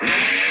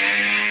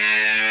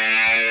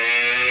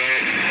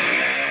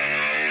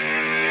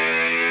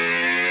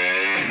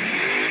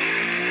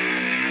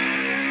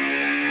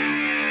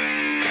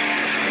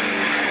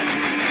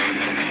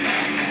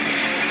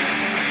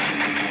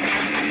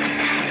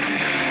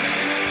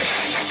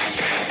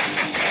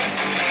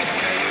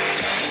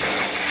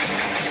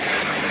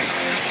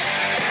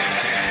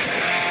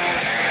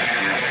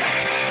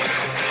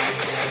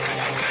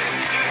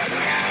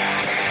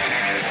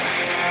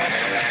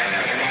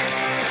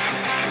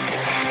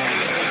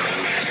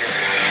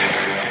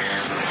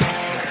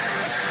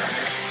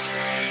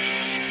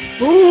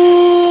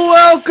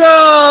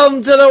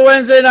Welcome to the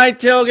Wednesday night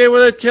tailgate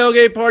where the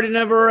tailgate party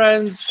never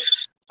ends.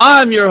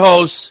 I'm your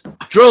host,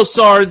 Drill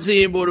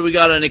Sardsy. We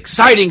got an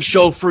exciting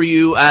show for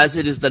you as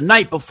it is the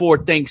night before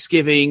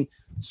Thanksgiving.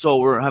 So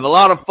we're going to have a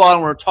lot of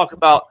fun. We're going to talk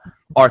about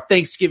our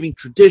Thanksgiving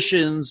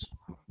traditions,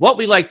 what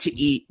we like to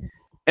eat,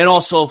 and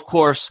also, of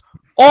course,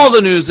 all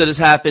the news that has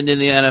happened in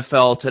the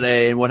NFL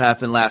today and what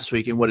happened last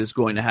week and what is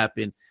going to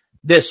happen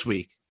this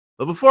week.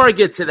 But before I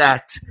get to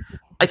that,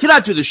 I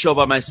cannot do the show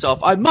by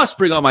myself. I must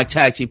bring on my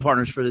tag team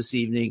partners for this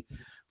evening.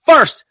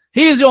 First,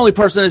 he is the only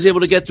person that is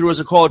able to get through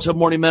as a caller to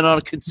Morning Men on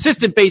a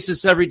consistent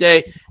basis every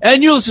day.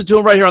 And you listen to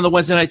him right here on the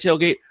Wednesday Night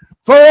Tailgate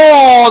for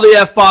all the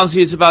F-bombs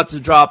he is about to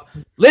drop.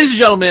 Ladies and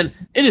gentlemen,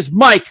 it is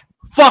Mike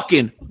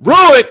fucking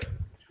Ruick.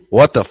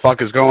 What the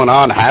fuck is going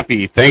on?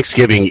 Happy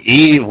Thanksgiving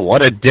Eve.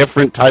 What a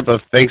different type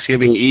of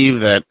Thanksgiving Eve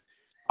that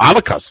I'm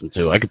accustomed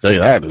to. I can tell you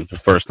that. It's the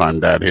first time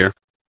Dad here.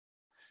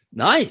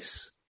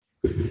 Nice.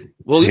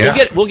 We'll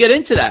get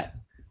into that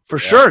for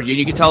sure.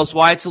 You can tell us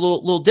why it's a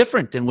little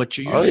different than what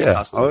you're usually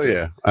accustomed to. Oh,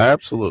 yeah.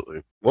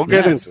 Absolutely. We'll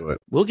get into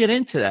it. We'll get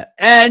into that.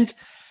 And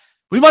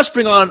we must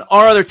bring on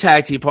our other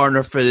tag team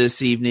partner for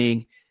this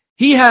evening.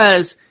 He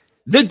has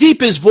the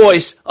deepest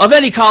voice of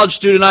any college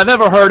student I've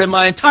ever heard in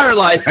my entire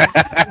life.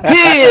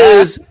 He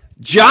is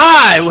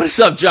Jai. What's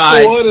up,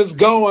 Jai? What is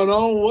going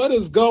on? What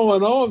is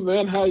going on,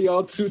 man? How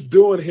y'all two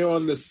doing here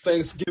on this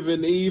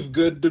Thanksgiving Eve?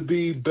 Good to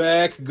be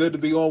back. Good to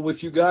be on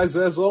with you guys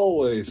as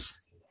always.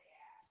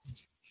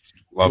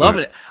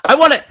 Loving it. I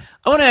want to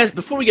ask,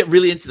 before we get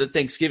really into the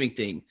Thanksgiving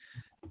thing,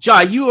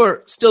 Jai, you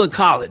are still in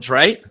college,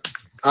 right?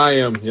 I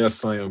am.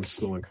 Yes, I am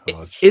still in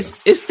college.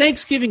 Is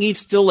Thanksgiving Eve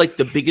still like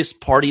the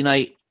biggest party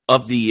night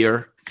of the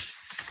year?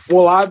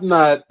 Well, I'm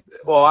not.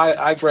 Well,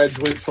 I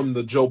graduated from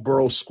the Joe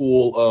Burrow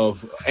School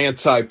of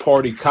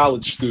Anti-Party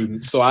College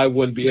Students, so I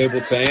wouldn't be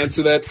able to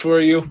answer that for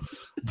you.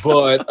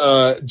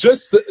 But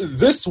just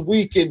this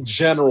week in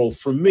general,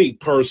 for me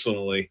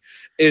personally,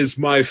 is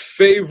my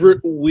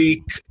favorite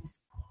week.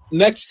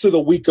 Next to the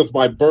week of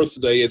my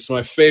birthday, it's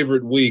my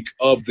favorite week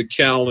of the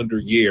calendar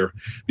year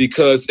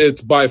because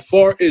it's by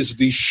far is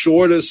the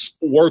shortest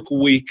work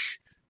week,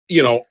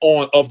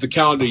 of the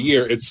calendar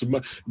year. It's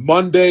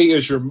Monday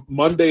is your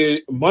Monday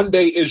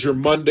is your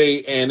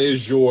Monday and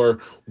is your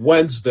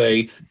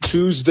Wednesday.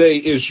 Tuesday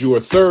is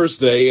your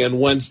Thursday and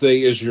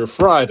Wednesday is your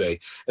Friday.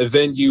 And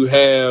then you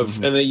have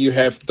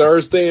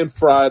Thursday and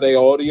Friday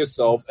all to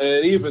yourself.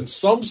 And even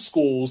some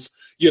schools,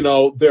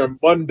 their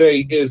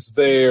Monday is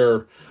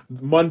their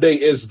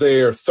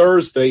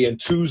Thursday and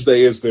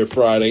Tuesday is their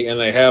Friday, and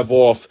they have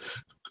off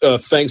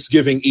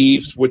Thanksgiving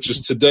Eve, which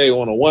is today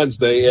on a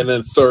Wednesday, and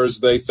then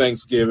Thursday,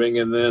 Thanksgiving,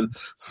 and then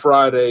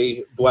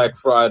Friday, Black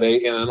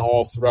Friday, and then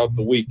all throughout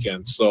the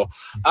weekend. So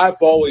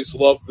I've always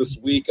loved this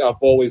week.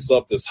 I've always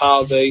loved this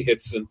holiday.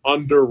 It's an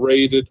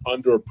underrated,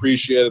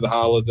 underappreciated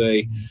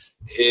holiday.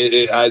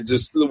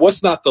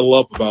 What's not to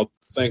love about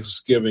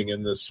Thanksgiving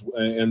in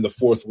the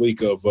fourth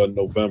week of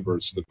November?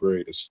 It's the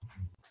greatest.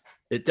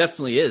 It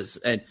definitely is.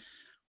 And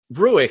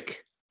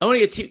Ruick, I want to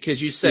get to you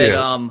because you said,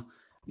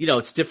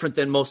 it's different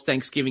than most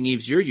Thanksgiving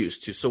Eves you're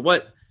used to. So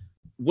what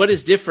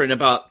is different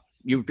about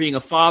you being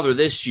a father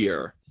this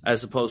year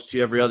as opposed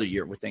to every other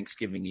year with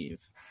Thanksgiving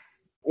Eve?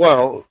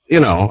 Well,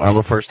 I'm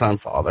a first-time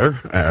father,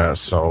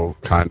 so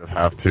kind of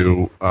have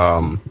to,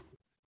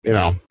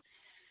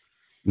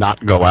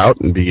 not go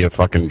out and be a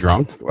fucking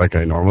drunk like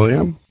I normally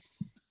am.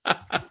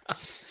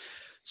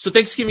 So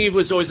Thanksgiving Eve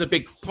was always a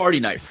big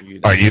party night for you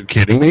then. Are you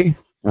kidding me?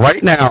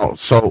 Right now,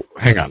 so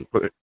hang on.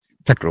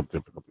 Technical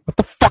difficulty. What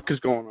the fuck is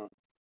going on?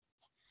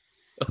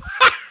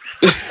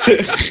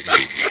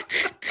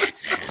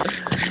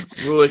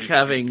 Ruick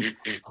having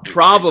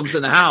problems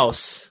in the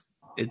house,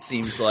 it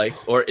seems like,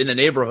 or in the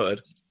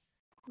neighborhood.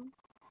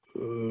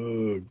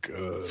 Oh,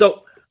 God.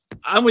 So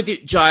I'm with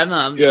you, Jai. I'm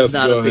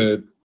not a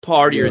big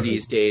partier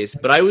these days,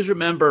 but I always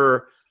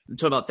remember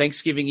talking about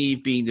Thanksgiving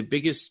Eve being the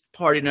biggest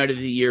party night of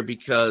the year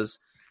because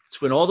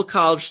it's when all the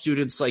college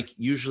students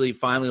usually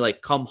finally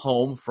come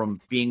home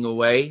from being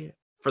away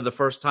for the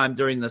first time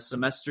during the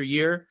semester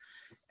year.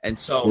 And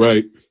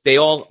so they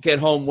all get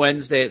home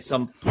Wednesday at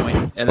some point.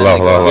 And then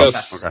hello.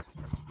 Yes. Okay.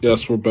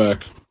 Yes, we're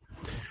back.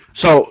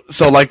 So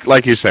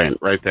like you're saying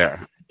right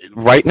there.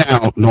 Right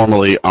now,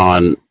 normally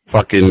on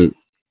fucking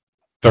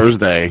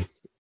Thursday,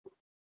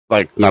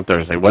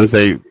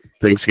 Wednesday,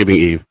 Thanksgiving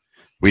Eve,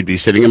 we'd be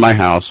sitting in my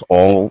house,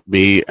 all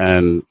me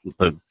and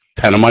the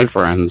 10 of my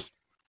friends,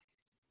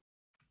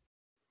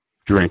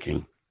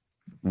 drinking,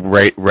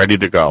 ready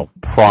to go,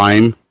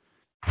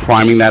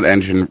 priming that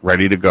engine,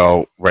 ready to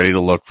go, ready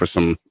to look for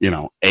some,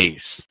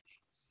 ace.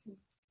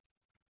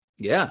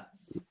 Yeah,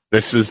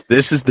 this is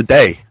the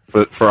day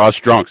for us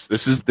drunks.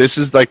 This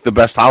is like the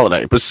best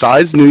holiday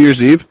besides New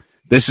Year's Eve.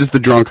 This is the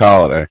drunk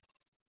holiday.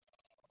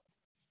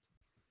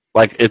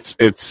 Like it's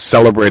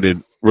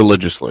celebrated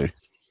religiously.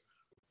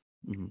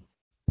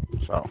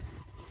 So.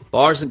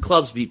 Bars and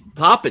clubs be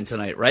popping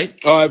tonight, right?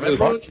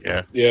 Oh,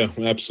 yeah,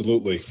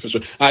 absolutely, for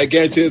sure. I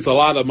guarantee it's a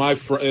lot of my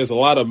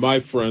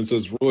friends.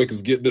 As Ruick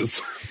is getting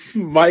this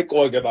Mike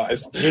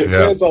organized. Yeah.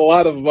 There's a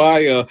lot of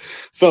my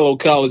fellow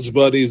college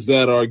buddies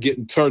that are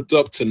getting turned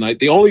up tonight.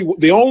 The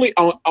only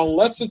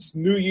unless it's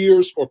New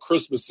Year's or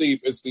Christmas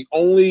Eve, it's the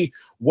only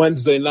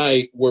Wednesday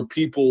night where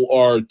people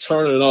are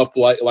turning up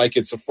like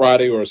it's a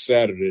Friday or a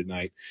Saturday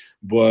night.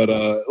 But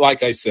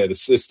like I said,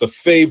 it's the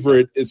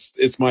favorite.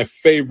 It's my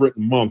favorite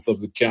month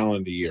of the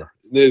calendar year.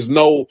 There's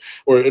no,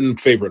 or in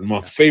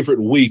favorite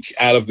week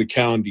out of the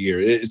calendar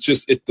year. It's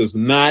just, it does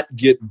not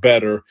get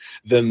better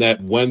than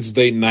that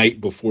Wednesday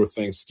night before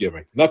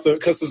Thanksgiving. Nothing,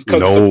 because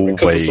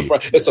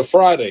it's a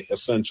Friday,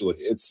 essentially.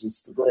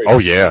 It's the greatest. Oh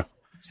yeah.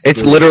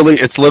 It's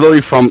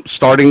literally from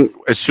starting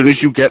as soon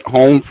as you get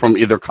home from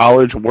either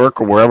college, work,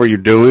 or wherever you're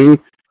doing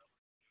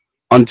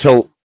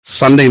until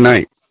Sunday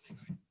night.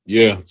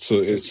 Yeah, so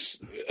it's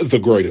the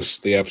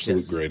greatest, the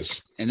absolute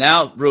greatest. And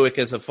now, Ruick,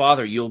 as a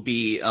father, you'll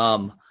be,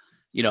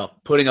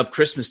 putting up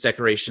Christmas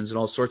decorations and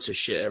all sorts of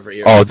shit every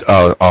year.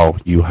 Oh,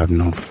 you have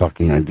no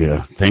fucking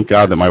idea. Thank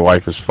God that my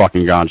wife is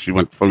fucking gone. She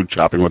went food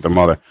shopping with her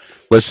mother.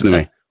 Listen to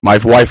me. My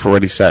wife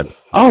already said,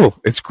 "Oh,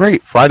 it's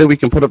great. Friday we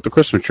can put up the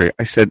Christmas tree."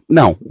 I said,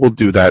 "No, we'll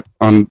do that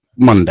on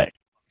Monday."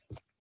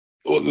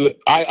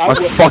 I'm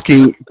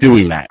fucking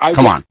doing that.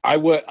 Come on.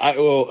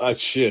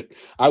 Shit.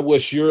 I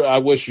wish the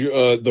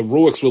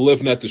Ruicks were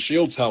living at the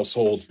Shields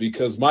household,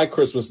 because my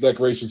Christmas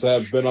decorations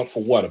have been up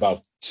for what,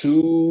 about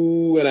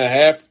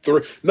 2.5,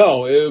 3?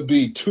 No, it would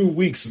be 2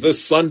 weeks this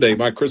Sunday.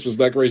 My Christmas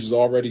decorations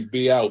already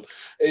be out.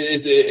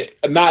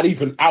 Not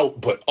even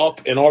out, but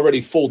up and already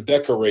full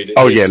decorated.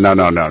 Oh yeah, no.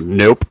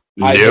 Nope.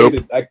 I hate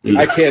it.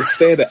 I can't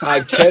stand it. I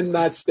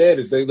cannot stand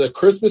it. The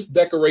Christmas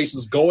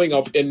decorations going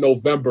up in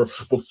November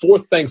before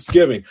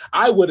Thanksgiving.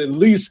 I would at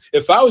least,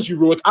 if I was you,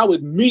 Ruick, I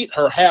would meet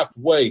her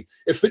halfway.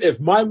 If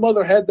my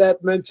mother had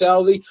that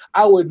mentality,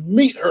 I would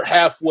meet her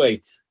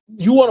halfway.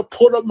 You want to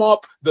put them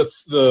up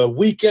the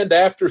weekend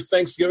after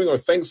Thanksgiving or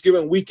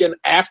Thanksgiving weekend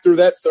after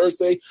that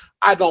Thursday?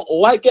 I don't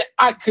like it.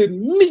 I could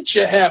meet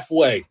you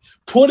halfway.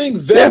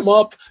 Putting them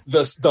up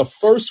the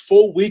first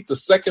full week, the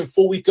second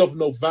full week of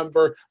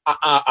November,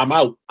 I'm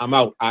out.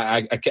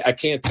 I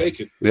can't take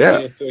it.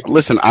 Yeah.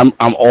 Listen, I'm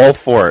all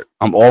for it.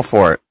 I'm all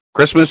for it.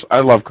 Christmas,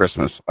 I love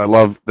Christmas. I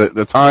love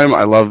the time.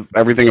 I love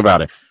everything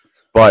about it.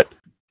 But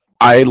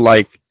I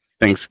like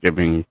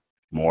Thanksgiving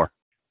more.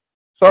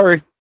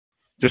 Sorry.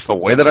 Just the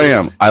way that I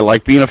am. I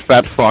like being a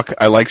fat fuck.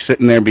 I like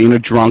sitting there being a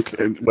drunk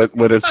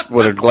with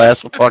a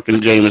glass of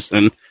fucking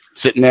Jameson,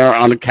 sitting there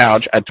on the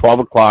couch at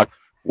 12 o'clock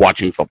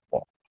watching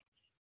football.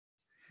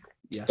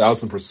 Yes.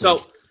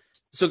 1,000%.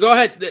 So go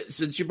ahead.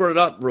 Since you brought it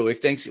up,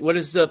 Ruick, thanks. What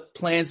is the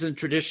plans and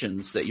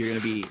traditions that you're going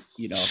to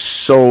be,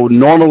 So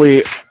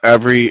normally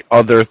every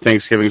other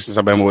Thanksgiving since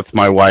I've been with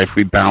my wife,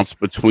 we bounce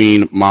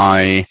between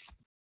my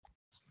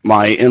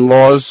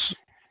in-laws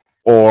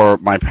or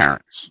my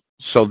parents.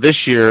 So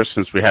this year,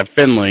 since we have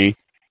Finley,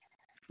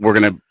 we're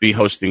going to be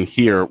hosting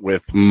here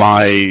with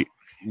my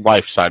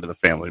wife's side of the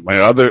family.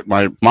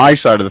 My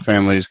side of the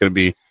family is going to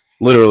be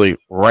literally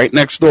right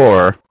next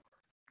door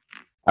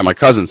at my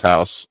cousin's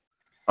house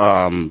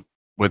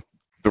with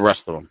the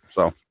rest of them.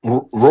 So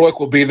Ruick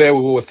will be there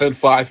within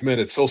 5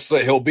 minutes.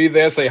 He'll be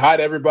there, say hi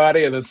to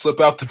everybody, and then slip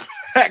out the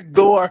back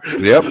door.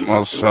 Yep.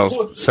 I'll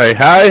say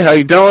hi. How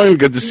you doing?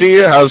 Good to see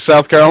you. How's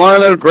South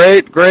Carolina?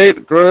 Great,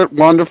 good,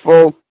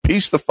 wonderful.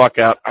 Peace the fuck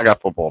out. I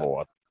got football to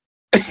watch.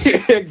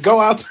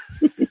 Go out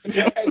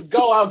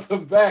the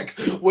back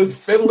with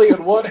Finley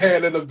in one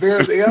hand and a beer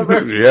in the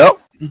other.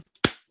 Yep.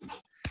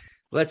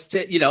 Let's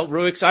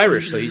Ruick's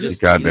Irish, so you just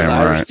goddamn the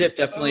Irish right. tip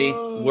definitely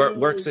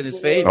works in his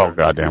favor. Oh,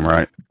 goddamn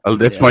right.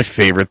 That's my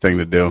favorite thing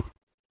to do.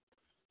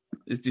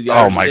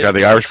 Oh my God,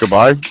 the Irish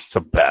goodbye. It's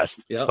the best.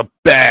 Yep. The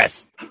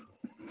best.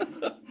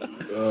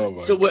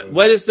 So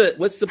what's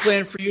the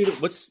plan for you?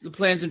 What's the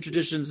plans and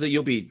traditions that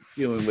you'll be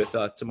doing with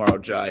tomorrow,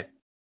 Jai?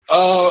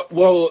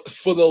 Well,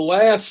 for the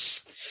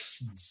last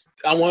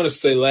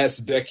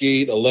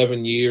decade,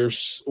 11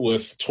 years,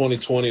 with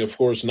 2020, of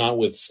course,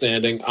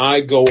 notwithstanding,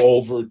 I go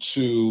over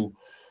to,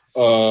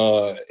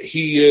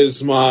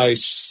 he's my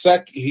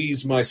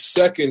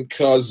second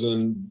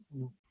cousin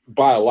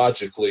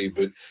biologically,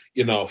 but,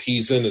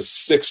 he's in his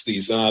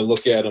 60s, and I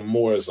look at him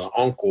more as an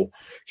uncle,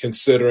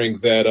 considering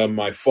that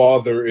my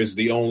father is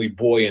the only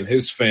boy in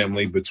his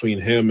family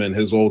between him and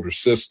his older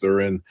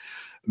sister, and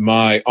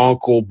my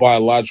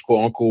biological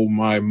uncle,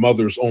 my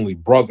mother's only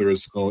brother,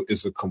 is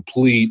a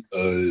complete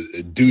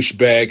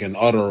douchebag and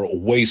utter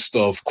waste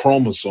of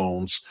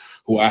chromosomes,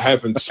 who I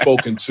haven't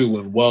spoken to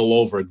in well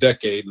over a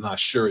decade, and I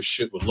sure as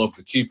shit would love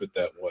to keep it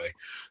that way.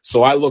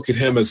 So I look at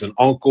him as an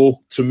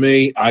uncle to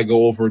me. I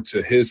go over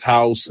to his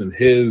house, and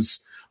his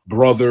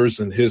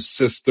brothers and his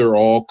sister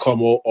all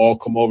come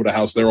over the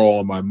house. They're all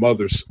on my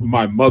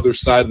mother's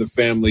side of the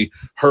family,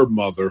 her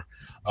mother.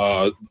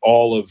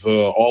 All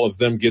of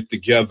them get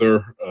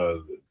together.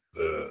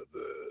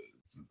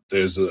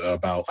 There's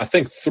about, I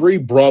think, three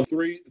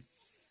brothers.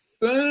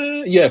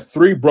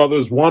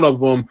 One of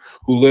them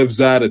who lives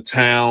out of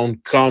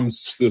town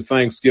comes to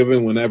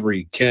Thanksgiving whenever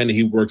he can.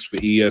 He works for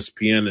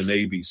ESPN and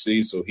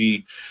ABC, so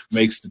he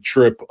makes the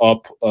trip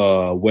up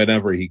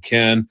whenever he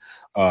can.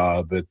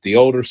 But the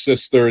older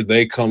sister,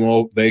 they come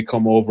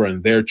over,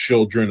 and their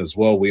children as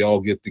well. We all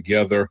get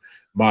together.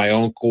 My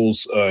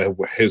uncle's,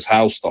 his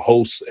house, the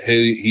host,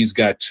 he's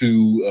got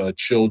 2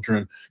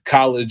 children,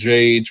 college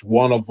age.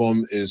 One of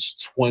them is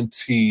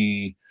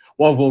 20.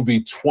 One of them will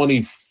be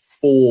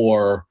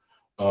 24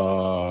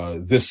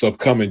 this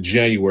upcoming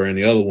January, and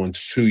the other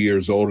one's 2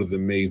 years older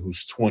than me,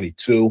 who's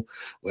 22.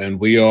 And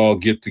we all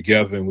get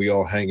together and we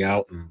all hang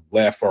out and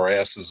laugh our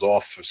asses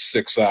off for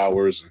 6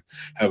 hours and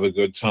have a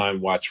good time,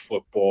 watch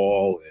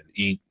football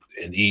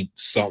and eat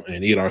something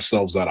and eat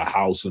ourselves out of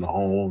house and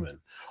home. And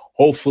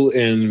hopefully,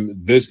 and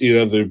this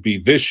either be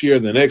this year,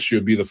 the next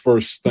year be the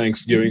first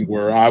Thanksgiving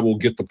where I will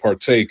get to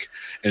partake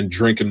in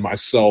drinking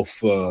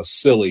myself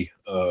silly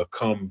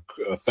come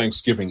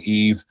Thanksgiving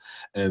Eve,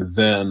 and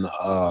then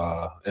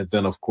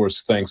of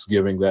course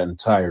Thanksgiving that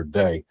entire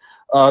day.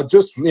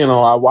 Just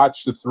I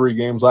watched the 3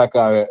 games like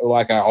I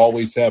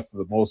always have for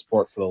the most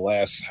part for the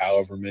last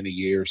however many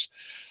years.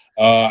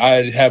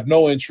 I have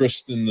no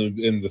interest in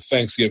the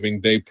Thanksgiving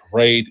Day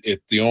parade.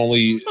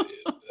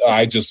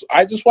 I just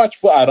watch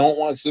football. I don't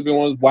want to sit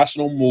and watch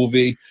no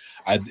movie.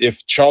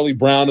 If Charlie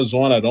Brown is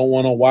on, I don't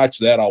want to watch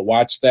that. I'll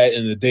watch that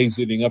in the days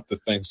leading up to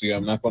Thanksgiving.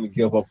 I'm not going to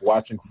give up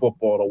watching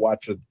football to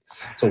watch a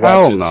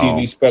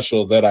TV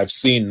special that I've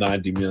seen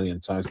 90 million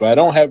times. But I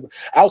don't have,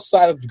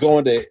 outside of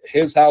going to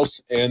his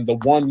house, and the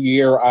one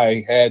year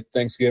I had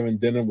Thanksgiving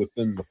dinner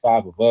within the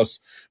 5 of us,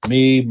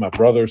 me, my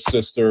brother,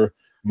 sister,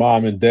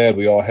 Mom, and Dad,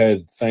 we all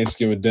had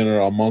Thanksgiving dinner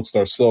amongst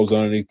ourselves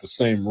underneath the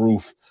same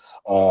roof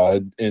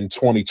in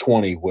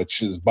 2020,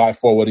 which is by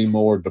far one of the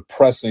more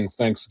depressing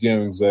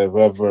Thanksgivings I've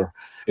ever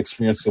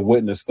experienced and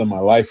witnessed in my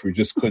life. We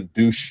just couldn't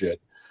do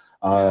shit.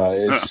 I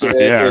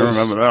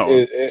remember that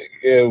one.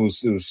 It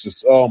was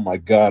just, oh my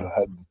God,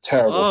 I had a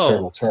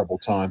terrible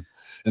time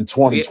in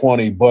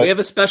 2020. But we have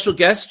a special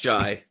guest,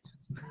 Jai.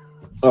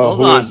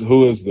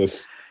 Who is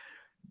this?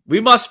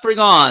 We must bring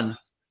on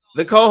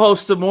the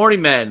co-host of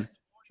Morning Men.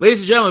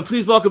 Ladies and gentlemen,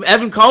 please welcome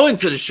Evan Cohen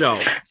to the show.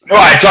 Oh,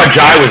 I thought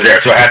Jai was there,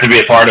 so I had to be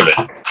a part of it.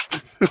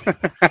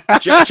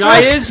 Jai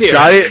is here.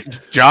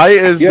 Jai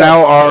is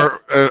now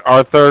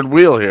our third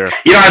wheel here.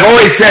 I've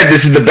always said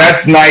this is the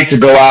best night to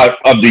go out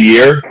of the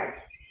year.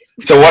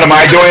 So what am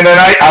I doing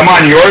tonight? I'm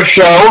on your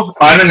show,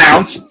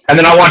 unannounced, and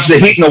then I watch the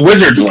Heat and the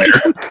Wizards later.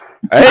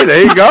 Hey,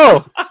 there you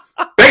go.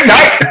 Big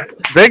night.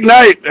 Big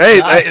night.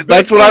 Hey,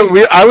 that's what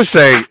I was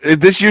saying.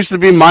 This used to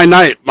be my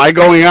night, my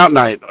going out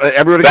night.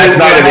 Everybody best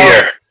night of the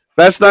year.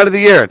 Best night of the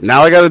year.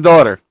 Now I got a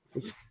daughter.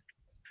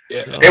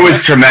 It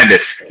was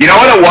tremendous. You know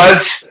what it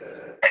was?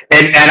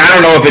 And I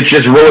don't know if it's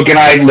just Rulik and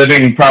I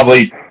living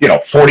probably,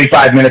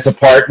 45 minutes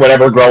apart,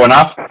 whatever, growing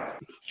up.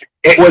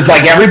 It was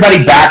like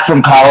everybody back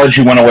from college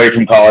who went away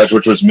from college,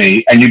 which was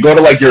me, and you go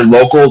to like your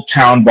local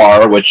town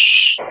bar,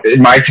 which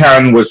in my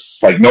town was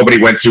like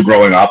nobody went to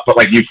growing up, but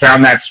like you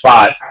found that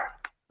spot.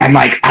 And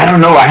like, I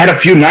don't know, I had a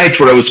few nights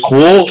where it was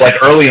cool,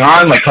 like early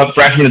on, like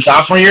freshman and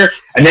sophomore year,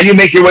 and then you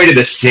make your way to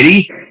the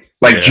city,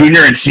 like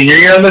junior and senior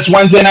year on this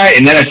Wednesday night,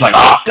 and then it's like,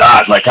 oh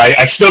God, like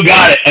I still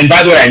got it. And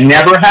by the way, I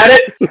never had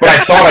it, but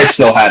I thought I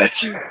still had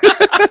it.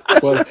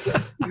 Well,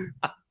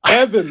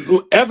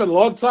 Evan,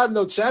 long time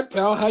no chat,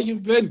 pal. How you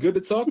been? Good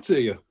to talk to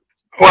you.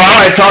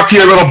 Well, I talk to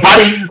your little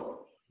buddy.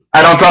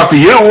 I don't talk to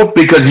you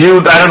because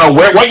I don't know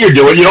what you're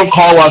doing. You don't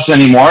call us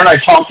anymore. And I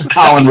talked to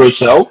Colin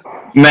Russo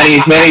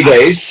many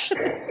days,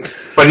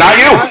 but not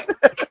you.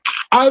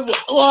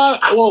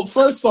 Well,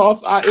 first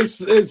off, I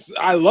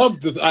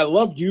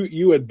love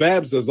you and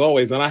Babs as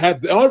always, and I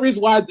have the only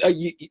reason why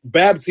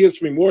Babs hears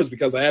from me more is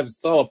because I have his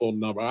telephone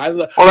number.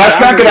 Well, that's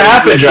not going to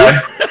happen,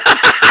 John.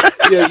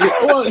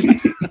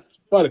 It's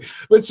funny,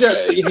 but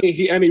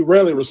he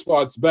rarely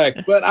responds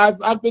back. But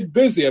I've been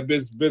busy. I've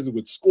been busy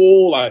with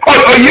school.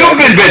 You've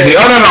been busy.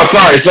 Oh no,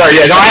 sorry.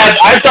 Yeah, no,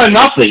 I've done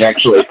nothing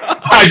actually.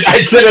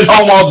 I sit at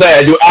home all day.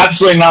 I do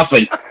absolutely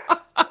nothing.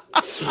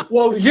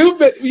 Well, you've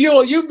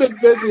been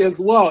busy as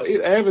well.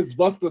 Evan's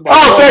busted my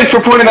thanks for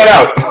pointing that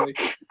out.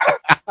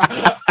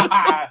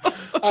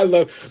 I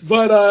love,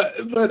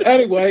 but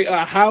anyway,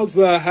 how's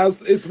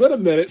it's been a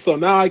minute, so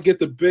now I get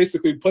to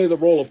basically play the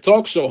role of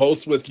talk show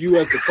host with you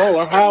as the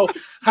caller. How's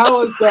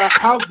the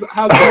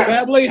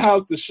family?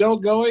 How's the show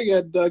going?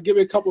 And give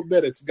me a couple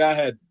minutes. Go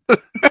ahead.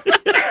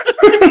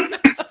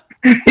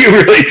 You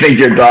really think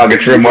your dog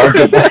is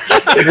remarkable?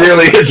 It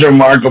really is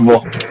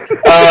remarkable.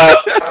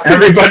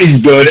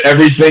 Everybody's good.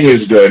 Everything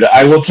is good.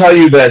 I will tell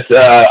you that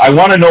I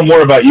want to know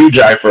more about you,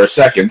 Jai, for a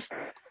second,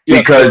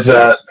 because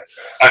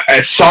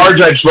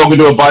Sarge, I've spoken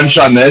to a bunch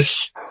on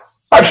this.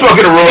 I've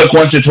spoken to Rulik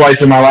once or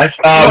twice in my life.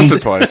 Once or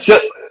twice.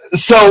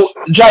 So,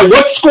 Jai,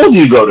 what school do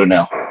you go to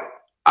now?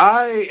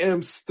 I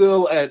am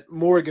still at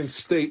Morgan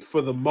State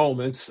for the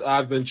moment.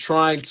 I've been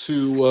trying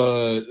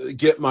to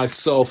get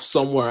myself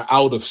somewhere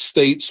out of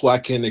state so I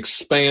can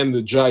expand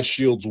the Jai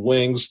Shields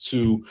wings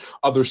to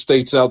other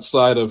states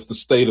outside of the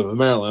state of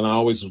Maryland. I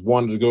always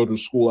wanted to go to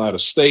school out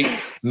of state.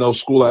 No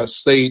school out of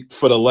state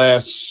for the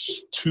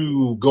last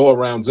 2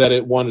 go-arounds at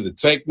it wanted to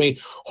take me.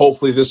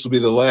 Hopefully this will be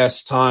the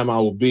last time I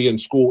will be in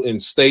school in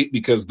state,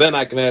 because then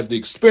I can have the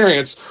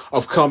experience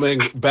of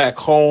coming back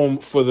home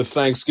for the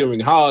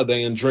Thanksgiving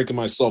holiday and drinking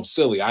myself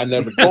silly. I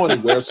never go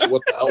anywhere, so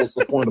what the hell is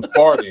the point of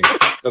partying?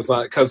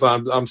 Because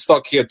I'm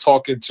stuck here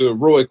talking to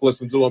Ruick,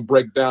 listening to him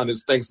break down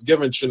his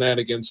Thanksgiving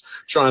shenanigans,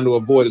 trying to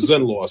avoid his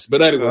in-laws.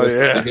 But anyway,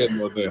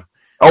 there.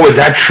 Oh, is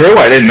that true?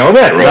 I didn't know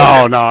that.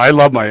 Really? No, I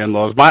love my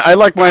in-laws. I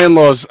like my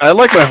in-laws. I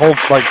like my whole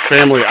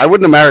family. I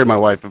wouldn't have married my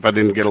wife if I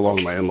didn't get along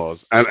with my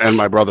in-laws and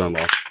my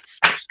brother-in-law.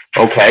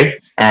 Okay,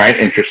 all right,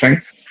 interesting.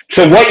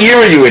 So, what year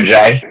are you in,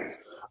 Jay?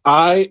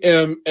 I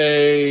am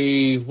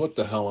a. What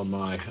the hell am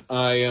I?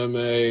 I am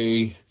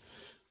a.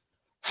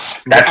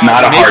 That's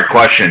not a hard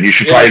question. You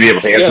should probably be able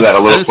to answer that a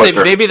little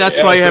quicker. Maybe that's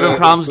why you're having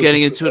problems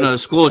getting into another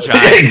school, John.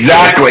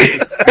 Exactly.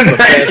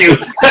 Thank you.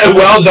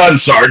 Well done,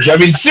 Sarge. I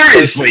mean,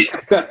 seriously.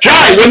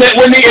 Jai,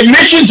 when the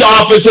admissions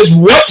office says,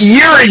 what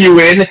year are you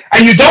in,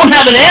 and you don't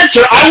have an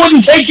answer, I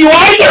wouldn't take you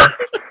either.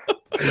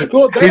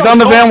 Well, he's on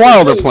the Van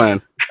Wilder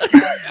plan.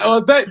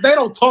 They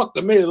don't talk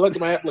to me. They look at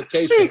my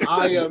application.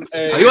 I am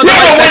a. No,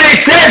 but when they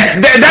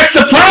said that's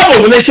the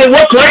problem. When they say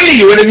what grade are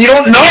you in, and you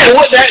don't know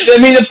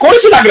of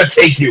course they're not going to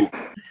take you.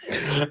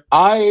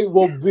 I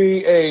will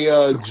be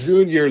a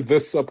junior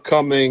this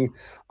upcoming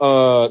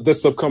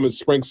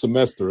spring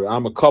semester.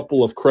 I'm a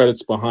couple of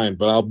credits behind,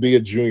 but I'll be a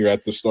junior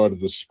at the start of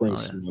the spring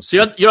semester.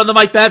 So you're on the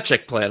Mike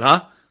Babchick plan,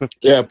 huh?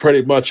 Yeah,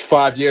 pretty much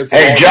 5 years.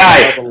 Hey,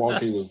 Jai. How long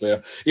he was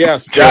there?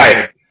 Yes,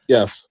 Jai.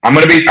 Yes. I'm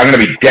gonna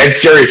be dead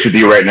serious with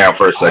you right now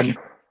for a second.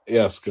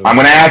 Yes. Good. I'm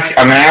gonna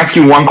ask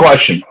you one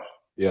question.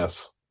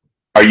 Yes.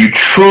 Are you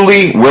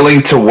truly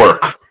willing to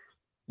work?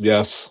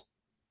 Yes.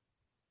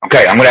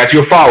 Okay, I'm gonna ask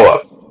you a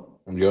follow-up.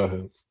 Go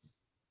ahead.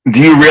 Do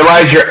you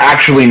realize you're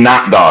actually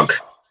not dog?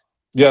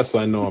 Yes,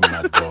 I know I'm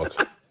not dog.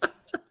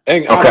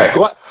 And okay.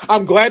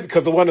 I'm glad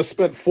because I want to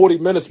spend 40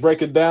 minutes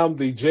breaking down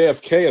the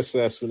JFK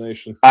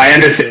assassination. I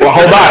understand. Well,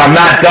 hold on. I'm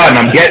not done.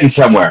 I'm getting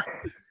somewhere.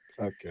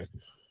 Okay.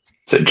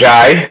 So,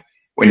 Jai,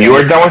 when you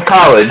are done with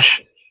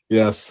college,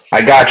 yes,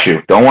 I got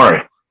you. Don't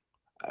worry.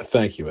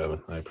 Thank you,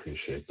 Evan. I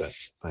appreciate that.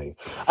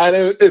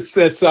 And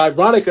it's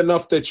ironic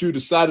enough that you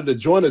decided to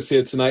join us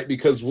here tonight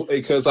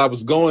because I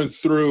was going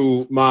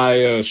through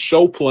my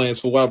show plans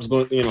for what I was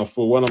going,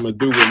 for what I'm going to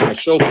do with my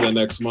show for the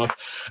next month,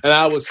 and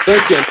I was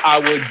thinking I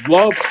would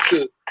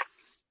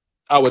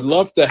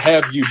love to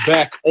have you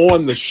back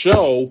on the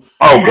show.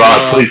 Oh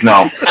God, please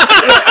no.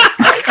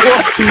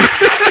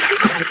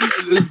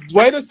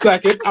 Wait a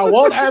second. I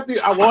won't have you.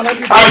 I'm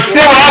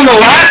still on the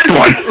last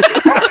one.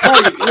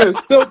 Yeah,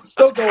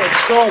 still going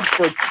strong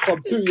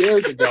from 2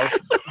 years ago.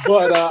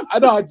 But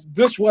I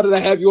just wanted to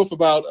have you off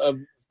about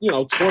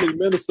 20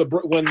 minutes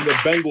when the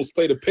Bengals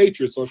play the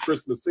Patriots on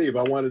Christmas Eve.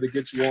 I wanted to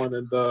get you on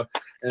and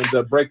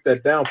break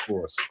that down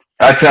for us.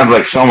 That sounds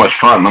like so much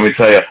fun. Let me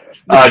tell you.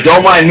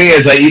 Don't mind me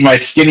as I eat my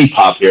skinny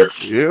pop here.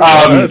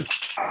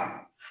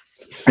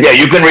 Yeah,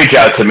 you can reach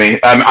out to me.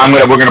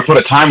 We're gonna put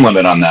a time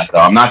limit on that, though.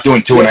 I'm not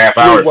doing 2.5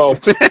 hours.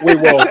 We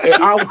will.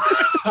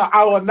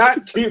 I will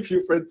not keep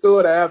you for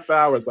 2.5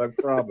 hours. I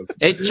promise.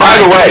 By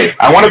the way,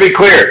 I want to be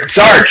clear,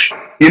 Sarge.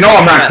 I'm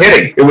not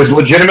kidding. It was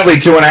legitimately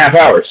 2.5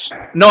 hours.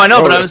 No, I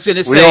know, but I was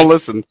gonna say. We all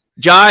listen.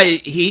 Jai,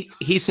 he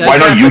says. Why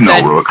don't you know,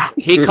 Rook?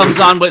 He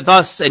comes on with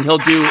us and he'll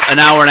do an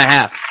hour and a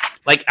half.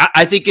 Like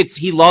I think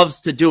he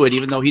loves to do it,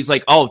 even though he's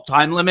like,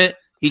 time limit.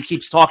 He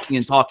keeps talking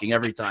and talking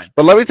every time.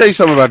 But let me tell you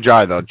something about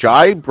Jai, though.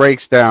 Jai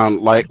breaks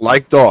down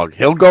like dog.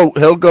 He'll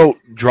go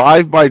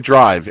drive by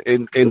drive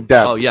in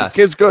depth. Oh yes,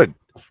 the kid's good.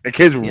 The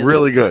kid's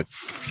really good.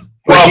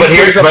 Well, but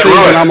here's the thing.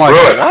 I'm like,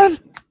 what?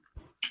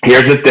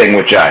 Here's the thing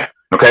with Jai.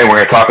 Okay, we're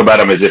going to talk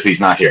about him as if he's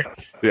not here.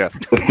 Yeah.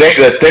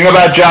 The thing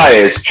about Jai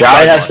is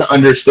Jai has to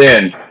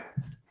understand,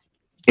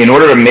 in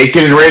order to make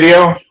it in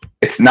radio,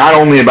 it's not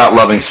only about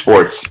loving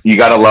sports. You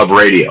got to love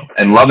radio.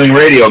 And loving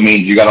radio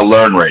means you got to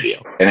learn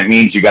radio. And it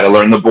means you got to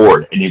learn the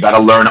board. And you got to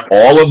learn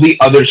all of the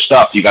other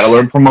stuff. You got to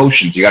learn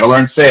promotions. You got to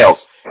learn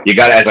sales. You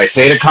got to, as I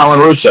say to Colin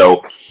Russo,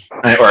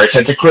 or I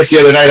said to Chris the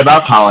other night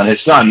about Colin,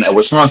 his son at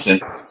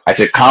Wisconsin, I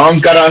said,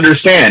 Colin's got to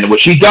understand,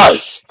 which he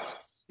does.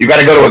 You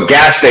got to go to a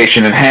gas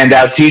station and hand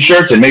out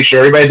T-shirts and make sure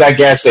everybody at that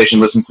gas station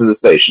listens to the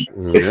station.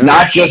 Yeah. It's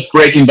not just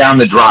breaking down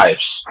the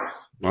drives.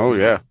 Oh,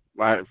 yeah.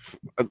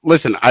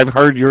 Listen, I've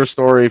heard your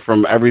story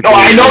from everything. No,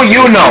 I know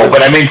you know,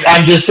 but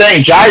I'm just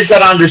saying, Jai's got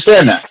to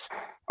understand that.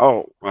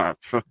 Oh,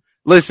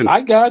 listen,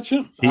 I got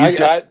you. He's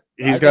got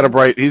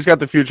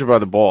the future by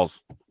the balls.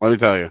 Let me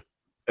tell you,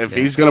 if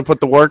he's going to put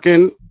the work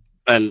in,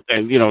 and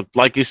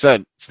like you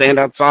said, stand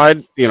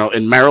outside,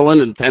 in Maryland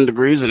in 10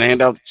 degrees and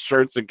hand out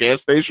shirts at gas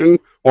station,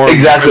 or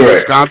exactly in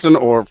Wisconsin,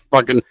 or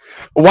fucking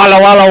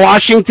Walla Walla,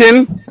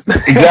 Washington.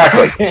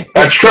 Exactly,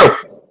 that's true.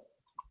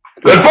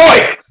 Good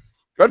boy.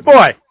 Good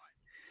boy.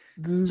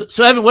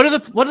 So Evan, what are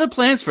the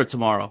plans for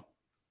tomorrow?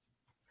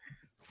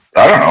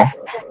 I don't know.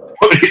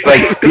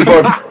 Like people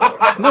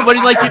are, No,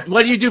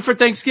 what do you do for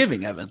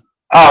Thanksgiving, Evan?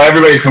 oh,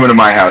 everybody's coming to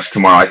my house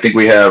tomorrow. I think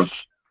we have.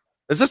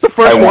 Is this the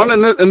first one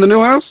in the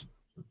new house?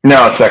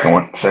 No, second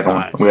one.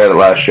 We had it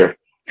last year.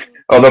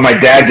 Although my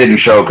dad didn't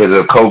show because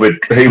of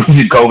COVID. He was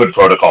in COVID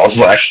protocols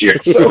last year,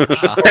 so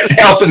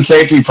health and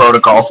safety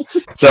protocols.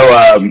 So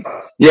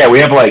yeah, we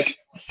have like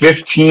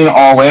 15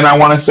 all in. I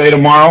want to say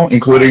tomorrow,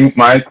 including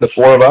the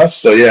four of us.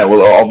 So yeah,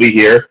 we'll all be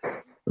here.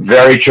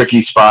 Very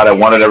tricky spot. I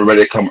wanted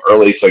everybody to come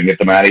early so I can get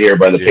them out of here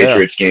by the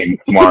Patriots game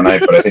tomorrow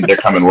night, but I think they're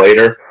coming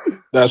later.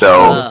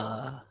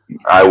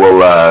 I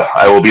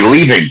will be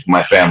leaving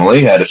my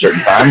family at a certain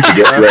time to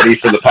get ready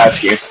for the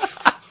Pats game.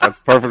 That's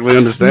perfectly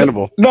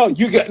understandable. No,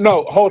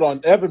 hold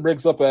on. Evan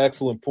brings up an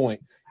excellent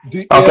point.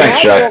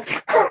 Thanks, Jay.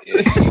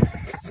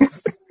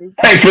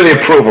 Thanks for the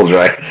approval,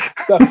 Jay.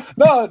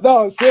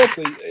 No,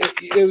 seriously.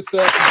 It was.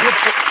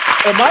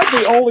 Am I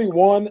the only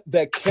one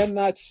that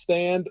cannot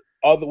stand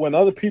when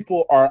other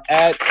people are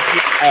at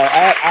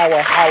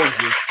our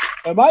houses?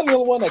 Am I the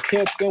only one that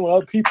can't stand when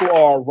other people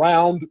are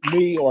around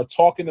me or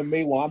talking to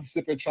me while I'm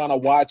sitting there trying to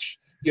watch?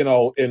 You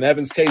know, in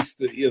Evan's case,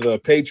 the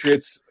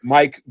Patriots,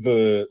 Mike,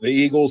 the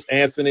Eagles,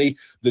 Anthony,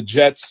 the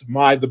Jets, the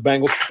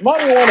Bengals. Am I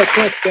the only one that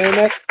can't stand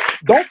that?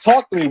 Don't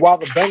talk to me while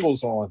the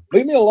Bengals are on.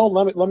 Leave me alone.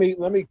 Let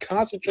me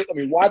concentrate. Let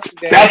me watch the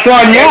game. That's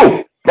on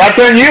you. That's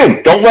on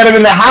you. Don't let him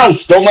in the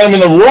house. Don't let him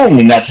in the room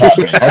when that's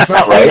happening. That's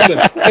not right. Listen,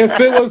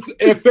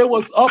 if it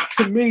was up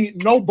to me,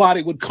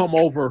 nobody would come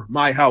over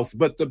my house.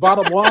 But the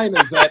bottom line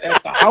is that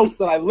at the house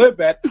that I live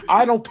at,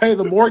 I don't pay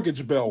the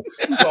mortgage bill.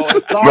 So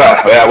it's not.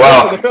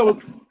 Well.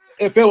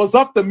 If it was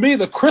up to me,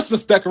 the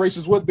Christmas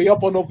decorations would be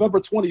up on November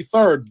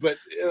 23rd. But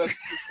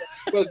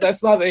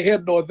that's neither here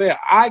nor there.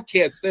 I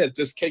can't stand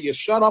it. Can you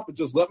shut up and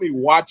just let me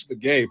watch the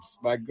games?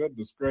 My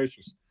goodness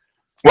gracious.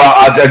 Well,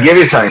 I'll give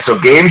you something. So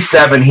Game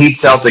 7, Heat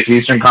Celtics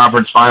Eastern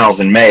Conference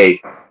Finals in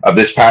May of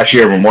this past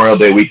year, Memorial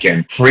Day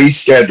weekend,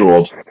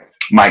 pre-scheduled.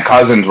 My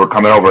cousins were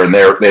coming over, and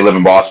they live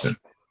in Boston.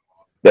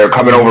 They're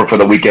coming over for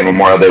the weekend,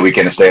 Memorial Day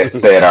weekend, to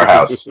stay at our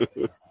house.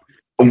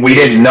 We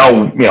didn't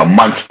know,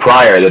 months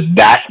prior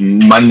that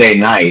Sunday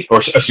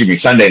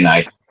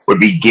night would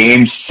be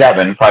Game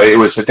 7. Probably it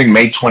was, I think,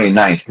 May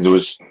 29th, because it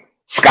was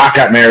Scott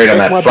got married on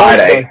that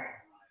Friday. Birthday.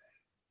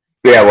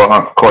 Yeah, well,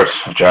 of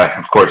course, Jay.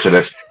 Of course it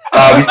is.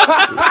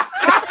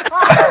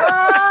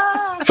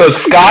 So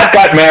Scott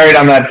got married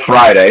on that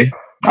Friday.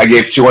 I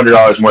gave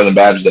 $200 more than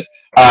Babs did.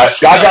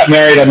 Scott got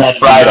married on that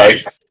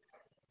Friday,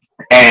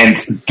 and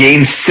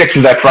Game 6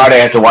 was that Friday. I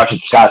had to watch at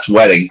Scott's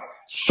wedding.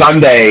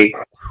 Sunday.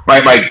 My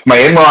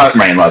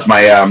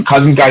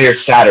cousins got here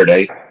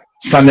Saturday.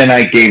 Sunday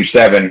night, Game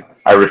 7.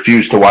 I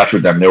refused to watch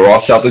with them. They were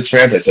all Celtics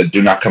fans. I said,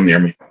 "Do not come near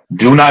me.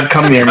 Do not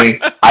come near me.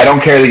 I don't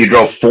care that you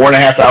drove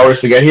 4.5 hours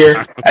to get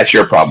here. That's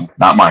your problem,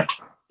 not mine."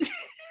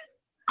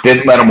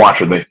 Didn't let them watch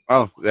with me.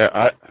 Oh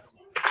yeah,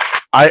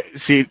 I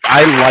see.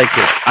 I like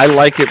it. I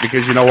like it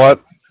because you know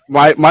what?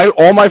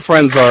 All my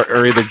friends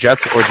are either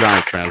Jets or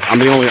Giants fans. I'm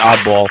the only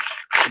oddball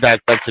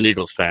that's an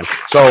Eagles fan.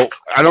 So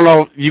I don't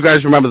know. You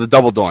guys remember the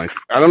double doink?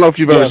 I don't know if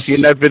you've ever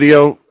seen that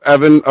video,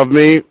 Evan, of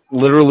me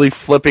literally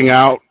flipping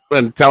out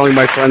and telling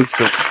my friends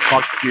to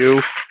fuck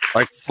you,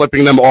 like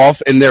flipping them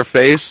off in their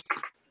face.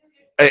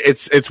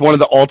 It's one of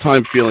the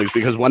all-time feelings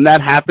because when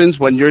that happens,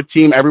 when your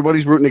team,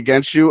 everybody's rooting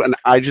against you, and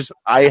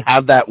I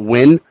have that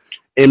win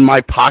in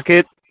my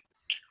pocket.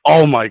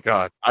 Oh my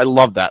God, I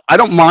love that. I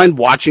don't mind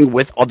watching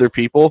with other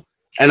people.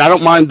 And I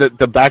don't mind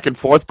the back and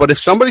forth, but if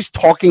somebody's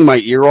talking my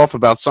ear off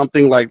about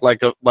something like I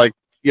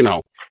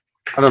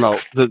don't know,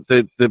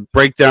 the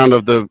breakdown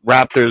of the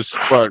Raptors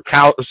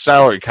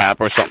salary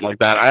cap or something like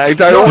that, I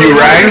don't. You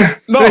rang?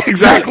 No,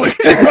 exactly.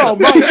 No,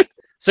 Mike.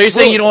 So you're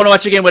saying you don't want to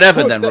watch a game with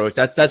Evan, then, Ruth?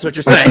 That's what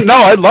you're saying? No,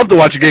 I'd love to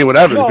watch a game with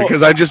Evan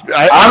because I'm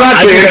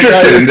actually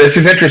interested in this.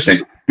 Is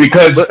interesting.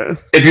 Because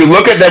if you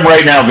look at them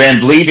right now, Van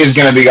Vliet is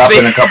going to be up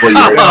in a couple of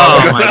years.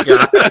 Oh, my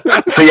God.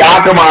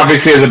 Siakam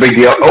obviously is a big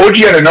deal. OG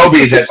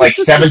Anunoby is at like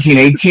 17,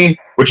 18,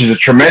 which is a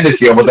tremendous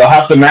deal, but they'll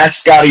have to match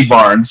Scotty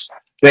Barnes.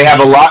 They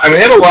have a lot. I mean,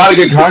 they have a lot of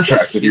good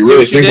contracts if you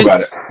really think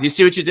about it. You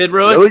see what you did,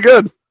 Ruth? Really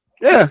good.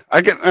 Yeah.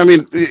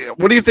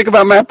 What do you think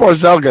about Matt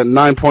Barzal getting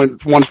 9.15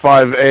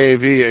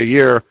 AAV a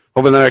year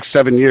over the next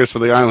 7 years for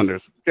the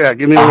Islanders? Yeah,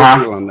 give me a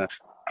review on that.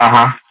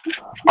 I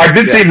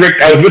did see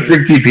Rick. I was with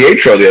Rick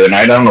DiPietro the other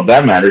night. I don't know if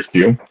that matters to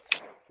you.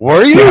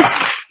 Were you?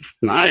 Yeah.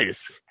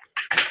 Nice.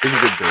 He's a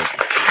good dude.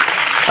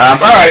 All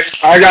right,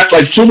 I got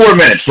like 2 more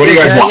minutes. What do you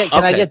guys want?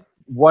 Can I get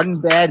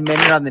one bad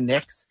minute on the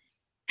Knicks?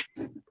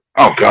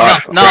 Oh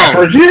God, no.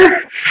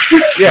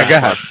 Yeah, go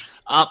ahead.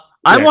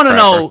 I want to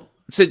know,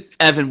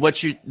 Evan,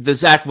 the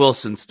Zach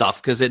Wilson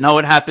stuff because it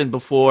happened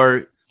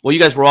before. Well, you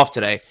guys were off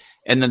today,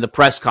 and then the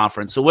press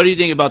conference. So, what do you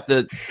think about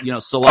the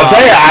Salah? I'll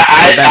tell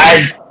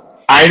you,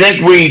 I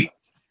think we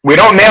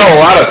don't nail a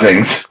lot of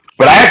things,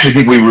 but I actually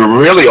think we were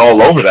really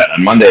all over that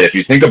on Monday, if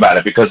you think about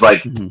it, because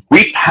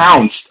we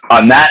pounced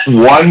on that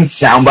one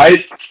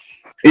soundbite.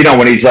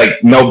 When he's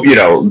like, no,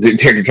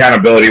 take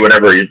accountability,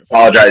 whatever. He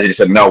apologized. He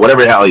said no,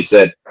 whatever the hell he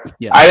said.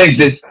 Yeah. I think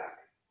that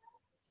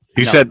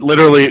He said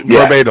literally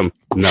verbatim.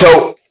 No.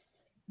 So,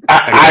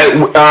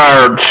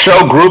 our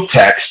show group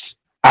text,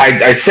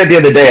 I said the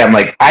other day, I'm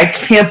like, I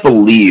can't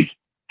believe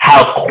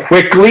how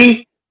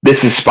quickly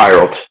this has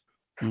spiraled.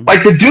 Mhm.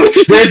 Like the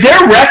dudes,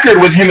 their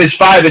record with him is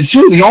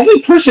 5-2. The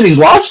only person he's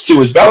lost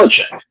to is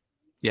Belichick.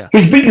 Yeah.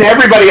 He's beaten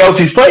everybody else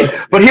he's played.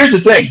 But here's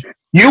the thing: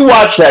 you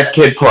watch that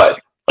kid play,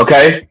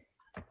 okay?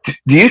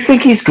 Do you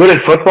think he's good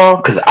at football?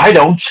 Because I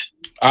don't.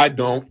 I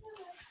don't.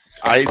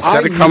 I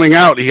said it coming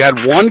out. He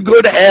had one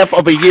good half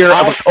of a year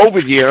of a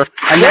COVID year,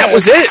 and that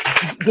was it.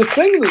 The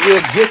thing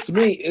that gets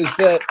me is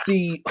that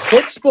the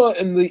chutzpah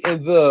and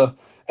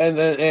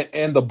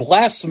the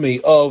blasphemy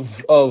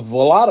of a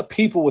lot of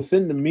people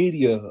within the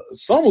media, a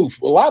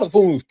lot of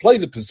whom have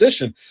played the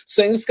position,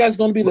 saying this guy's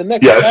going to be the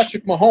next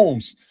Patrick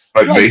Mahomes.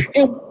 Like,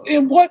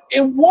 in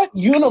what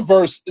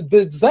universe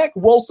did Zach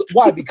Wilson?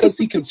 Why? Because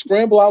he can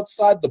scramble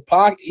outside the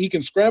pocket. He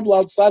can scramble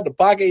outside the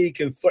pocket. He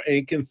can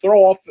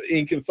throw off.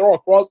 He can throw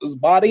across his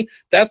body.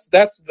 That's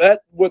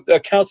what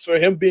accounts for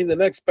him being the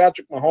next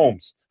Patrick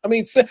Mahomes. I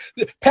mean,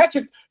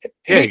 Patrick.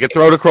 Yeah, he could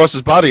throw it across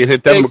his body and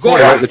hit Devin McCoy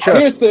right in the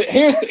chest.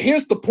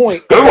 Here's the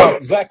point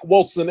about Zach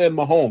Wilson and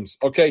Mahomes.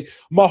 Okay,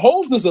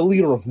 Mahomes is a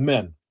leader of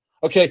men.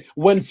 Okay,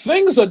 when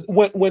things are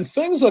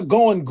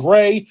going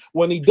gray,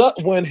 when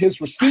his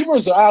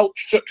receivers are out,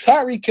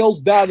 Tyreek Hill's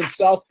down in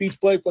South Beach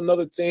playing for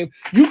another team,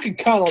 you can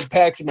count on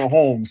Patrick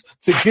Mahomes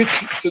to get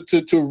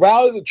to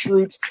rally the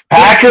troops.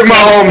 Patrick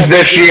Mahomes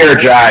this year,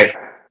 Jai.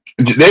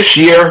 This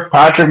year,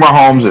 Patrick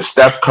Mahomes is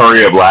Steph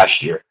Curry of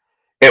last year.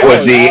 It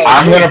was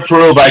I'm going to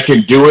prove I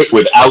can do it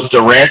without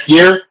Durant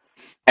year,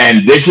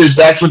 and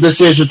that's what this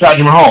is with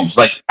Patrick Mahomes.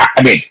 Like,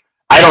 I mean,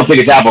 I don't think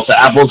it's apples to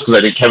apples because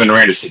I think Kevin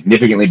Durant is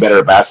significantly better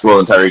at basketball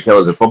than Tyreek Hill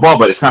is at football,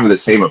 but it's kind of the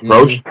same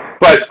approach. Mm-hmm.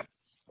 But,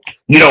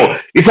 you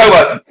talk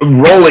about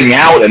rolling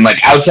out and, like,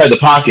 outside the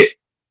pocket,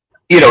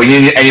 and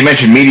you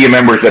mentioned media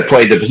members that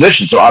played the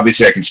position, so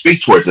obviously I can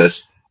speak towards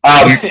this.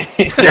 I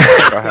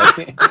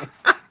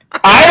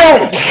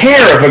don't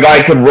care if a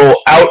guy could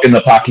roll out in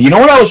the pocket. You know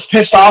what I was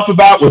pissed off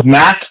about with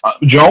Mac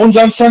Jones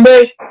on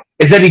Sunday?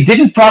 Is that he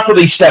didn't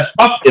properly step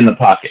up in the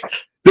pocket.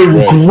 The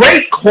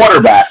great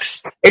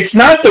quarterbacks, it's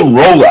not the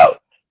rollout.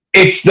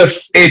 It's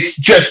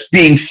just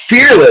being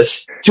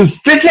fearless to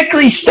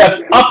physically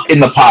step up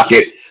in the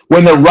pocket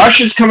when the rush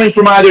is coming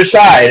from either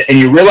side and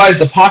you realize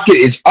the pocket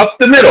is up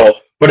the middle,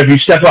 but if you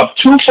step up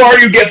too far,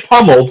 you get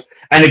pummeled,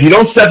 and if you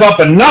don't step up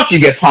enough, you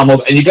get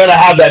pummeled, and you got to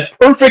have that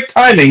perfect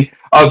timing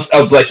of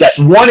like that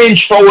 1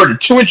 inch forward or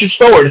 2 inches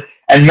forward,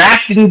 and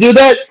Mac didn't do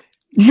that.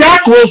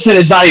 Zach Wilson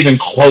is not even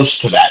close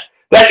to that.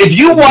 That if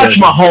you watch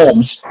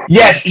Mahomes,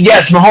 yes,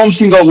 Mahomes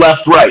can go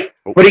left, right,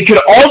 but he could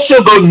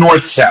also go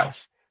north,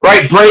 south,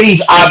 right?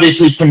 Brady's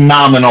obviously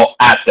phenomenal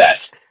at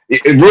that.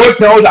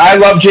 Ruick knows I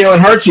love Jalen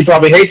Hurts. He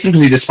probably hates him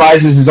because he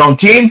despises his own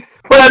team.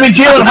 But I mean,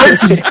 Jalen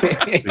Hurts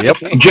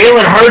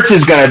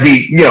is going to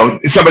be,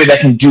 somebody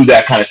that can do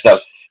that kind of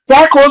stuff.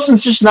 Zach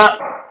Wilson's just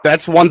not.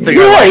 That's one thing.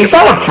 He's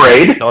not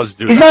afraid.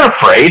 He's not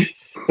afraid.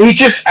 He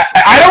just.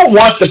 I don't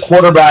want the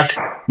quarterback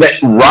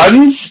that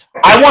runs.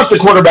 I want the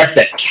quarterback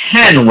that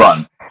can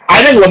run.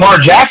 I think Lamar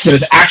Jackson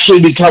has actually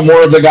become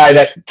more of the guy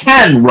that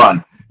can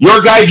run. Your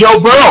guy Joe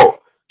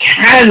Burrow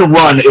can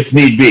run if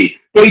need be,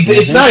 but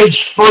it's not his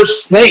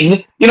first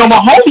thing.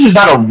 Mahomes is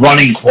not a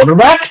running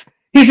quarterback.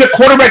 He's a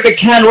quarterback that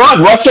can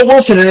run. Russell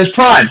Wilson in his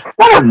prime,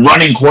 not a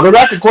running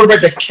quarterback, a quarterback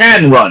that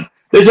can run.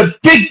 There's a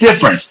big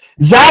difference.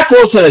 Zach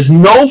Wilson has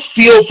no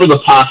feel for the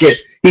pocket.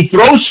 He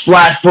throws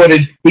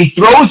flat-footed. He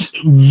throws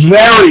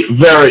very,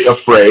 very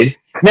afraid.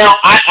 Now,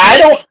 I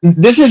don't –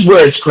 this is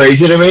where it's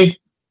crazy to me.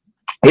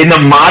 In the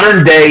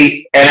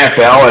modern-day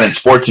NFL and in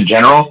sports in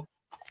general,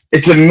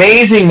 it's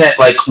amazing that,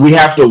 like, we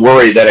have to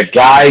worry that a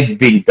guy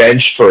being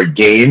benched for a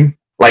game,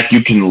 like,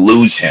 you can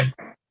lose him.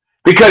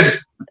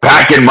 Because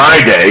back in my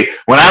day,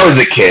 when I was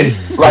a kid,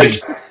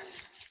 like,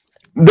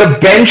 the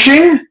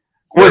benching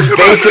was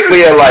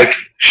basically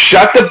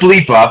shut the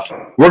bleep up.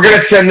 We're going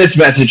to send this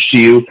message to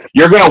you.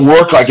 You're going to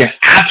work like an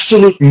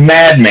absolute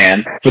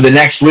madman for the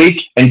next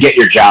week and get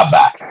your job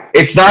back.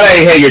 It's not a,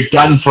 hey, you're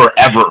done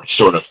forever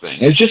sort of thing.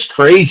 It's just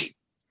crazy.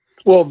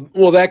 Well,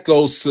 that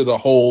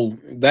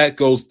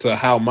goes to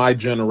how my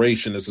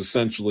generation is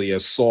essentially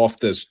as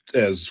soft as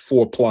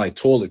 4-ply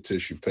toilet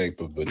tissue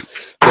paper, but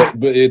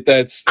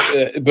that's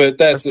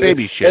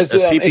baby shit.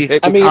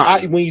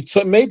 When you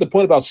made the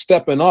point about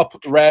stepping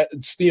up,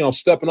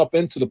 stepping up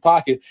into the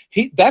pocket,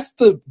 that's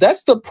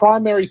the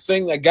primary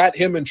thing that got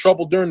him in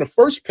trouble during the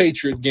first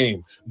Patriot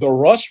game. The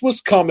rush was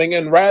coming,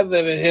 and rather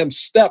than him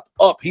step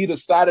up, he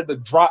decided to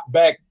drop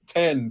back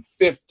 10,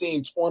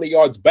 15, 20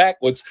 yards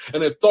backwards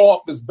and then throw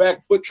off his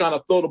back foot trying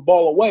to throw the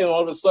ball away. And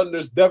all of a sudden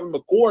there's Devin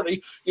McCourty,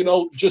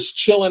 just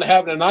chilling,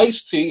 having an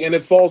iced tea, and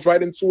it falls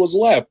right into his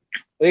lap.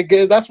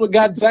 That's what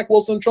got Zach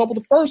Wilson in trouble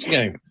the first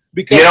game.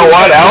 Because you know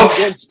what else?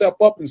 He didn't step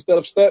up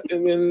instead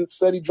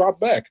he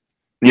dropped back.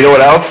 You know what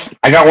else?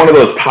 I got one of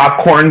those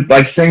popcorn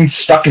things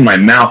stuck in my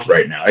mouth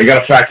right now. You got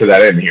to factor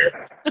that in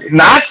here.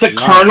 Not the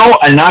kernel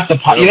and not the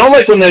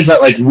when there's that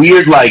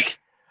weird I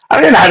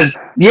don't know how to.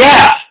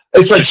 Yeah.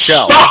 It's like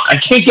stuck. I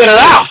can't get it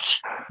out.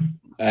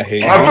 I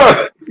hate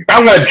it.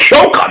 I'm going to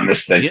choke on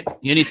this thing.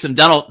 You need some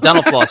dental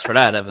floss for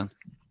that, Evan.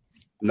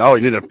 No,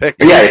 you need a pick.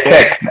 Yeah, a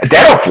pick.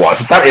 Dental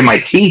floss. It's not in my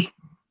teeth.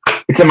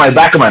 It's in my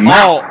back of my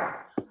mouth.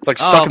 It's like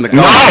stuck in the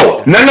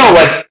gum. No,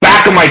 like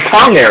back of my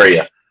tongue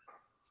area.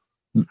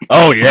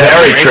 Oh, yeah.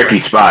 Very tricky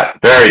spot.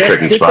 Very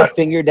tricky stick spot. a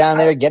finger down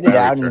there, get it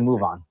out, and you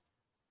move on.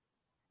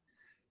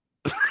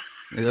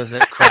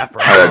 That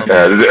crapper.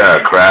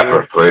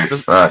 Crapper, please.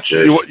 Oh,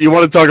 jeez. You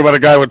want to talk about a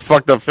guy with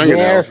fucked up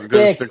fingernails? They're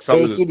Gonna fixed. stick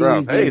something Take in his it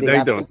mouth. easy. Hey, They they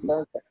got doing? fixed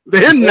up.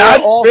 They're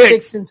not all fixed.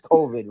 fixed since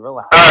COVID.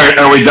 Relax. All right,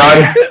 are we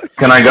done?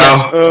 Can I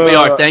go? We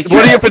are. Thank you.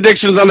 What are your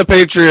predictions on the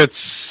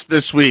Patriots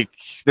this week?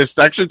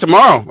 Actually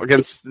tomorrow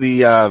against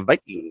the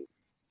Vikings.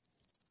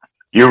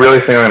 You really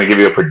think I'm going to give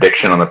you a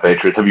prediction on the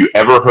Patriots? Have you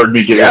ever heard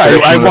me give you a Yeah,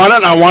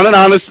 prediction? I want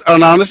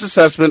an honest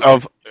assessment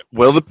of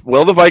will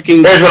the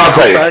Vikings. Here's what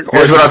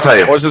I'll tell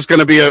you. Or is this going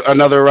to be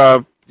another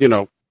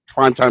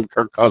primetime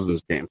Kirk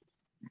Cousins game?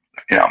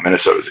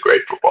 Minnesota's a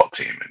great football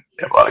team, and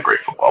they have a lot of great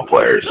football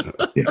players.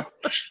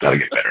 Just got to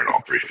get better in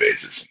all three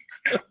phases.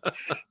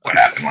 What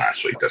happened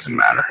last week doesn't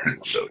matter.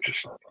 And so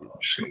just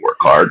going to work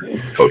hard,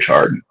 coach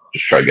hard, and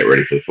just try to get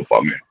ready for the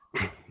football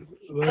game.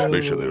 Just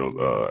make sure they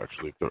don't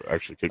actually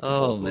kick the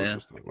ball.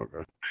 Man. Okay.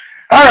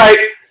 All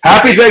right.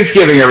 Happy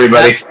Thanksgiving,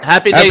 everybody.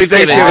 Happy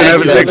Thanksgiving.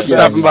 Evan. Thanks for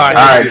stopping by.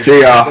 All right. See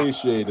y'all.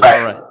 Appreciate it.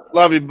 All right.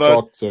 Love you, bud.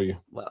 Talk to you.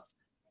 Well,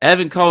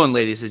 Evan Cohen,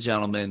 ladies and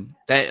gentlemen.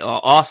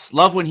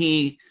 Love when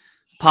he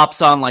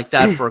pops on like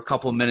that for a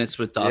couple minutes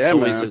with us. Yeah,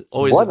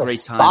 always What a a great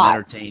spot. time,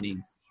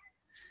 entertaining.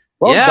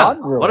 Well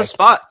done, Ruick. What a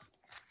spot.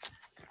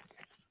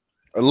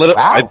 Wow.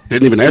 I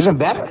didn't even ask Even him.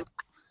 better.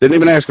 Didn't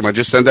even ask him. I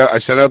sent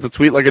out the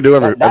tweet like I do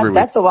every week.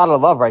 That's a lot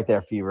of love right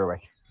there for you,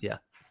 Ruick. Yeah,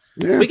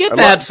 We get I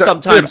Babs love-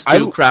 sometimes dude,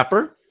 too,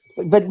 Crapper.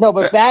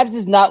 But Babs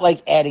is not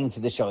like adding to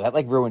the show. That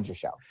like ruins your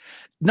show.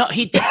 No,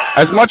 he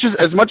as much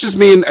as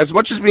me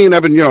and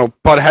Evan,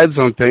 butt heads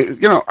on things.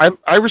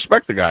 I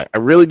respect the guy. I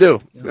really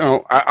do.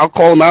 I'll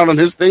call him out on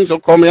his things. He'll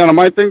call me out on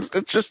my things.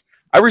 It's just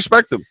I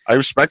respect him. I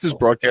respect his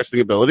broadcasting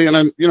ability, and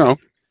I'm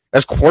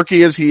as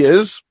quirky as he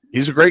is,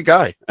 he's a great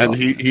guy, and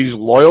he's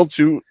loyal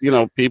to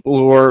people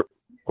who are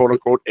quote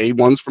unquote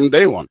A1s from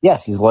day one.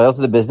 Yes, he's loyal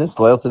to the business,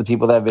 loyal to the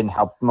people that have been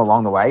helping him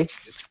along the way.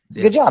 It's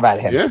a good job out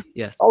of him.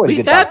 Yeah. Always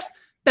good job.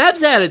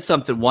 Babs added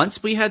something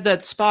once. We had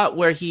that spot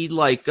where he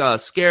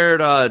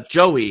scared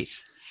Joey,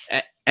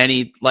 and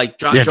he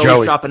Joey's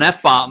Joey. dropping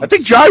F-bombs. I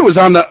think Jai was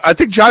on for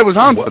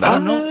I that.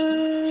 don't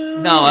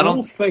know. No, I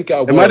don't think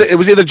I was. It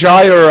was either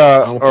Jai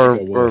don't or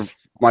think I was.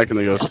 Mike in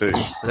the OC. That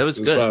was It was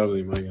good.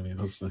 probably Mike and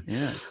the OC.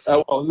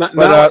 Yeah.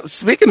 But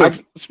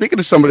speaking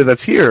of somebody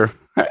that's here,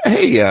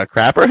 hey,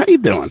 Crapper, how you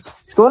doing?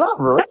 What's going on,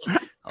 Ruick?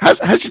 How's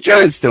your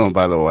Giants doing,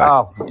 by the way?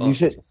 Oh, you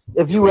should.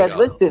 If you had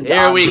listened,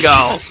 Here we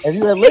go. If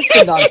you had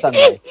listened on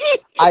Sunday,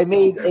 I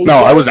made a. No,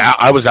 I was out.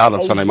 I was out on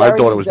a Sunday. My very,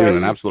 daughter was being very-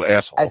 an absolute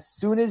asshole. As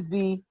soon as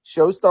the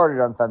show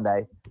started on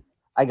Sunday,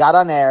 I got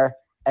on air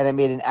and I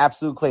made an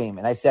absolute claim,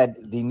 and I said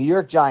the New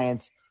York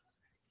Giants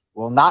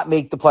will not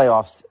make the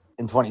playoffs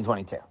in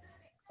 2022.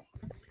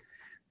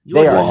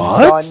 They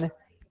are done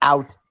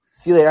out.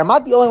 See you later. I'm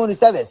not the only one who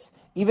said this.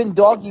 Even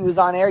Doggy was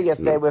on air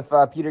yesterday with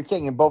Peter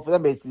King, and both of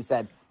them basically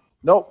said,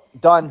 "Nope,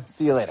 done.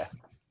 See you later."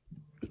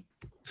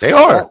 They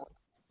are.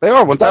 They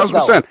are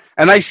 1,000%.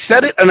 And I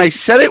said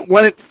it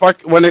when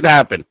it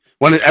happened.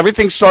 When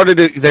everything started,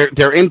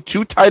 they're in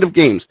too tight of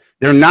games.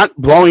 They're not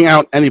blowing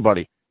out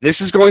anybody.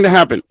 This is going to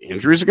happen.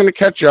 Injuries are going to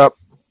catch up.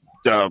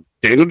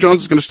 Daniel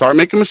Jones is going to start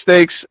making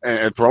mistakes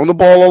and throwing the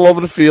ball all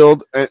over the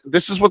field.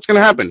 This is what's going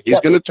to happen. He's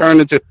going to turn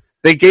into.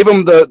 They gave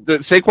him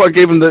Saquon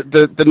gave him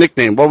the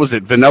nickname. What was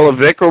it? Vanilla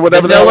Vic or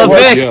whatever. Vanilla that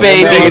was? Vic, Yeah,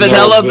 baby.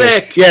 Vanilla Vanilla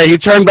Vic. Yeah, he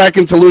turned back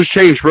into loose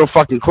change real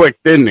fucking quick,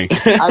 didn't he?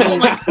 I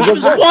mean,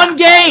 because- One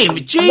game.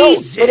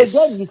 Jesus. No, but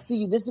again, you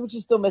see, this is what you're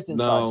still missing,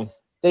 No. Sarge.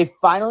 They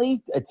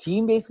finally, a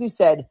team basically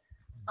said,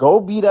 "Go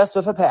beat us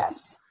with a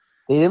pass."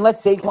 They didn't let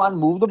Saquon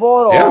move the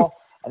ball at all,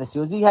 and as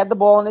soon as he had the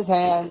ball in his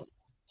hands,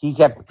 he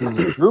just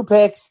threw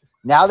picks.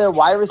 Now their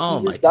wide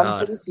receiver's done God.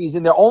 for the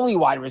season. Their only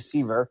wide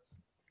receiver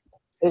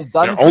is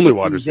done Their for only the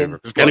wide season. receiver.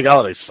 Because Kenny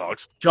Galladay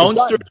sucks. Jones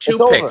It's threw done. two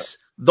It's over. picks.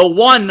 The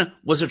one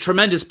was a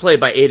tremendous play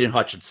by Aiden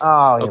Hutchinson.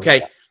 Oh, here we Okay,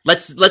 go.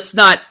 let's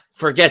not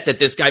forget that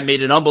this guy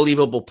made an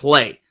unbelievable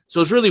play. So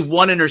it's really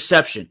one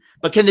interception.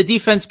 But can the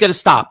defense get a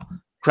stop,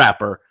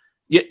 Crapper?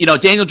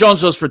 Daniel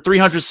Jones goes for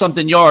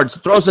 300-something yards,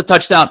 throws a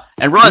touchdown,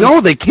 and runs.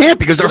 No, they can't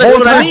because their Well, whole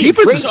that's what I entire mean.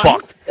 defense is Great.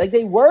 fucked. Like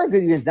they were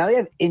good years. Now they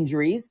have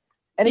injuries,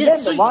 and Yeah, again,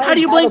 so the how Lions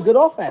do you have blame- a good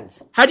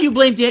offense. How do you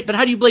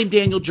blame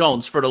Daniel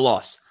Jones for the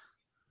loss?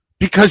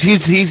 Because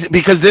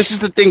because this is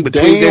the thing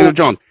between Daniel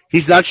Jones.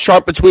 He's not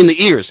sharp between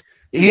the ears.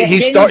 He Daniel he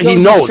Jones is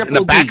knows in the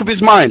triple back D. of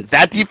his mind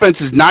that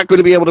defense is not going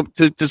to be able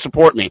to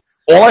support me.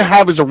 All I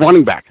have is a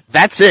running back.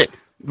 That's it.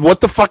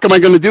 What the fuck am I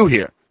going to do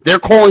here? They're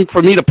calling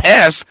for me to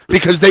pass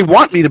because they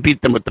want me to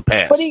beat them with the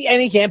pass. But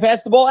he can't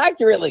pass the ball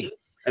accurately.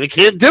 And he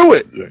can't do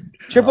it.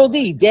 Triple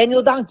D,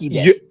 Daniel Donkey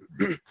did.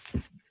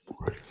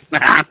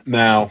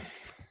 Now,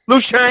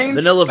 Loose change.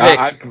 Vanilla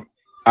Vic.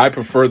 I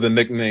prefer the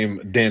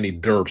nickname Danny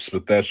Derps,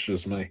 but that's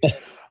just me.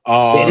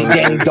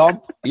 Danny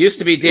Dump. It used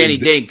to be Danny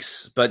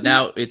Dinks, but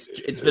now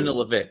it's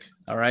Vanilla Vic.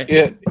 All right.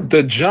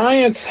 The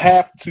Giants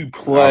have to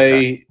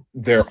play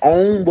their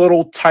own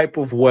little type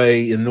of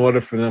way in order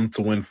for them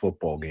to win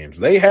football games.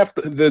 They have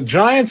to. The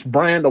Giants'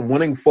 brand of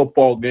winning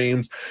football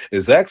games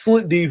is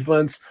excellent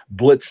defense,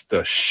 blitz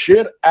the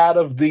shit out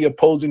of the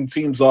opposing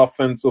team's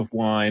offensive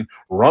line,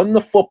 run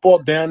the football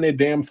down their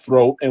damn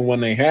throat, and when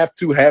they have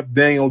to, have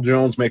Daniel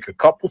Jones make a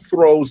couple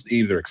throws to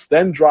either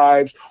extend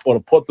drives or to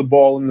put the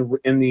ball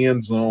in the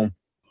end zone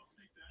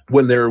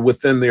when they're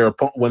within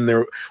when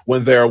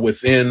they're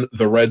within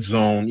the red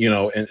zone,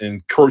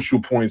 and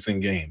crucial points in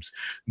games.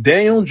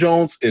 Daniel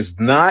Jones is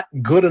not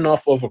good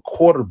enough of a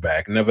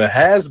quarterback, never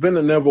has been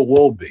and never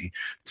will be,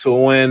 to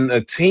when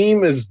a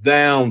team is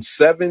down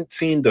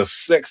 17-6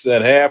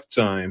 at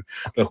halftime,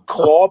 to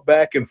claw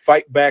back and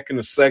fight back in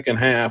the second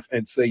half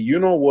and say, you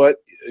know what?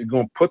 You're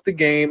going to put the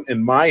game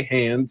in my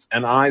hands,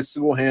 and I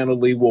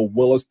single-handedly will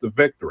will us the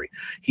victory.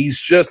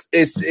 He's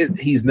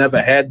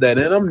never had that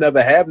in him,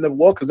 never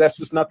will, because that's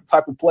just not the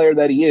type of player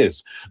that he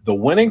is. The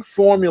winning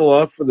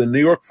formula for the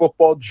New York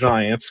Football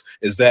Giants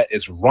is that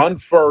it's run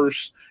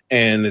first,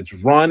 and it's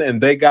run,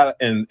 and they got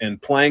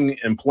and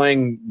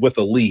playing with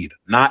a lead.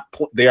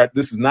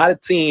 This is not a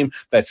team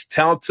that's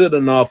talented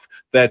enough,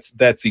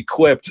 that's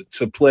equipped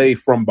to play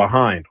from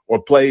behind or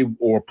play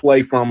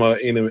from a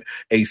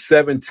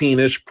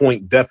 17-ish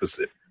point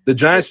deficit. The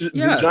Giants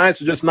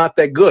are just not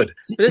that good.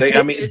 But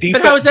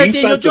how is that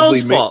Daniel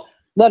Jones' fault?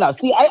 No.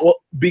 See,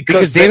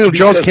 because Daniel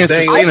Jones can't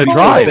sustain a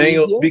drive.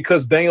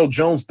 Because Daniel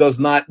Jones is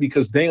not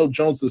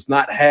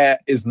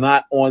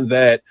on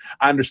that.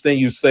 I understand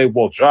you say,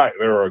 well,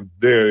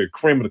 they're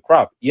cream of the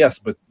crop. Yes,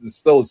 but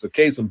still, it's a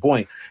case in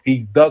point.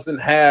 He doesn't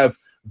have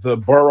the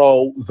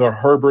Burrow, the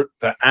Herbert,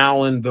 the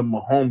Allen, the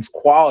Mahomes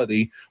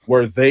quality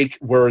where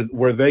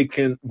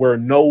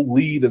no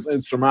lead is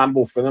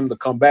insurmountable for them to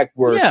come back.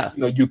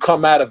 You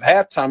come out of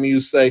halftime and you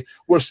say,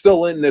 we're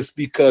still in this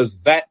because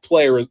that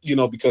player,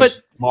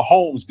 because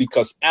Mahomes,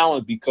 because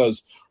Allen,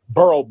 because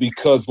Burrow,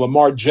 because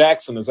Lamar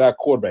Jackson is our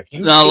quarterback.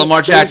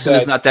 Lamar Jackson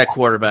is not that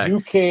quarterback. You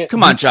can't.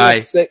 Come on,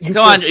 Jai. Come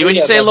on. When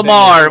you say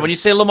Lamar,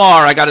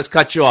 I got to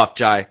cut you off,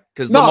 Jai,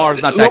 because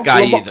Lamar's not that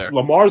guy either.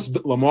 Lamar's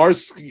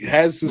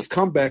has his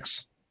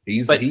comebacks.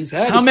 He's had his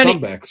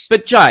comebacks.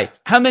 But Jai,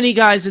 how many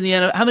guys in the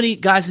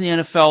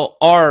NFL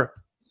are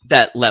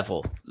that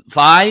level?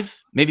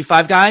 5, maybe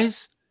 5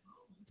 guys.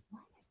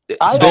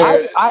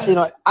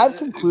 I've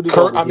concluded.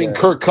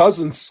 Kirk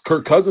Cousins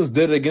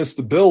did it against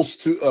the Bills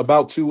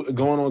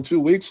going on 2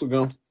 weeks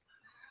ago.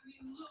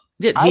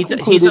 Yeah,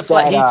 he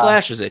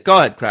flashes it. Go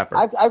ahead, Crapper.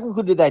 I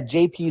concluded that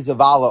JP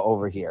Zavala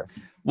over here.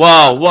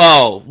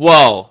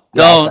 Whoa!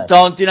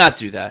 Do not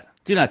do that.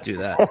 Do not do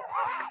that.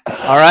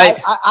 All right.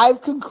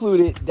 I've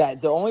concluded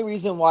that the only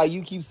reason why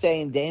you keep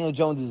saying Daniel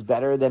Jones is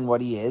better than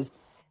what he is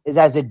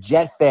as a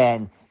Jet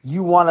fan.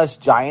 You want us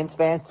Giants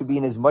fans to be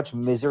in as much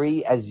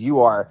misery as you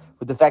are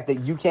with the fact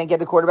that you can't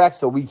get a quarterback,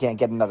 so we can't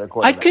get another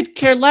quarterback. I could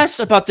care less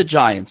about the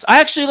Giants. I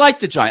actually like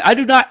the Giants. I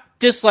do not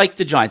dislike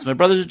the Giants. My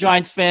brother's a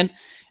Giants fan,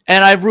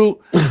 and I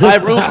root for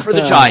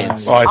the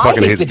Giants. Oh, I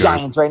fucking hate the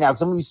Giants right now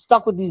because I'm going to be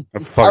stuck with these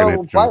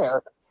terrible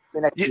players.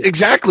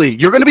 Exactly.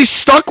 You're going to be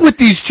stuck with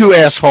these two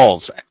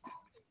assholes.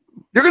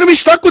 You're going to be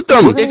stuck with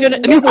them.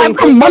 You have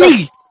no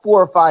money.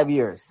 4 or 5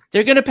 years.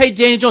 They're going to pay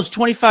Daniel Jones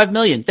 $25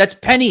 million. That's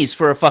pennies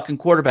for a fucking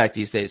quarterback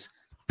these days.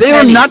 They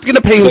are not going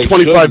to pay him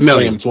 $25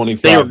 million.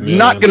 They are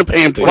not going to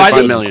pay him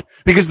 $25 million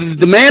because the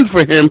demand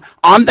for him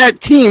on that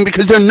team,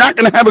 because they're not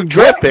going to have a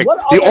draft pick.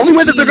 The only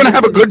way that they're going to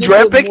have a good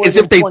draft pick is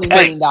if they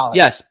tank.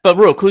 Yes, but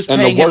Rook, who's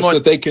paying him more?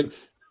 That they can.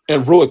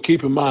 And Rook,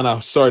 keep in mind,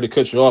 I'm sorry to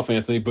cut you off,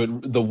 Anthony,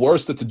 but the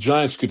worst that the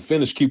Giants could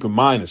finish, keep in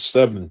mind, is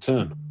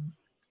 7-10.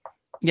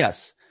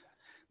 Yes,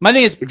 my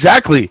thing is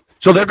exactly.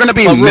 So they're going to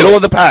be middle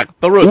of the pack.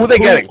 But Rook, who are they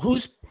getting? Who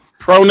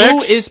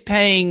is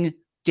paying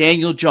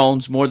Daniel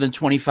Jones more than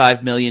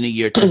 $25 million a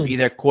year to be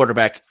their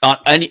quarterback?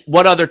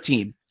 What other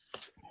team?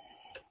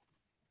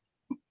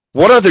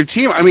 What other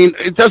team? I mean,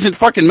 it doesn't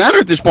fucking matter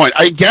at this point.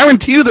 I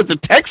guarantee you that the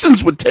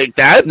Texans would take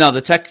that. No,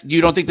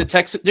 you don't think the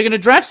Texans? They're going to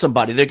draft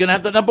somebody. They're going to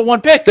have the number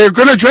 1 pick. They're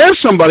going to draft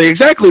somebody,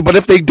 exactly. But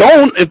if they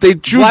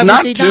choose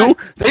not to,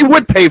 they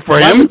would pay for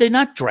him. Why would they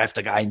not draft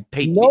a guy and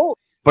pay? No.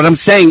 But I'm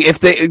saying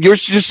you're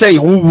just saying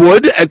who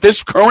would at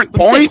this current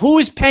point? Who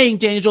is paying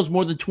Daniel Jones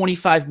more than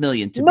 $25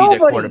 million to be their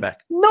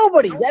quarterback?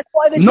 Nobody. That's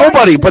why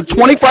nobody. But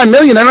 $25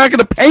 million, they're not going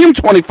to pay him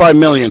 $25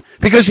 million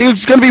because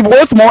he's going to be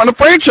worth more on a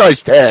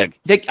franchise tag.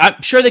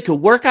 I'm sure they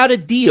could work out a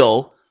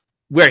deal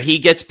where he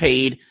gets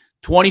paid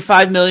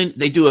 $25 million.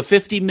 They do a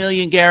 $50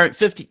 million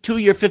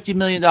 2-year, $50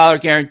 million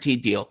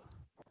guaranteed deal.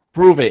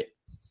 Prove it.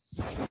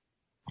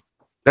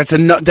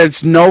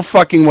 There's no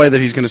fucking way that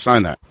he's going to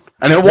sign that.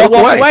 And he'll walk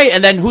away.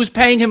 And then who's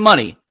paying him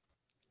money?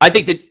 I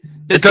think that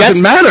it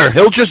doesn't matter.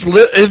 He'll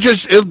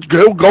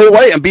go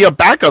away and be a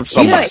backup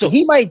somewhere.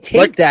 He might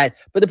take that,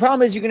 but the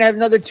problem is you're going to have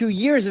another 2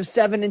 years of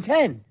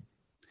 7-10.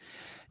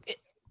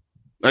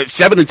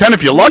 7-10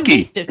 if you're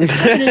lucky.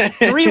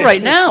 7-3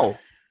 right now.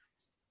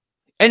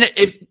 And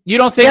if you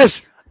don't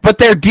think But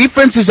their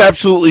defense is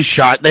absolutely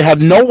shot. They have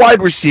no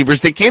wide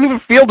receivers. They can't even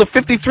field a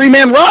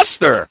 53-man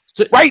roster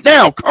right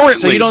now,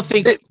 currently. So you don't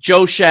think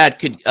Joe Shad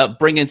could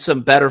bring in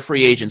some better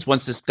free agents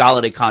once this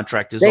Galladay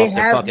contract is off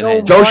their fucking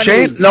heads? Joe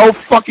Shad? No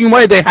fucking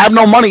way. They have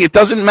no money. It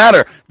doesn't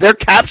matter. Their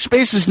cap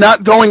space is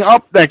not going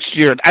up next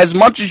year as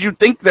much as you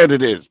think that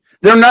it is.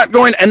 They're not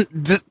going.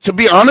 And to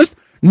be honest,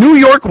 New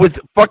York with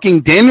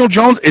fucking Daniel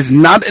Jones is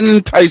not an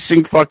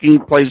enticing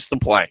fucking place to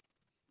play.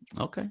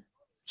 Okay.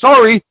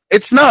 Sorry,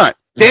 it's not.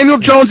 Daniel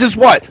Jones is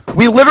what?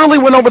 We literally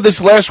went over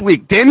this last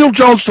week. Daniel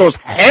Jones throws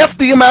half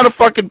the amount of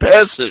fucking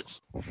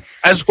passes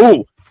as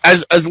who?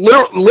 As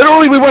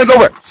literally we went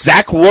over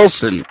Zach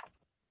Wilson.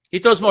 He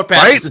throws more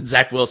passes than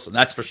Zach Wilson,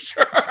 that's for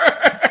sure.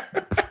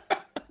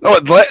 No,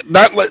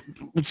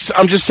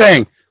 I'm just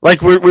saying.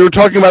 Like we were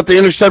talking about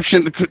the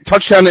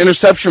touchdown to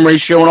interception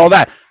ratio and all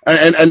that,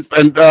 and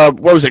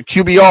what was it?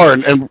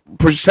 QBR and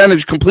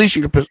percentage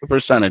completion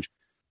percentage.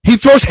 He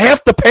throws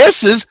half the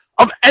passes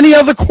of any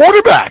other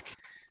quarterback.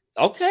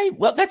 Okay,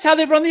 well, that's how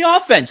they run the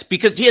offense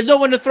because he has no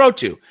one to throw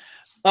to.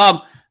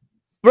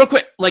 Real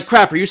quick, like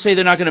Crapper, you say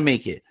they're not going to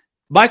make it.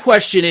 My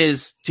question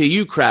is to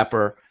you,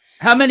 Crapper,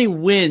 how many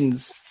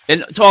wins,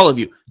 and to all of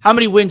you, how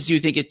many wins do you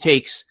think it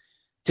takes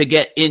to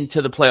get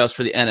into the playoffs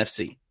for the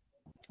NFC?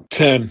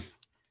 10.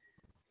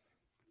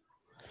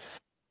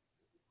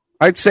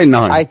 I'd say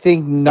 9. I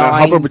think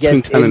 9 between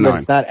gets 10 in, and but 9.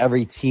 it's not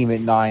every team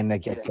at 9 that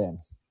gets in.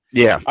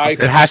 Yeah, it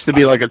has to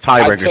be like a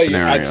tiebreaker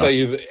scenario. I'd tell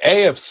you, the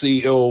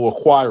AFC it will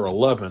require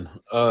 11.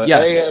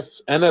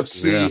 Yes.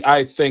 NFC, yeah.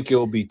 I think it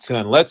will be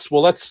 10. Let's see.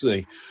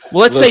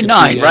 Well, let's say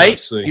 9, right?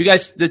 NFC. You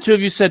guys, the two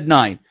of you said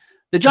 9.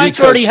 The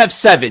Giants already have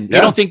 7. Yeah.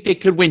 You don't think they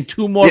could win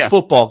 2 more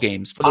football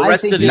games for the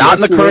rest of the not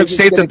in the current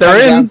state that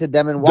they're in? Down to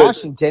them in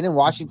Washington, and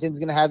Washington's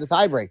going to have the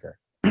tiebreaker.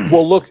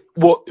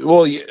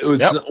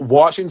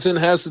 Washington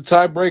has the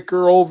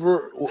tiebreaker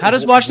over. How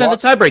does Washington have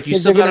the tiebreaker? You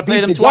still got to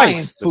play them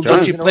twice.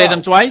 Don't you play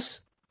them twice?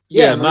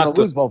 Yeah, they're going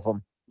to lose both of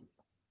them.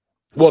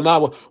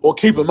 Well,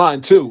 keep in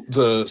mind too,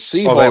 the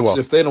Seahawks.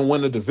 If they don't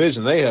win the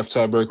division, they have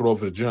tiebreaker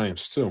over the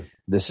Giants too.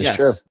 This is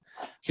true.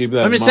 Keep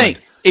that. I'm just saying,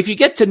 if you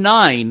get to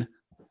 9,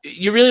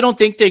 you really don't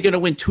think they're going to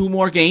win 2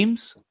 more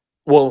games?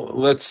 Well,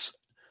 let's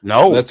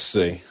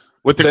see.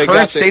 With the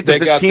current state that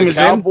this team is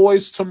in,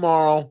 Cowboys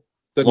tomorrow,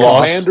 the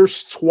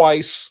Commanders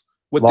twice,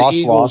 with the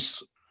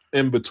Eagles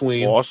in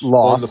between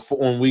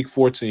on week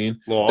 14.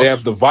 They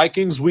have the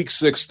Vikings week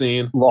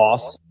 16.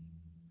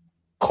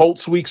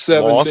 Colts week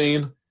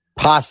 17.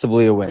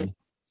 Possibly a win.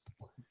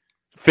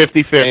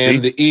 50-50.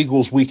 And the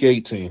Eagles week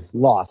 18.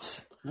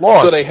 Loss.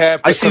 So they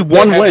have. I see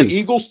one win. The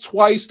Eagles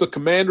twice, the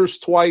Commanders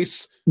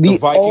twice, the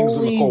Vikings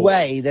and the Colts. The only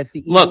way that the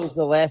Eagles,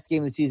 the last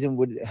game of the season,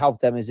 would help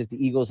them is if the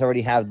Eagles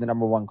already have the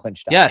number 1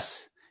 clinched out.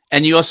 Yes.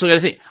 And you also got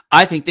to think,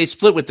 I think they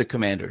split with the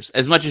Commanders.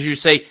 As much as you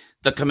say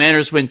the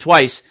Commanders win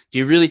twice, do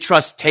you really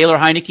trust Taylor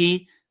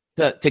Heineke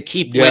to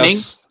keep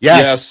winning?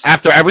 Yes.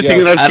 After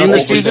everything that I've seen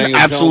this season,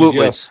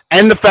 absolutely. Jones,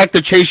 And the fact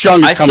that Chase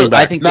Young is coming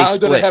back. I think now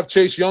they have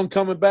Chase Young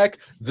coming back.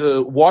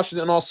 The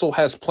Washington also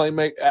has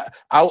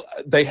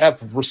they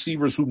have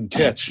receivers who can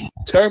catch.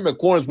 Terry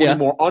McLaurin is one of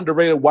the more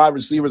underrated wide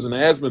receivers and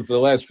has been for the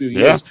last few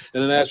years in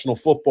the National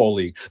Football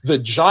League. The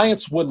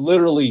Giants would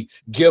literally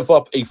give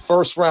up a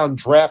first-round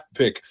draft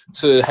pick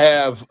to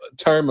have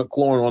Terry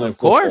McLaurin on their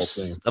football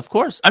team. Of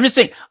course. I'm just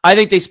saying, I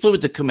think they split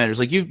with the Commanders.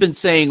 Like you've been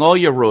saying all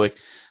year, Ruick,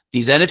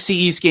 these NFC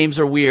East games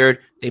are weird.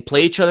 They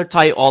play each other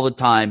tight all the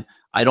time.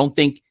 I don't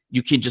think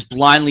you can just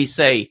blindly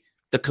say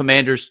the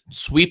Commanders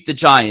sweep the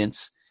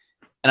Giants.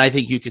 And I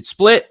think you could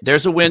split.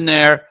 There's a win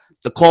there.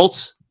 The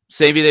Colts,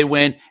 maybe they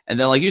win. And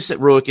then, like you said,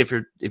 Ruick, if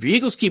your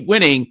Eagles keep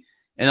winning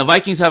and the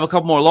Vikings have a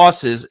couple more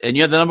losses and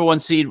you have the number 1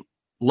 seed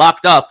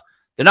locked up,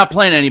 they're not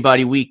playing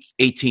anybody week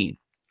 18.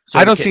 So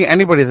I don't see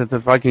anybody that the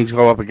Vikings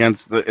go up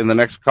against in the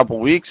next couple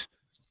weeks.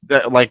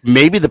 Like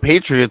maybe the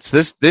Patriots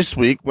this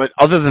week, but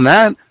other than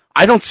that,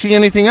 I don't see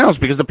anything else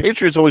because the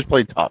Patriots always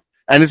play tough,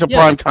 and it's a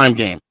primetime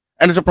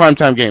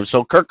game.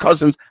 So Kirk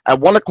Cousins at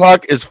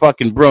 1:00 is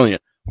fucking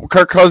brilliant.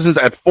 Kirk Cousins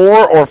at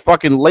 4 or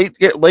fucking late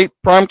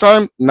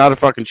primetime, not a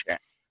fucking chance.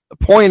 The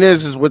point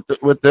is with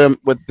them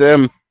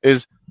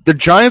is the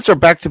Giants are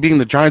back to being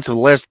the Giants of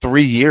the last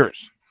 3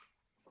 years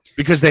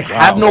because they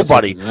have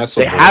nobody.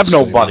 They have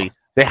nobody.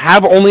 They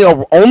have only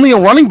a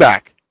running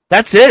back.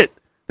 That's it.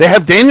 They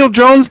have Daniel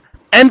Jones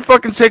and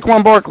fucking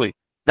Saquon Barkley.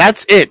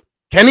 That's it.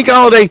 Kenny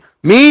Galladay,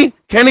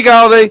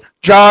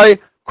 Jai,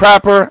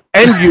 Crapper,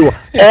 and you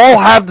all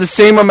have the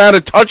same amount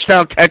of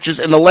touchdown catches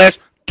in the last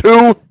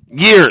 2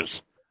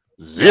 years.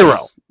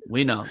 0.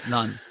 We know.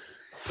 None.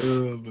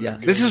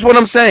 This is what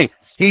I'm saying.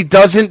 He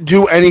doesn't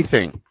do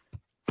anything.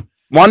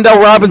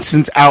 Wan'Dale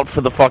Robinson's out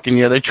for the fucking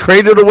year. They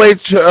traded away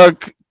to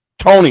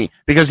Tony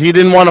because he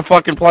didn't want to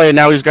fucking play, and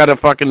now he's got a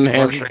fucking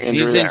hamstring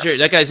injury. He's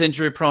injured. That guy's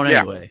injury prone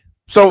anyway.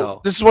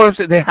 So this is what I'm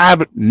saying. They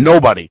have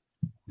nobody.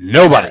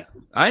 Nobody.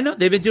 I know.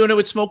 They've been doing it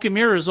with smoke and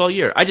mirrors all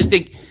year. I just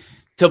think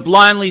to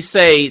blindly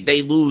say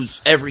they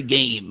lose every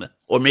game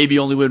or maybe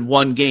only win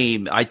 1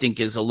 game, I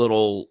think is a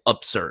little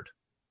absurd.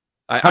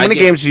 How many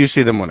games do you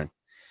see them winning?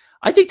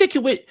 I think they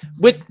can win.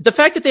 With the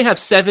fact that they have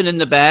 7 in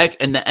the bag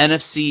and the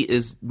NFC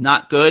is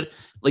not good,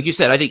 like you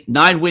said, I think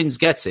 9 wins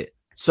gets it.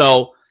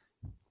 So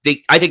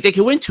I think they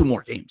can win 2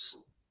 more games.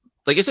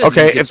 Like I said,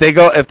 okay. If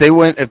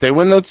they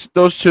win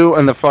those 2,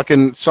 and the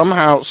fucking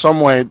somehow, some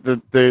way,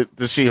 the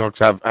Seahawks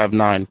have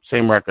 9,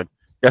 same record.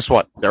 Guess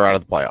what? They're out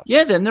of the playoffs.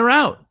 Yeah, then they're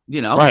out.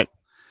 Right.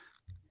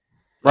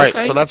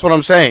 Okay. So that's what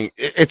I'm saying.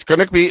 It's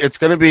gonna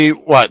be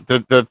what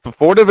the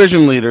 4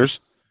 division leaders,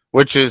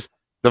 which is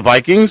the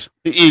Vikings,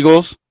 the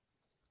Eagles,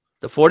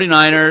 the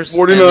 49ers,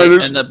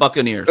 and the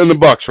Buccaneers. And the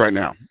Bucs right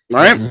now.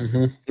 Right?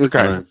 Mm-hmm.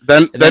 Okay. Right.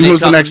 Then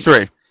who's the next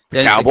 3?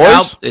 Then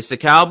Cowboys? It's the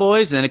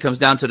Cowboys, and then it comes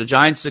down to the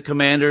Giants, the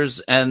Commanders,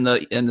 and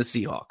the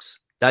Seahawks.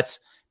 That's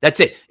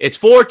it. It's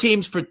 4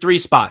 teams for 3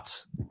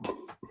 spots.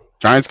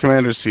 Giants,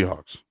 Commanders,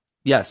 Seahawks.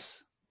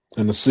 Yes.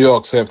 And the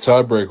Seahawks have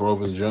tiebreaker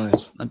over the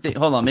Giants.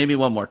 Hold on, maybe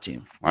one more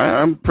team.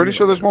 I'm pretty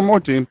sure there's one more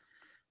team.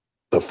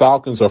 The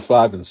Falcons are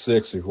 5 and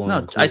 6.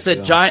 No, I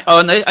said Giants.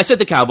 Oh, and I said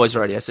the Cowboys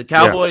already. I said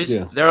Cowboys.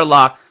 Yeah. They're a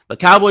lock. But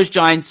Cowboys,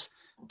 Giants,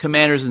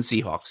 Commanders, and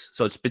Seahawks.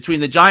 So it's between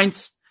the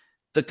Giants,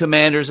 the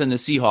Commanders, and the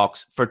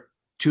Seahawks for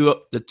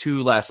the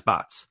 2 last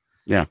spots.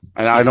 Yeah,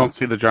 and I don't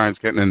see the Giants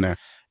getting in there.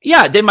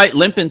 Yeah, they might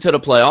limp into the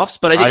playoffs,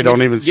 but I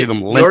don't even see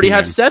them limping. You already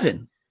have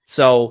 7.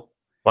 So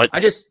but I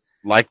just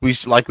like we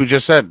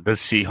just said, the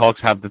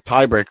Seahawks have the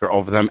tiebreaker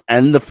over them,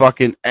 and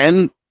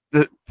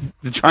the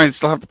Giants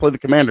still have to play the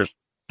Commanders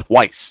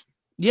twice.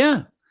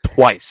 Yeah.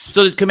 Twice.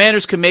 So the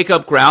Commanders can make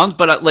up ground,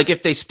 but like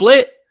if they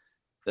split,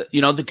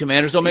 the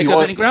Commanders don't make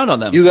up any ground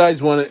on them. You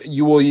guys want to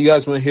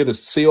hear the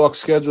Seahawks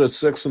schedule at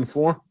 6 and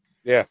 4?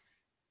 Yeah.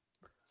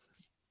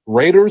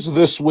 Raiders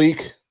this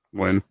week.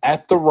 Win.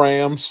 At the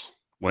Rams.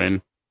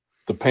 Win.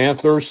 The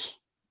Panthers.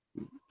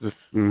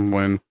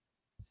 Win.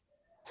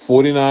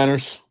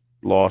 49ers.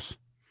 Loss.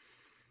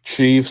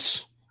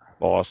 Chiefs.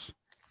 Loss.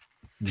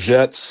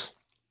 Jets.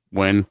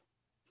 Win.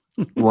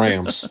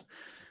 Rams.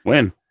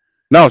 Win.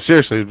 No,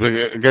 seriously,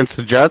 against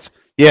the Jets.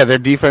 Yeah, their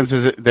defense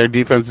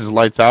is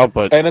lights out,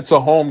 but and it's a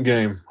home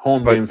game for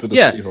the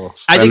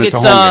Seahawks.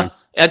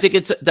 I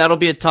think that'll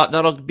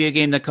be a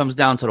game that comes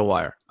down to the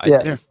wire.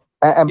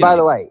 And by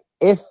the way,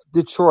 if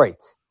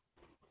Detroit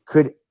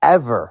could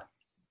ever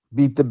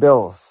beat the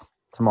Bills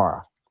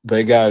tomorrow,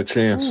 they got a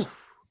chance.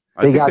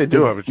 I think they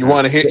do have a chance. You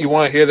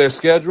want to hear their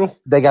schedule?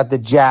 They got the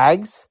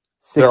Jags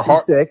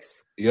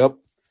 6-6. Yep.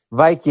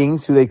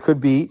 Vikings, who they could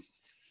beat,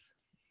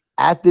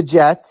 at the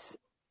Jets.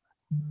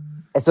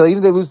 And so even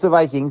if they lose to the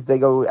Vikings, they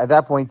go at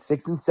that point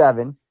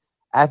 6-7.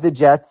 At the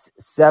Jets,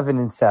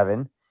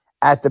 7-7.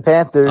 At the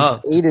Panthers,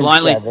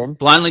 8-7.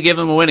 Blindly give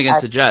them a win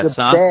against the Jets,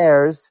 the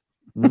Bears,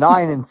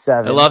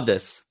 9-7. I love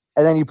this.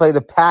 And then you play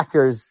the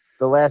Packers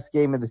the last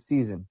game of the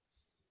season.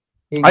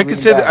 I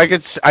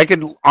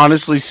could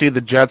honestly see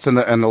the Jets and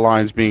the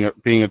Lions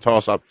being a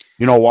toss up.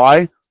 You know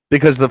why?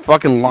 Because the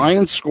fucking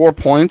Lions score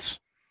points.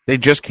 They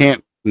just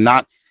can't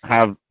not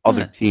have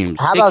other teams.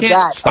 How about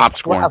that? Stop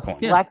scoring points.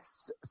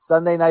 Flex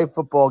Sunday night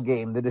football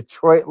game, the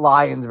Detroit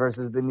Lions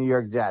versus the New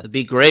York Jets. It'd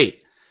be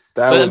great.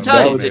 I'm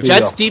telling you, the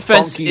Jets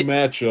defense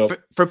matchup.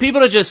 For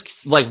people to just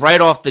write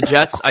off the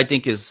Jets, I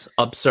think is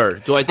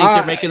absurd. Do I think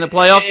they're making the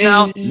playoffs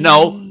now?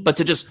 No, but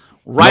to just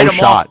write them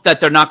off that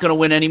they're not going to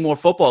win any more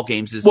football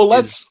games is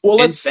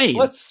insane.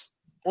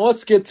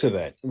 Let's get to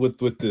that with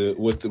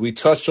the we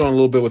touched on a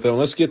little bit with them.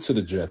 Let's get to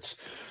the Jets.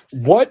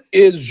 What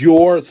is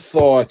your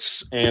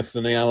thoughts,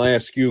 Anthony? I'll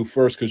ask you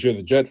first because you're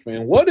the Jet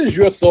fan. What is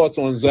your thoughts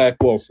on Zach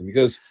Wilson?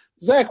 Because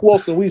Zach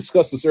Wilson, we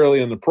discussed this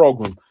earlier in the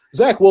program.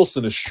 Zach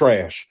Wilson is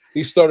trash.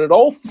 He started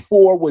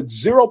 0-4 with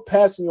 0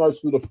 passing yards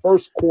through the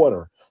first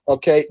quarter.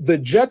 Okay, the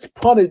Jets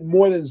punted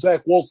more than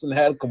Zach Wilson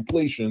had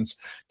completions.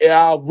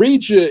 I'll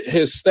read you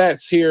his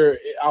stats here.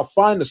 I'll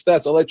find the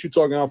stats. I'll let you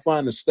talk and I'll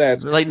find the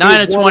stats.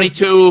 9 of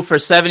 22 for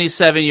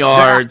 77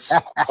 yards.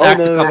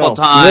 Sacked a couple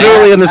times.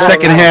 Literally in the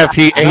second half,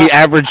 he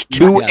averaged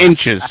 2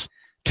 inches.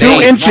 2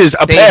 inches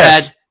a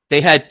pass.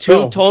 They had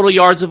 2 total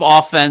yards of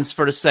offense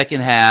for the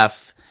second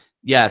half.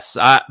 Yes,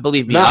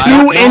 believe me.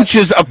 2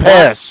 inches a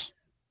pass.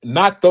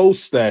 Not those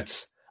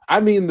stats. I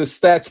mean the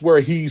stats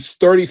where he's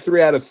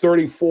 33 out of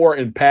 34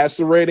 in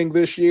passer rating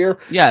this year.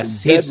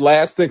 Yes. Dead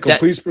last in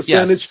completion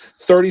percentage,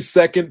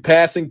 32nd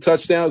passing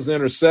touchdowns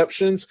and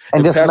interceptions,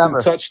 and passing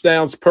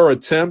touchdowns per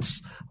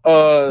attempts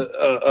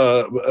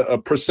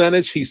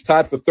percentage. He's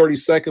tied for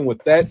 32nd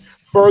with that.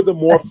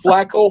 Furthermore,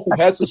 Flacco,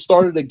 who hasn't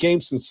started a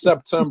game since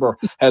September,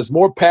 has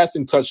more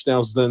passing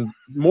touchdowns than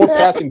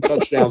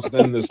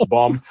this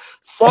bum.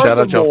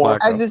 Furthermore,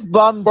 and this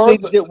bum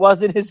thinks it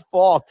wasn't his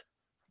fault.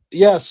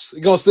 Yes,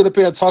 you're gonna sit up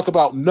here and talk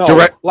about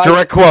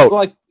direct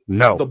quote.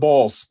 No, the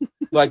balls,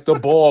 the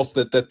balls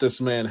that this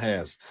man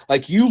has.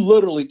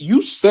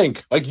 You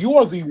stink. You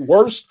are the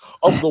worst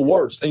of the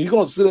worst, and you're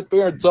gonna sit up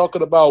here and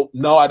talking about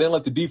no, I didn't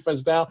let the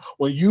defense down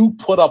when you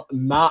put up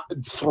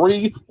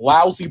 3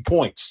 lousy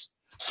points.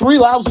 3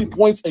 lousy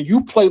points, and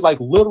you played like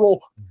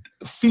literal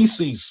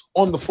feces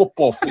on the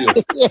football field.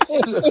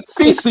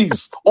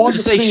 Feces on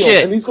Just the say field.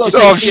 Shit. And he's going to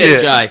say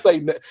shit, Jai.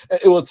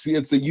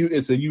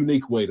 It's a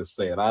unique way to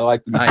say it. I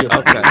like to be Okay.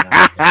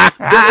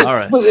 All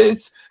right. But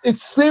it's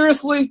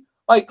seriously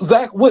like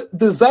Zach. What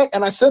does Zach?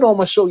 And I said on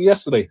my show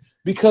yesterday,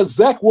 because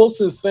Zach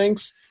Wilson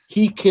thinks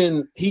he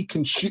can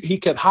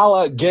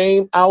holler a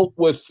game out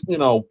with,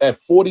 at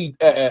 40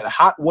 at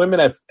hot women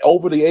at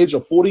over the age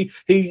of 40.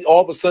 He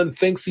all of a sudden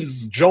thinks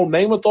he's Joe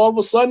Namath. All of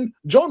a sudden,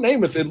 Joe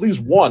Namath at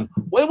least won.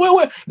 Wait.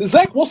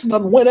 Zach Wilson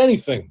doesn't win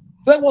anything.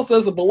 Zach Wilson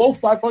has a below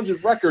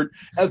 500 record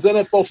as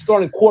NFL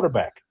starting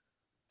quarterback.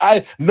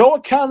 No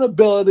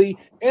accountability,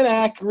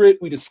 inaccurate.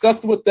 We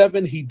discussed it with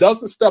Devin. He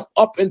doesn't step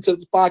up into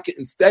his pocket.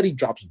 Instead, he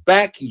drops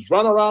back. He's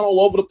running around all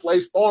over the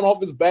place, throwing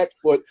off his back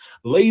foot,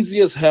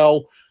 lazy as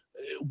hell.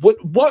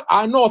 What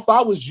I know, if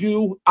I was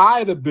you,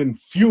 I'd have been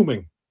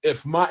fuming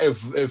if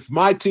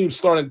my team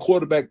starting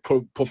quarterback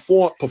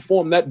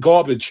performed that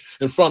garbage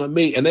in front of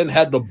me, and then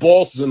had the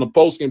bosses in the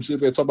postgame see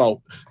if they talk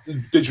about,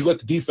 did you let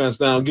the defense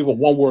down? Give a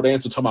one-word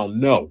answer, talking about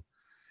no.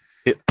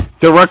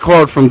 Direct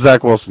quote from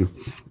Zach Wilson.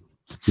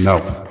 No.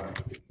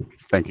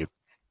 Thank you.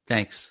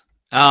 Thanks.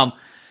 Well,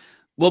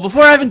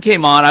 before Evan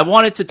came on, I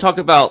wanted to talk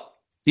about,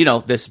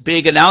 this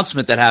big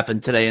announcement that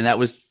happened today, and that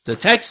was the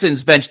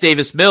Texans bench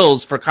Davis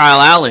Mills for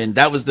Kyle Allen.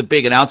 That was the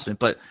big announcement.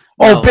 But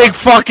big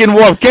fucking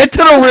whoop. Get to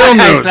the real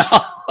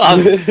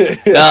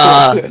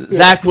news.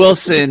 Zach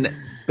Wilson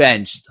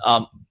benched.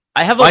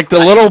 I have the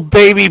little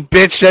baby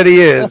bitch that he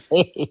is.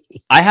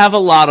 I have a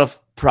lot of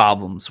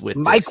problems with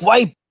Mike this.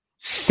 White.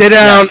 Sit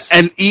down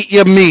and eat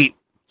your meat.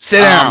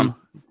 Sit down.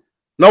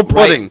 No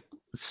pudding. Right.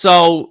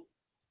 So,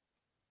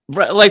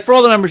 like, for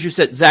all the numbers you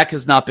said, Zach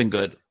has not been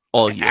good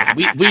all year.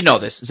 We know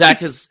this. Zach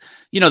has,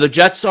 the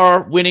Jets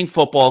are winning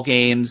football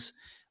games,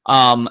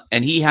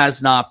 and he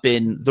has not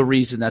been the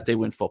reason that they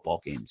win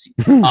football games.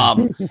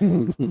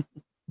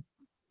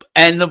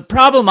 And the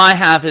problem I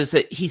have is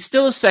that he's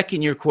still a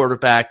second-year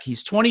quarterback.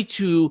 He's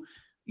 22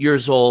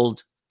 years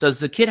old. Does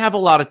the kid have a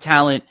lot of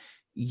talent?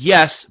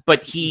 Yes,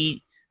 but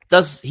he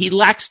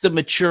lacks the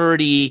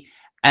maturity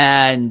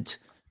and,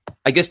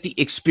 I guess, the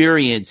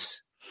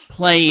experience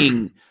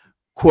playing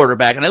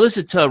quarterback. And I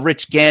listened to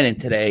Rich Gannon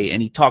today,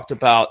 and he talked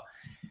about,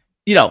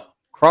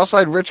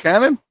 cross-eyed Rich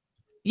Gannon?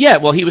 Yeah,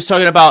 well, he was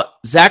talking about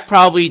Zach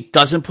probably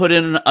doesn't put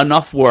in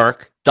enough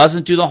work,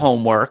 doesn't do the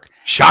homework.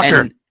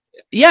 Shocker.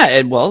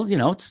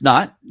 It's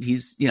not.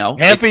 He's,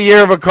 half a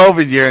year of a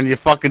COVID year, and you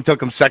fucking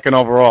took him second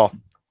overall.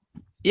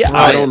 Yeah,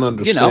 I don't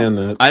understand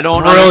that. I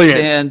don't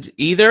understand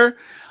either.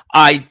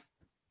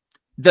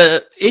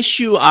 The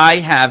issue I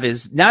have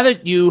is, now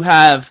that you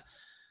have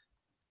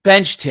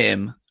benched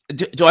him,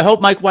 do I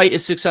hope Mike White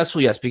is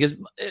successful? Yes, because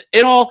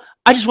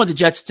I just want the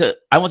Jets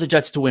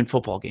to win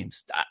football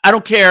games. I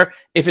don't care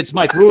if it's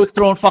Mike Ruick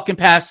throwing fucking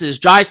passes,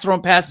 Jai's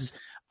throwing passes.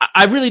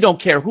 I really don't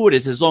care who it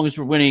is, as long as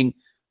we're winning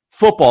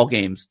football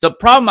games. The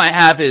problem I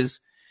have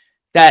is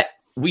that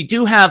we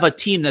do have a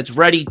team that's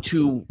ready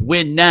to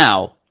win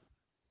now.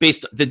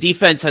 The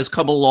defense has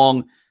come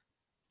along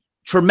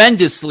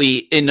tremendously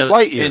in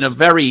a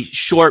very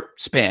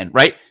short span,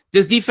 right?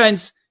 This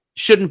defense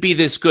shouldn't be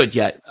this good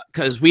yet,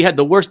 because we had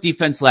the worst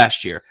defense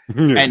last year,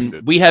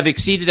 and we have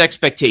exceeded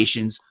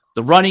expectations.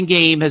 The running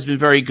game has been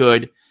very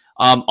good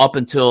up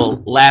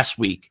until last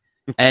week,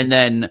 and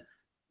then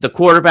the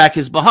quarterback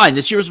is behind.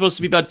 This year was supposed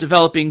to be about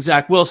developing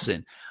Zach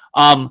Wilson.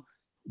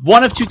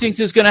 One of two things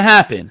is going to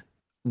happen.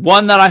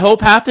 One that I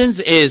hope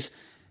happens is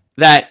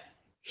that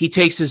he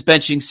takes his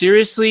benching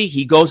seriously.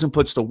 He goes and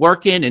puts the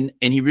work in,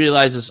 and he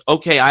realizes,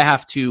 okay, I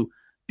have to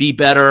be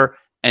better,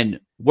 and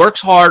works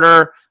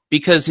harder,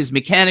 because his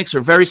mechanics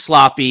are very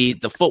sloppy.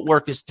 The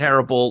footwork is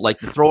terrible, like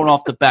the throwing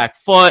off the back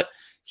foot.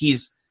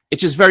 It's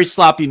just very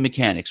sloppy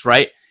mechanics,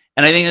 right?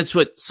 And I think that's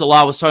what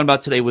Salah was talking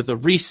about today with the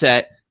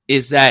reset,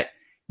 is that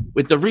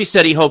with the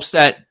reset, he hopes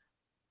that,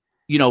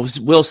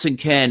 Wilson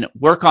can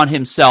work on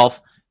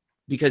himself,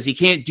 because he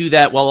can't do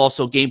that while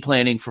also game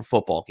planning for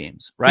football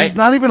games, right? He's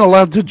not even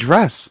allowed to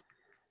dress.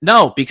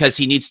 No, because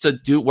he needs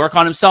to work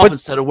on himself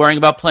instead of worrying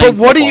about playing.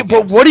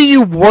 But what are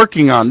you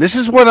working on? This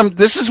is what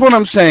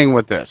I'm saying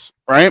with this,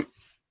 right?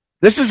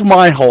 This is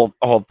my whole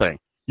thing.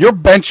 You're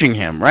benching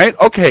him, right?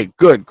 Okay,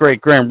 good, great,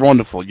 grand,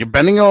 wonderful. You're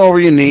bending him over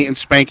your knee and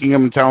spanking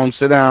him and telling him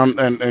sit down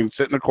and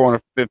sit in the corner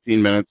for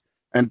 15 minutes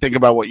and think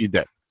about what you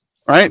did,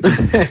 right?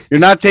 You're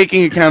not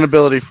taking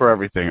accountability for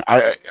everything.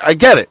 I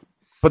get it,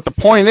 but the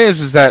point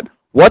is that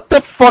what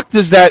the fuck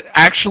does that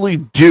actually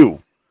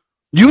do?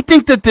 You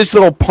think that this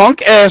little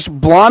punk-ass,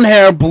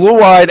 blonde-hair,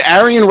 blue-eyed,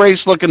 Aryan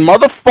race-looking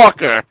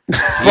motherfucker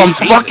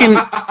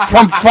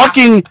from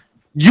fucking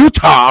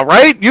Utah,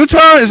 right?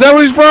 Utah? Is that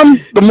where he's from?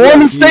 The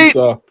Mormon state?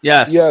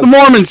 Yes. The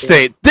Mormon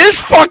state. This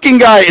fucking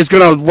guy is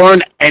going to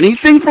learn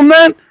anything from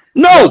that?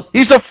 No,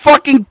 he's a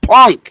fucking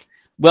punk.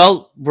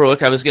 Well,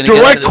 Brooke, I was going to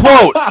direct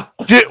quote.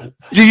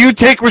 Do you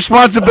take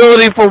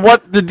responsibility for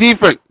what the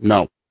defense?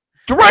 No.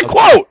 Direct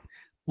quote.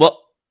 Well,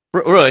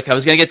 Brooke, I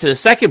was going to get to the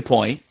second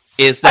point,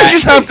 is that I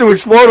just have to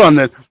explode on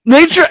this.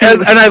 Nature,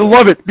 and I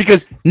love it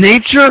because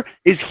nature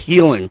is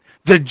healing.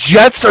 The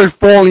Jets are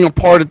falling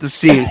apart at the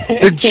seam.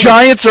 The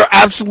Giants are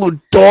absolute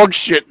dog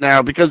shit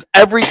now because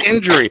every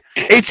injury.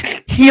 It's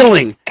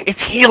healing.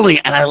 It's healing,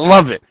 and I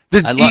love it.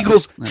 The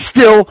Eagles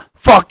still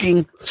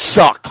fucking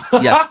suck.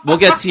 Yeah, we'll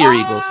get to your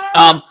Eagles.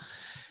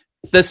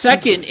 The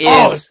second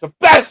is it's the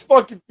best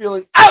fucking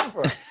feeling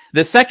ever.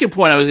 The second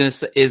point I was going to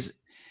say is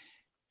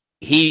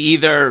he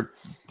either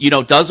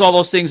does all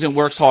those things and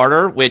works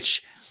harder,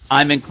 which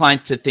I'm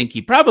inclined to think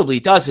he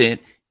probably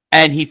doesn't,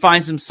 and he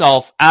finds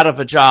himself out of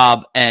a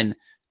job and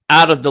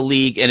out of the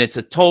league, and it's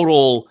a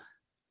total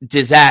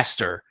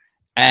disaster.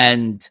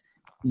 And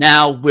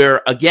now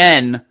we're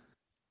again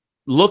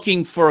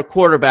looking for a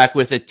quarterback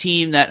with a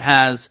team that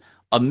has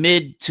a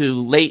mid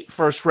to late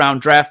first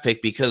round draft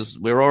pick because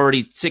we're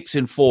already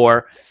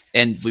 6-4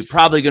 and we're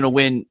probably going to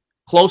win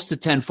close to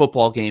 10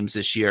 football games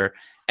this year.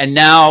 And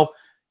now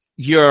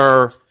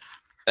you're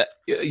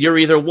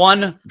either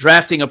one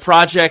drafting a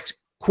project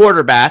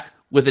quarterback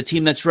with a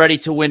team that's ready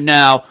to win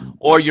now,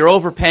 or you're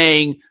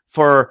overpaying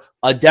for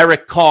a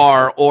Derek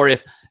Carr, or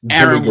if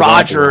Aaron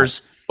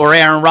Rodgers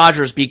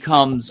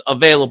becomes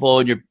available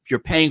and you're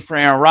paying for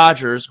Aaron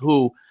Rodgers,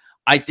 who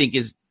I think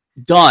is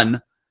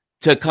done,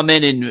 to come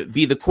in and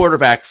be the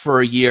quarterback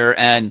for a year.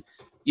 And,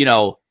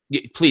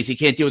 please, he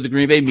can't deal with the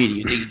Green Bay media.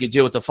 You think he can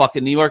deal with the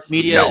fucking New York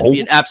media? No. It'd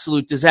be an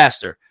absolute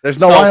disaster. There's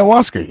no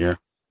ayahuasca here.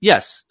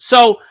 Yes.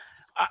 So,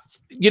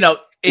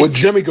 would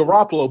Jimmy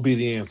Garoppolo be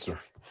the answer?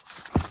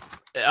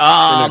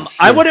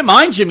 I wouldn't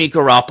mind Jimmy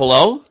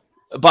Garoppolo,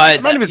 but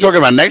I'm not even talking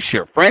about next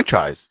year.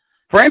 Franchise.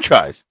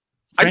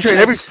 I'd trade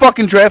every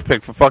fucking draft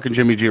pick for fucking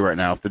Jimmy G right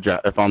now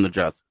if I'm the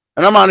Jets.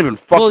 And I'm not even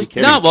fucking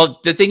kidding. No, well,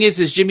 the thing is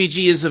Jimmy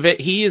G is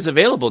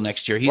available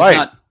next year. He's right.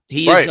 not.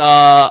 He is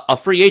a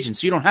free agent,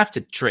 so you don't have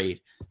to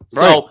trade.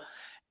 So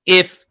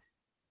if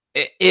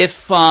that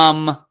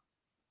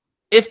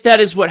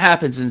is what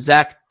happens, and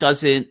Zach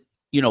doesn't,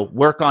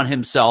 work on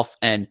himself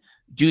and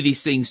do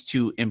these things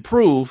to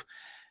improve,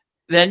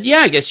 then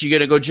I guess you're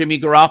gonna go Jimmy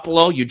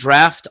Garoppolo. You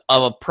draft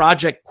a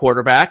project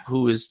quarterback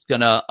who is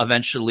gonna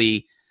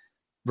eventually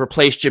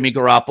replace Jimmy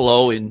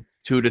Garoppolo in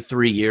 2 to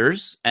 3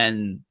 years,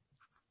 and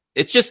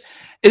it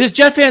is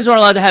Jet fans aren't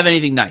allowed to have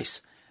anything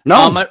nice.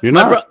 No, you're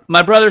not.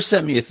 My brother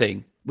sent me a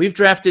thing. We've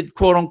drafted,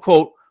 quote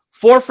unquote,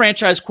 4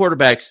 franchise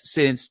quarterbacks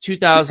since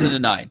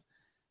 2009.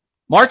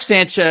 Mark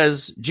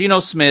Sanchez, Geno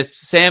Smith,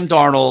 Sam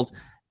Darnold,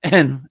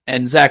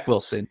 and Zach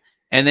Wilson.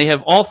 And they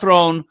have all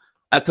thrown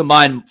a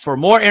combined for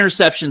more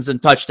interceptions than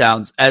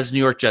touchdowns as New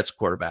York Jets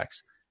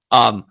quarterbacks.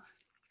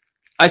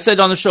 I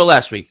said on the show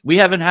last week, we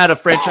haven't had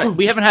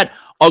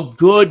a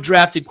good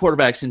drafted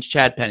quarterback since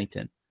Chad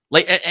Pennington.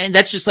 And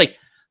that's just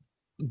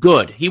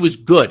good. He was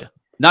good.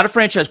 Not a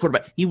franchise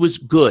quarterback. He was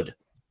good,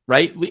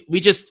 right? We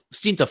just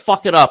seem to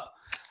fuck it up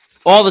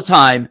all the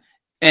time,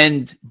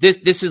 and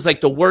this is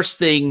the worst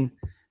thing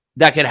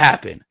that could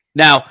happen.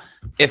 Now,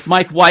 if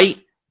Mike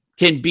White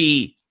can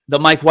be the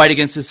Mike White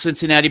against the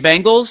Cincinnati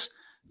Bengals,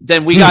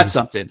 then we got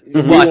something.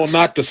 We will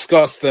not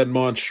discuss that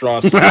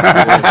monstrosity.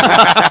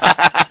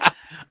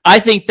 I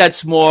think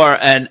that's more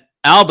an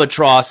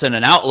albatross and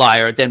an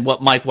outlier than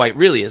what Mike White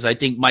really is. I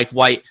think Mike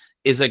White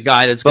is a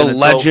guy that's going to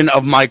legend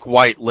of Mike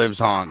White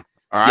lives on.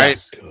 All right,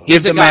 yes.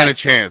 Give the man a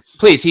chance,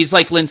 please. He's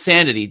like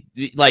Linsanity,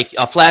 like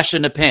a flash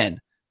in the pan.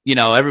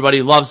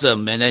 Everybody loves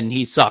him, and then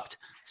he sucked.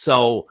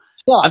 So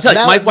I'm telling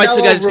you, Mike White's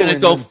the guy that's going to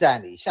go.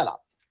 Linsanity. Shut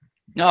up.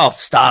 Oh,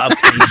 stop!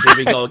 Please. Here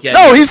we go again.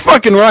 No, he's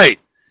fucking right.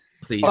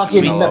 Please,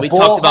 we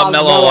talked about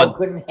Mello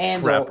couldn't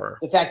handle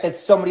the fact that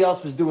somebody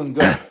else was doing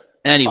good.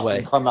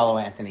 Anyway, Carmelo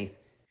Anthony.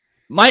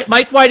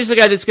 Mike White is a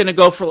guy that's going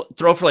to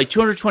throw for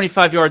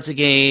 225 yards a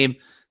game.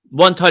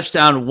 1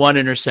 touchdown, 1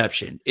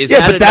 interception.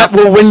 But that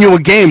will win you a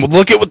game.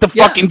 Look at what the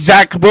fucking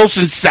Zach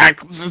Wilson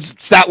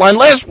stat line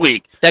last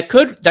week. That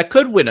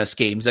could win us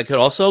games. That could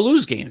also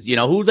lose games.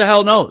 Who the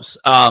hell knows?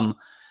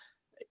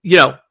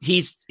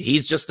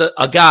 He's just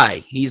a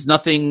guy. He's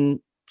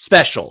nothing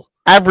special.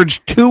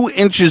 Averaged 2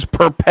 inches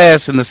per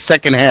pass in the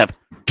second half.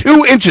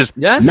 2 inches.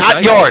 Yes,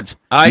 not yards.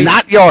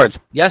 Not yards.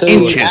 Yes,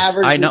 inches.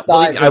 I know.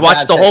 I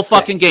watched the whole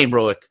fucking game,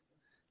 Ruick.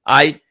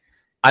 I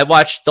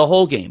watched the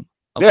whole game.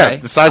 Okay. Yeah,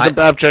 the size of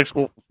Babchick's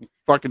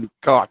fucking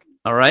cock.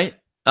 All right.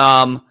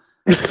 Like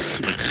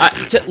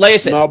I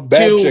said, no,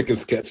 Babchick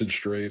is catching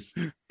strays.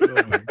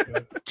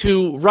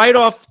 To write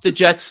off the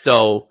Jets,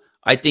 though,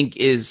 I think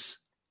is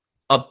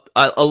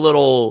a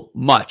little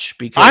much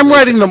because I'm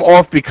writing them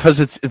off because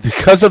it's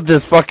because of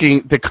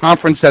the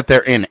conference that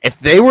they're in. If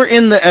they were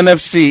in the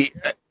NFC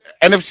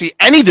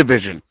any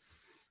division,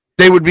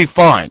 they would be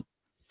fine.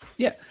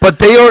 Yeah, but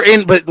they are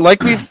in. But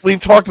like we've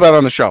talked about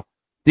on the show.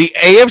 The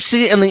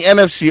AFC and the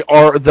NFC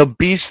are the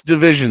beast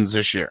divisions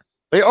this year.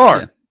 They are.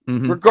 Yeah.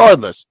 Mm-hmm.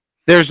 Regardless.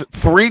 There's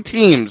 3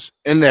 teams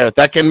in there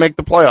that can make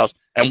the playoffs.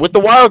 And with the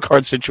wild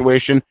card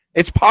situation,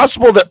 it's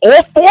possible that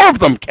all 4 of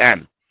them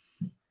can.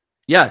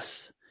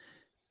 Yes.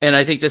 And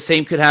I think the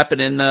same could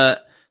happen in the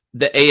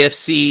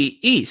AFC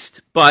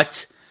East.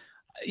 But,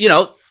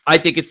 I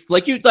think it's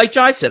like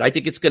Jai said, I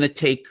think it's going to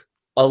take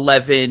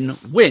 11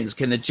 wins.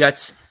 Can the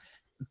Jets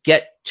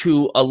get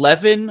to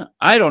 11?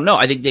 I don't know.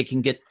 I think they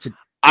can get to.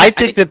 I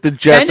think that the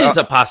Jets 10 is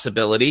a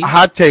possibility.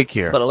 Hot take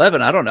here, but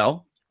 11, I don't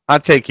know.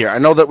 Hot take here. I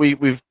know that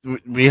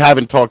we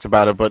haven't talked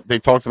about it, but they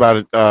talked about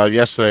it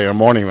yesterday or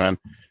morning, man.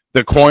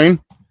 The coin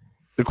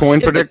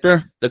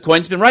predictor. The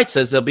coin's been right.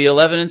 Says they'll be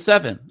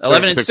 11-7,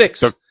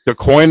 11-6. The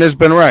coin has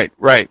been right.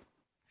 Right.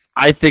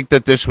 I think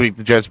that this week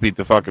the Jets beat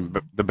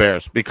the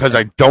Bears because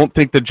I don't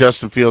think that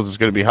Justin Fields is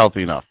going to be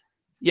healthy enough.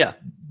 Yeah.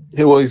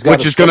 Well,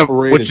 which is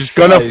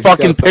gonna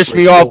fucking piss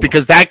me off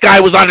because that guy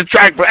was on the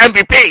track for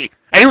MVP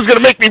and he was gonna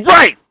make me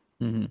right.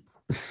 Mm-hmm.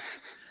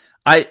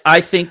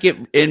 I think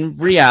in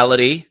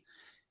reality,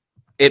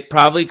 it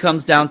probably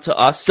comes down to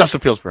us.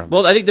 Justin Fields for him.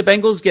 Well, I think the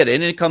Bengals get in,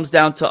 and it comes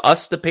down to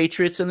us, the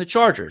Patriots, and the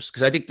Chargers.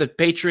 Because I think the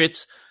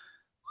Patriots,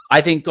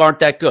 aren't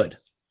that good.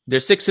 They're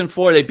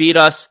 6-4. They beat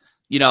us.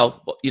 You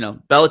know,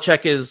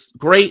 Belichick is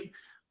great,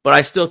 but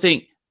I still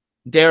think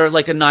they're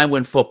like a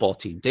 9-win football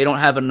team. They don't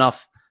have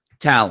enough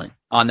talent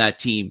on that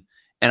team,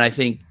 and I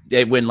think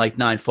they win like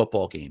 9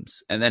 football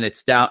games. And then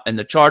it's down, and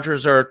the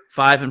Chargers are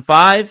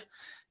 5-5,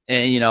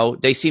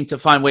 and they seem to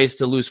find ways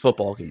to lose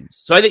football games.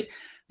 So I think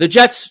the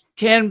Jets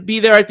can be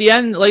there at the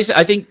end. Like I said,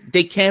 I think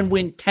they can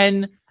win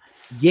 10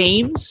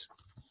 games,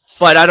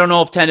 but I don't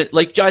know if 10,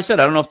 like I said,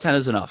 I don't know if 10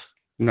 is enough.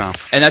 No.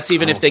 And that's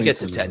even if they get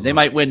to 10. They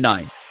might win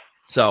 9.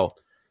 So,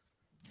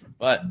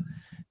 but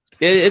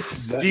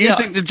it's. Do you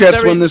think the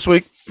Jets win this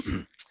week?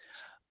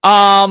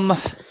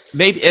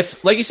 Maybe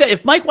if, like you said,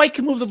 if Mike White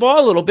can move the ball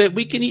a little bit,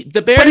 we can eat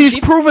the Bears. But he's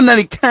proven that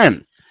he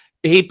can.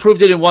 He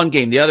proved it in one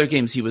game. The other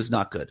games, he was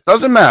not good.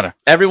 Doesn't matter.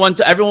 Everyone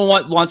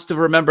wants to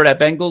remember that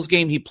Bengals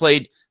game. He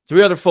played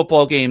 3 other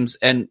football games,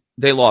 and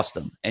they lost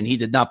them, and he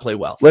did not play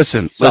well.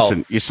 Listen.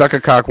 You suck a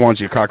cock once,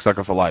 you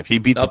cocksucker for life. He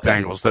beat the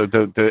Bengals,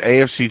 the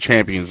AFC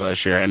champions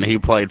last year, and he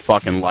played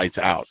fucking lights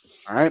out.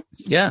 All right?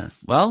 Yeah.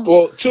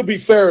 Well, to be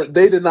fair,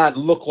 they did not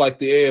look like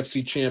the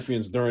AFC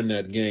champions during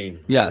that game.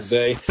 Yes.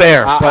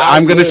 Fair, but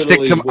I'm going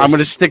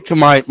to stick to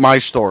my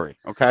story,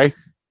 okay?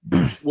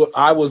 Well,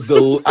 I was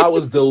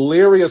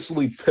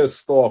deliriously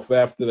pissed off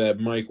after that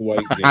Mike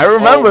White game. I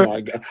remember. Oh my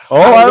God!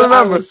 I remember.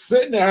 I was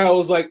sitting there. I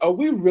was like, "Are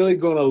we really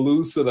going to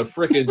lose to the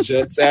freaking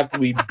Jets after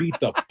we beat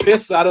the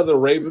piss out of the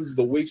Ravens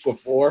the week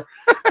before?"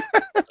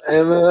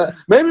 And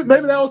maybe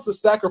that was the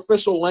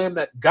sacrificial lamb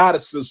that got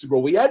us to the Super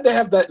Bowl. We had to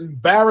have that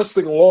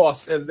embarrassing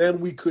loss, and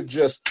then we could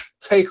just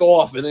take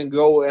off and then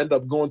end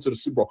up going to the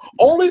Super Bowl.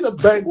 Only the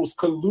Bengals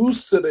could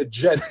lose to the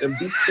Jets and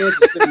beat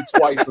Kansas City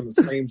twice in the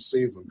same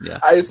season. Yeah.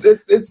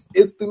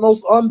 It's the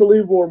most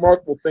unbelievable,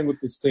 remarkable thing with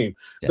this team.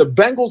 Yeah. The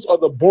Bengals are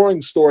the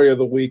boring story of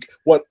the week.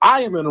 What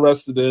I am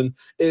interested in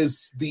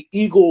is the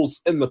Eagles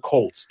and the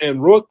Colts.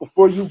 And Rook,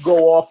 before you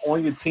go off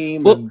on your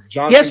team, well, he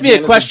asked me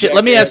a question.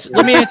 Let me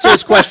answer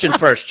his question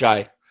first,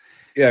 Jai.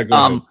 Yeah, go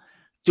ahead.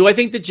 Do I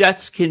think the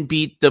Jets can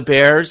beat the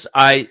Bears?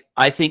 I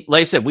think,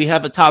 like I said, we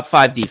have a top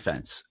 5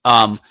 defense.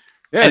 And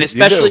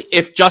especially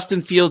if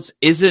Justin Fields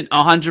isn't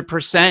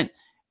 100%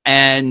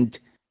 and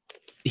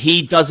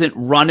he doesn't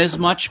run as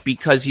much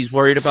because he's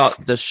worried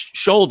about the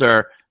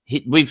shoulder,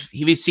 we've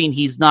seen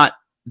he's not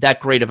that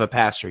great of a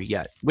passer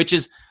yet, which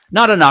is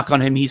not a knock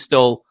on him. He's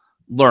still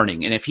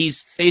learning. And if he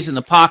stays in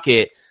the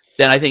pocket,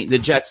 then I think the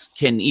Jets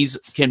can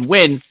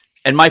win.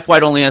 And Mike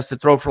White only has to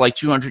throw for like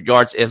 200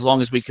 yards as long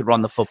as we could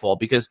run the football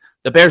because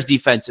the Bears'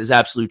 defense is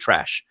absolute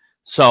trash.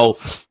 So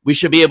we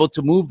should be able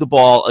to move the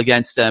ball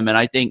against them. And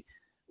I think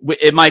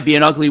it might be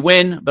an ugly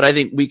win, but I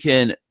think we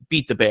can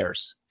beat the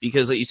Bears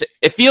because, like you said,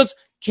 if Fields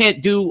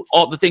can't do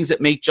all the things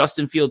that make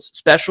Justin Fields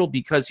special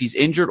because he's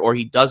injured or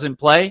he doesn't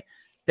play,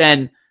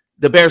 then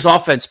the Bears'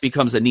 offense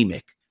becomes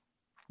anemic.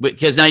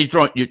 Because now you're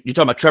talking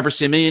about Trevor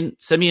Siemian.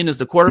 Siemian is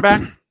the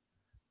quarterback.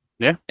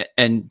 Yeah.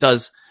 And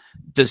does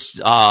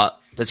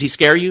he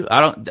scare you?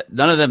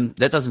 None of them.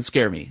 That doesn't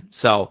scare me.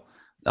 So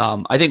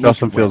I think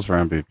Justin Fields for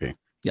MVP.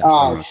 Yeah.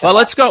 Well,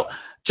 let's go.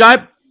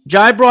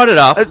 Jai brought it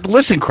up.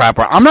 Listen,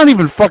 Crapper, I'm not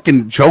even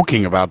fucking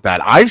joking about that.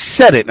 I've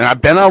said it, and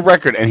I've been on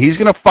record, and he's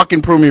going to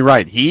fucking prove me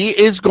right. He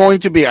is going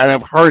to be, and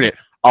I've heard it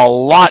a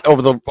lot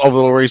over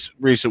the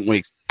recent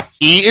weeks.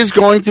 He is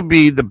going to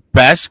be the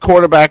best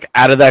quarterback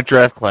out of that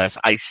draft class.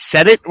 I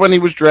said it when he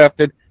was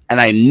drafted, and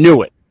I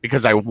knew it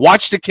because I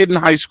watched the kid in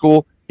high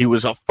school. He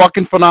was a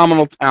fucking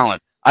phenomenal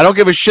talent. I don't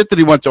give a shit that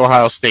he went to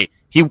Ohio State.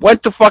 He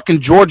went to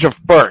fucking Georgia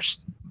first.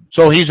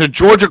 So he's a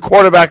Georgia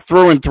quarterback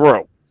through and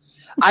through.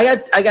 I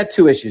got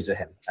 2 issues with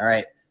him, all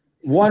right?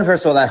 One,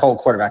 first of all, that whole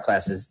quarterback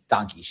class is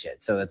donkey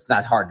shit, so it's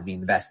not hard to be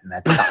the best in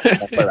that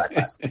quarterback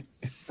class. All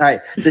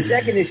right. The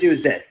second issue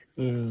is this.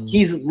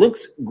 He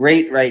looks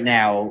great right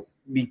now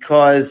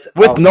because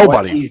of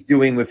what he's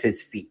doing with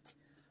his feet.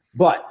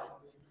 But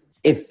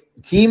if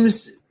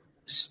teams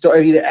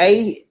start either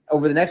A,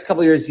 over the next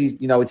couple of years, he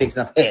takes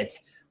enough hits,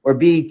 or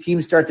B,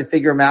 teams start to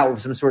figure him out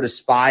with some sort of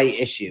spy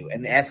issue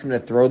and ask him to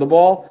throw the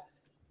ball,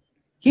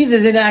 he's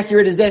as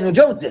inaccurate as Daniel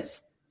Jones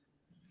is.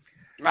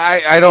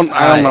 I don't know.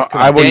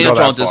 I wouldn't Daniel go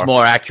that Jones far. is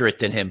more accurate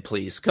than him,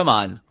 please. Come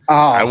on.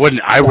 I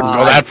wouldn't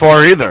go that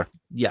far either.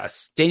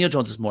 Yes, Daniel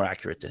Jones is more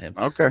accurate than him.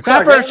 Okay.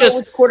 Sorry, Crapper I don't know just.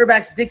 which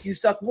quarterback's dick you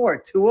suck more,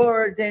 Tua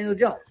or Daniel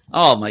Jones.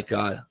 Oh my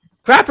God,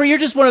 Crapper, you're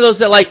just one of those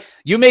that like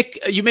you make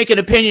an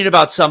opinion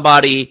about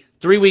somebody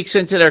 3 weeks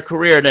into their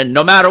career, and then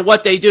no matter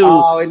what they do,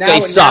 and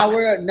they suck.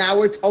 now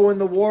we're towing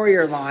the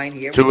Warrior line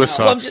here. Tua No.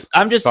 sucks.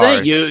 I'm just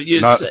Sorry. saying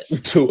you Not-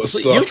 Tua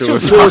sucks.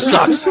 Tua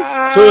sucks.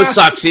 Tua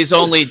sucks. He's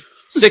only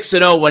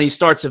 6-0 when he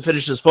starts and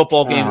finishes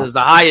football games. Oh. It's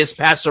the highest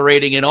passer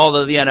rating in all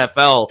of the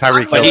NFL.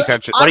 Tyreek But Hill he-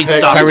 catch it. but he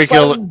I'm sucks. Tyreek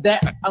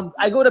Hill.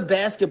 I go to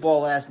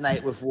basketball last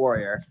night with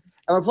Warrior,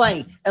 and we're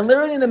playing. And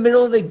literally in the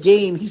middle of the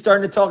game, he's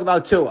starting to talk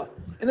about Tua.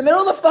 In the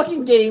middle of the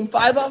fucking game,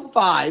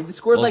 5-on-5, the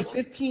score's like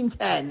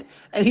 15-10,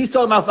 and he's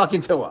talking about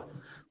fucking Tua.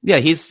 Yeah,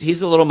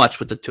 he's a little much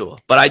with the Tua,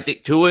 but I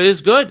think Tua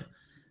is good.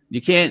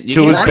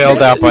 Tua's I'm bailed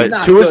saying out by he's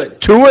not Tua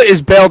good. is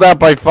bailed out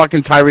by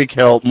fucking Tyreek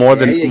Hill more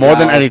There you than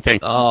go. anything.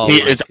 Oh,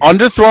 It's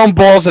underthrown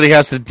balls that he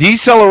has to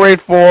decelerate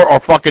for,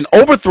 or fucking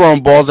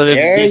overthrown balls that he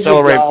has There to you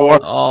decelerate go. for,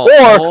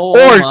 Oh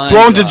or my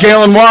thrown to God.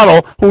 Jalen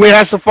Waddle, who he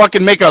has to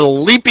fucking make a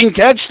leaping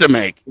catch to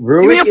make. Give me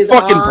Ruick a is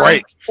fucking on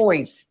break.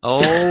 point.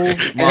 Oh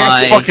that's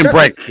my Fucking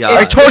break. God.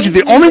 I told you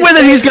the only way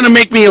that he's going to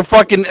make me a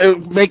fucking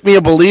make me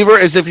a believer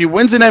is if he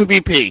wins an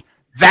MVP.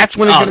 That's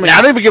when he's going to make.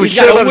 I don't even give a He's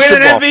shit got about to the win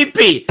Super an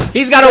Bowl. MVP.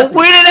 He's got to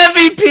win an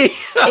MVP.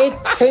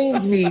 It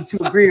pains me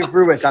to agree with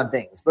Ruick on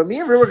things, but me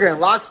and Ruick are in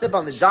lockstep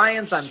on the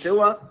Giants, on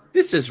Tua.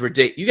 This is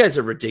ridiculous. You guys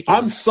are ridiculous.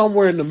 I'm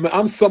somewhere in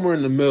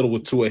the middle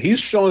with Tua. He's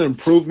shown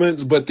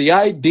improvements, but the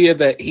idea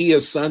that he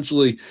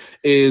essentially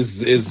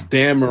is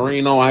Dan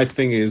Marino, I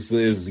think is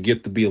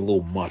get to be a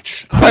little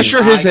much.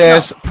 Pressure his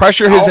ass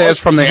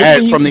from the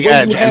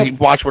edge, and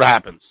watch what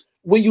happens.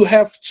 When you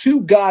have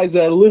two guys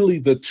that are literally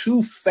the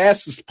two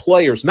fastest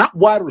players, not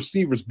wide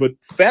receivers, but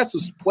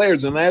fastest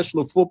players in the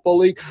National Football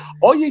League,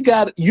 you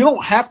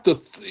don't have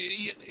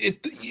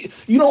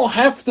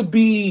to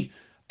be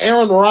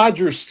Aaron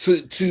Rodgers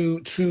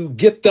to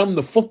get them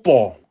the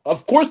football.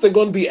 Of course, they're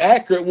going to be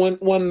accurate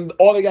when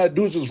all they got to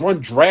do is just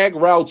run drag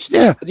routes.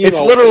 Yeah, it's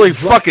literally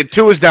fuck it.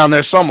 Tua's down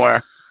there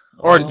somewhere,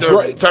 or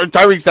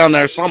Tyreek's down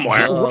there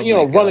somewhere.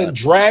 Running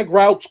drag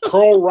routes,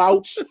 curl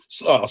routes,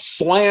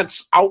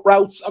 slants, out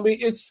routes. I mean,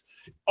 it's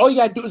all you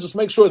got to do is just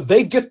make sure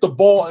they get the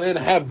ball and then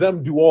have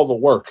them do all the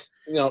work.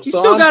 You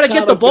still got to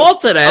get the ball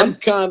to them.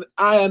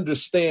 I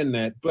understand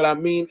that, but I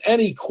mean,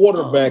 any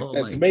quarterback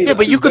that's made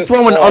but you could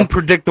throw an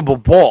unpredictable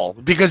ball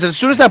because as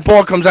soon as that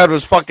ball comes out of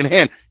his fucking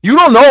hand, you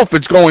don't know if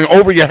it's going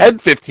over your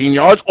head 15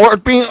 yards or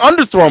it being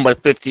underthrown by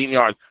 15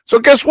 yards. So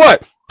guess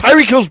what?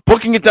 Tyreek Hill's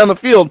booking it down the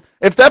field.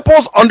 If that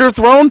ball's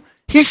underthrown,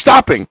 he's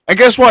stopping. And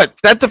guess what?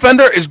 That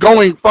defender is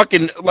going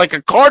fucking like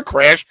a car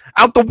crash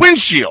out the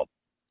windshield.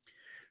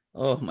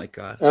 Oh my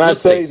God! And I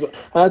tell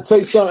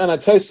you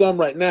something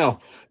right now.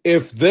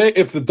 If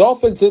the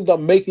Dolphins end up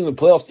making the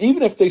playoffs,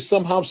 even if they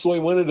somehow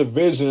win a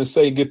division and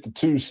say get the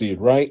 2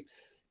 seed, right?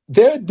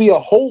 There'd be a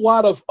whole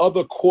lot of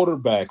other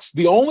quarterbacks.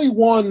 The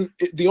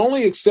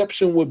only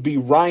exception would be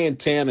Ryan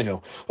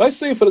Tannehill. Let's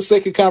say, for the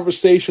sake of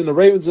conversation, the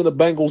Ravens and the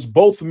Bengals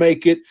both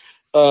make it.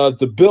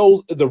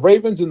 The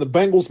Ravens and the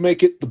Bengals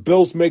make it. The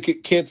Bills make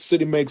it. Kansas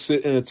City makes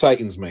it, and the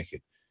Titans make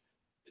it.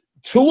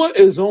 Tua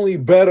is only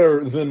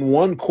better than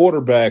one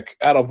quarterback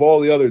out of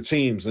all the other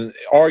teams, and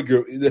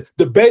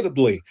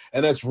debatably,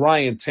 and that's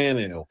Ryan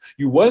Tannehill.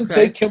 You wouldn't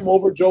take him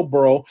over Joe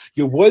Burrow.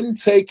 You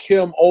wouldn't take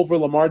him over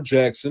Lamar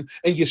Jackson,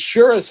 and you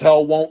sure as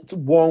hell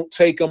won't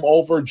take him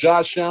over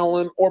Josh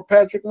Allen or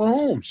Patrick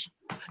Mahomes.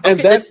 And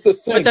that's the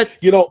thing.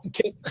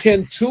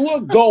 Can Tua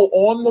go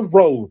on the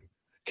road?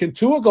 Can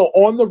Tua go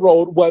on the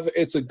road, whether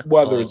it's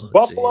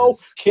Buffalo,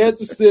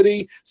 Kansas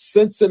City,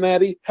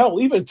 Cincinnati, hell,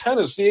 even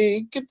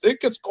Tennessee? It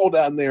gets cold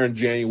down there in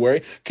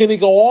January. Can he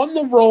go on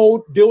the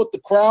road, deal with the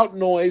crowd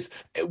noise,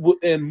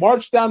 and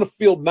march down the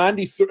field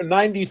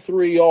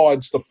 93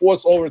 yards to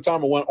force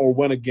overtime or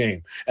win a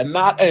game, and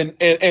no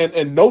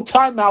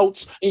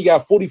timeouts, and you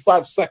got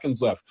 45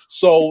 seconds left?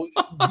 So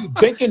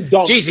dink and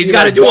dunk. Jeez, he's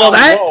got to do all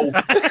that. I'm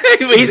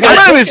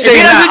not even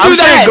saying that. I'm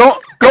saying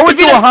go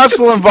into a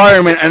hostile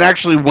environment and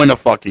actually win a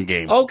fucking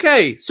game.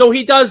 Okay, so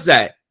he does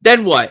that.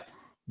 Then what?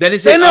 Then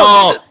is it?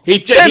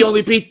 He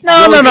only beat.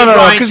 No.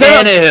 Because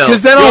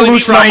then I'll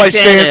loosen up my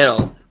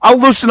stance. I'll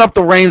loosen up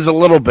the reins a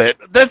little bit.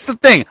 That's the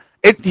thing.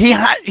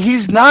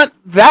 He's not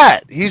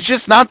that. He's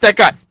just not that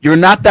guy. You're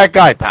not that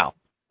guy, pal.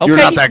 You're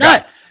not that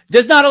guy.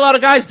 There's not a lot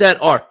of guys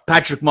that are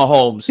Patrick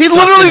Mahomes. He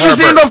literally just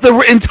named off the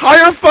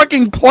entire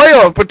fucking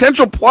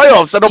potential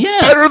playoffs that are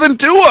better than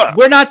Tua.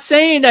 We're not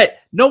saying that.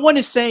 No one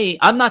is saying.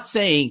 I'm not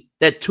saying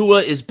that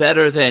Tua is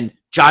better than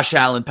Josh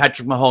Allen,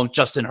 Patrick Mahomes,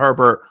 Justin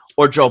Herbert,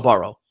 or Joe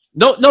Burrow.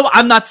 No,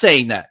 I'm not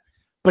saying that.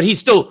 But he's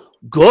still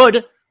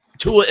good.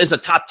 Tua is a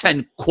top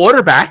 10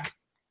 quarterback.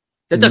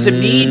 That doesn't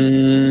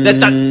mean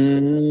that.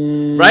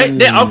 Right?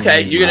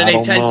 Okay, you're going to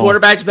name 10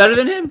 quarterbacks better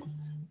than him?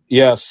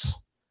 Yes.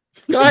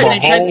 Go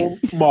ahead. Name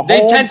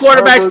 10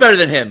 quarterbacks better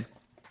than him.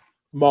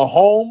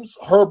 Mahomes,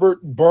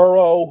 Herbert,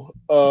 Burrow,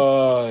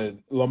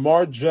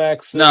 Lamar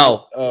Jackson.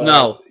 No.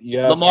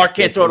 Yes, Lamar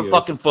can't throw the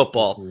fucking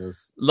football.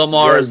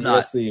 Lamar is not.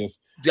 Yes, he is.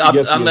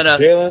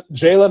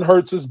 Jalen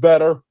Hurts is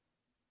better.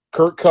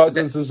 Kirk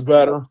Cousins is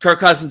better. Kirk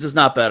Cousins is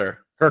not better.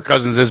 Kirk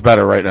Cousins is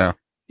better right now.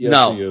 Yes,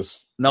 No. he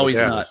is. No, he's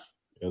Yes, he not. is.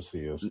 Yes, he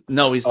is.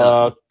 No, he's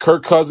not.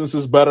 Kirk Cousins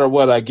is better.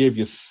 What, I gave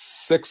you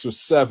 6 or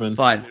 7.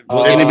 Fine.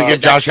 Well, they didn't even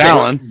get Josh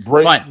Allen.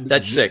 Fine,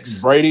 that's 6.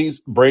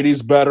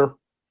 Brady's better.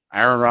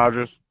 Aaron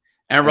Rodgers.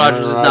 Aaron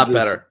Rodgers is not Rodgers.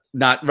 better.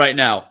 Not right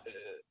now.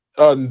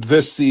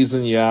 This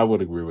season, yeah, I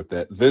would agree with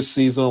that. This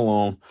season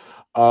alone.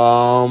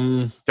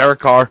 Derek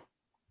Carr.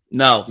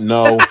 No.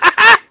 No.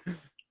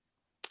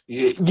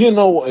 You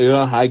know,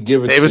 I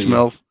give it Davis to you.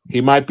 Mills.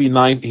 He might be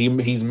 9th.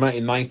 He's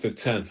 9th or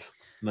 10th.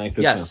 9th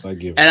or Yes. 10th. I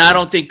give it And to I you.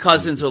 don't think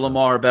Cousins or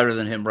Lamar are better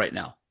than him right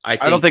now. I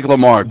don't think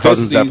Lamar. This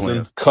Cousins season,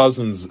 definitely is.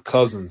 Cousins is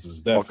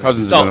Well, definitely.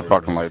 Cousins is So- in a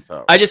fucking lights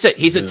out. I just said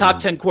he's a Yeah. top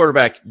 10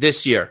 quarterback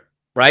this year,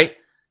 right?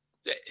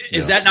 Is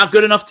Yes. that not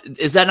good enough?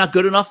 Is that not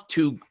good enough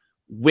to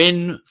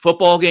win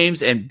football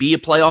games and be a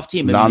playoff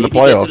team and Not in the maybe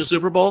get to playoffs. the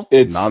Super Bowl?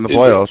 It's Not in the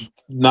playoffs.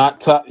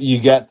 Not top.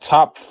 You got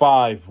top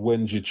 5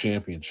 wins your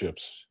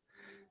championships.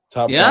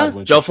 Top Yeah, 5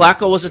 wins Joe your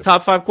Flacco was a championships.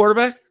 top 5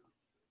 quarterback.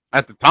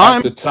 At the At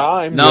time. the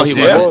time. No, yes, he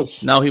he wasn't.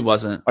 was. No, he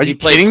wasn't. Are he you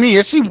played. kidding me?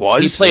 Yes, he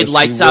was. He played Yes,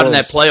 lights he out in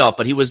that was. playoff,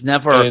 but he was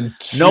never. In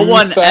No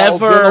one ever.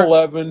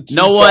 2011,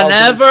 No one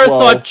ever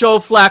 2012. thought Joe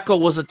Flacco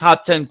was a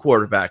top 10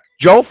 quarterback.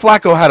 Joe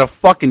Flacco had a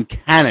fucking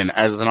cannon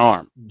as an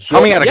arm.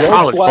 Coming out of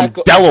college from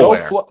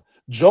Delaware.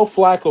 Joe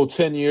Flacco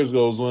 10 years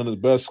ago was one of the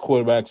best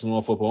quarterbacks in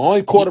all football.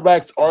 Only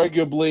quarterbacks,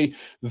 arguably,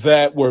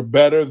 that were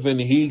better than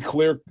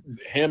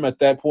him at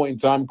that point in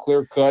time,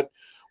 clear cut,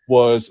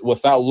 was,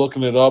 without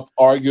looking it up,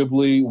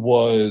 arguably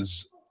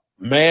was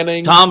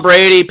Manning. Tom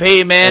Brady,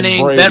 Peyton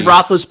Manning, Brady. Ben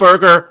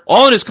Roethlisberger,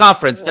 all in his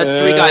conference.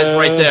 That's 3 guys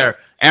right there.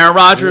 Aaron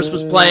Rodgers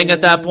was playing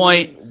at that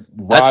point.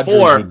 That's Rodgers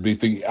 4. would be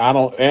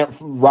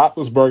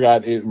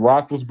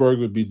Roethlisberger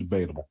would be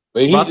debatable.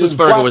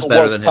 Roethlisberger was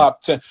better than him.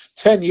 top 10.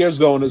 10 years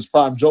ago in his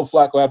prime, Joe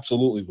Flacco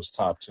absolutely was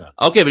top 10.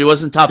 Okay, but he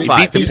wasn't top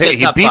 5. You said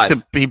top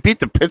 5. He beat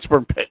the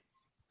Pittsburgh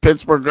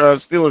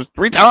Steelers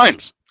 3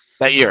 times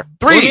that year.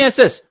 Let me 3. ask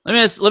this.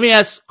 Let me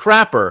ask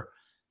Crapper.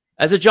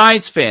 As a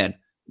Giants fan,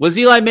 was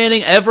Eli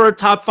Manning ever a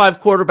top 5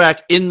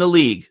 quarterback in the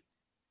league?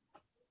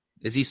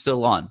 Is he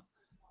still on?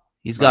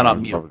 He's gone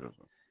on mute.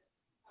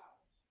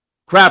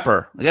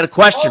 Crapper, I got a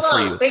question for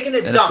you. Taking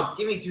a dump.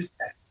 Give me 2 seconds.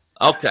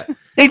 Okay.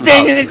 He's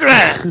taking the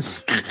ground.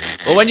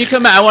 Well, when you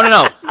come out, I want to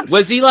know,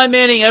 was Eli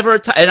Manning ever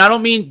and I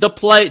don't mean the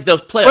play.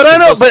 But I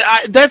know,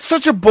 that's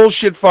such a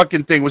bullshit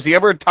fucking thing. Was he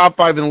ever a top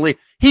 5 in the league?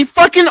 He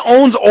fucking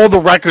owns all the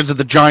records of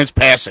the Giants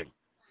passing.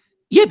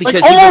 Yeah,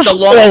 because Like, almost he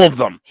was all of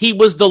them. He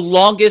was the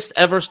longest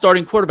ever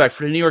starting quarterback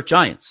for the New York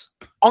Giants.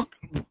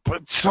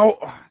 But so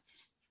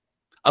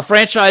A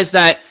franchise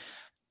that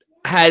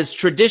has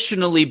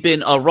traditionally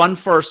been a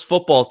run-first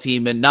football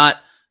team and not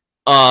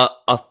a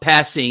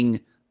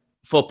passing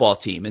football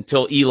team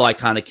until Eli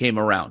kind of came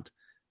around.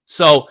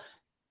 So,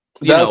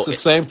 That's the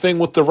same thing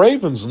with the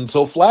Ravens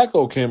until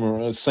Flacco came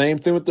around. Same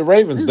thing with the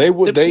Ravens.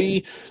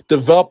 They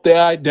developed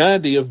their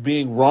identity of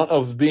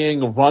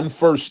being a run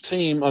first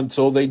team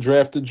until they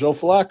drafted Joe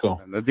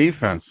Flacco. and the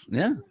defense.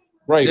 yeah,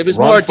 Right. it was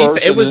run more.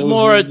 first, It and was then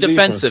more a the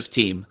defensive defense.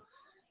 team.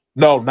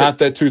 No, not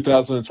that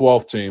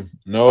 2012 team.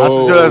 No,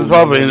 Not the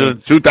 2012,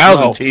 the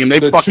 2000 team. They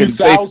the fucking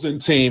 2000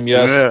 team.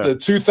 Yes, Yeah. the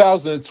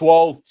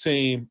 2012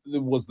 team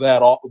was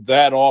that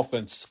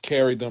offense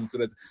carried them to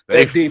the. They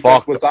Their defense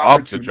fucked was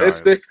up the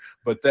Giants. opportunistic,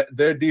 but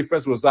their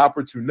defense was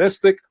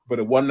opportunistic. But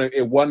it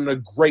wasn't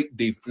a great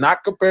defense,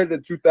 not compared to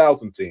the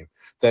 2000 team.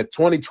 That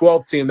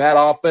 2012 team, that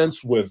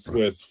offense with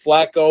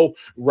Flacco,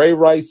 Ray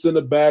Rice in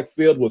the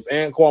backfield, with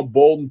Anquan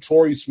Bolden,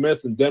 Torrey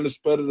Smith, and Dennis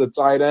Pitt at the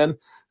tight end.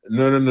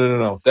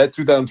 No. That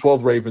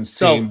 2012 Ravens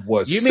team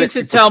was you mean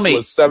to 60% tell me-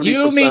 was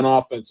 70%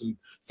 offense and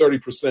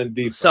 30%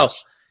 defense. So,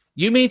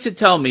 you mean to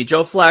tell me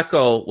Joe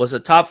Flacco was a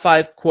top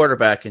 5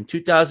 quarterback in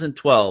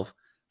 2012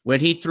 when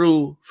he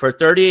threw for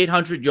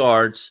 3,800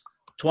 yards,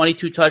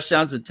 22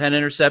 touchdowns, and 10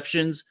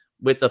 interceptions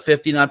with a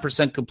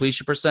 59%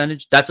 completion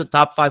percentage? That's a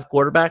top 5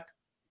 quarterback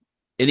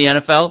in the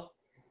NFL?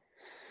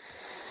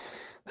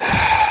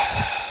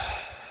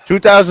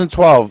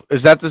 2012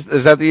 is that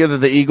the year that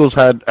the Eagles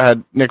had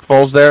Nick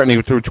Foles there and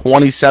he threw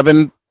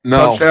 27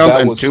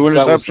 touchdowns and 2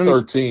 That was interceptions?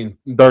 13.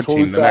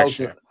 13 the next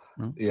year.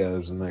 Yeah, it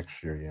was the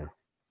next year, yeah.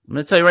 I'm going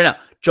to tell you right now,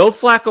 Joe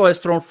Flacco has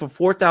thrown for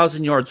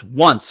 4,000 yards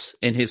once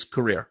in his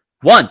career.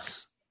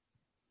 Once.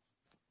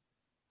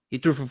 He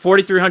threw for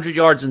 4,300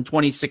 yards in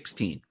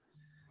 2016.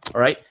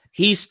 All right?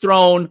 He's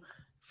thrown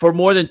for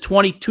more than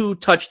 22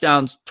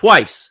 touchdowns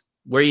twice,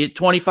 where he had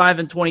 25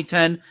 in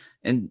 2010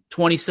 and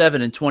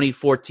 27 in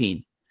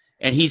 2014.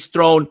 And he's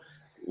thrown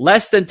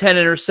less than 10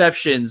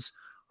 interceptions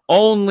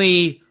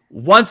only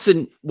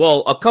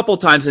a couple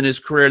times in his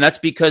career, and that's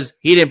because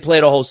he didn't play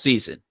the whole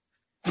season.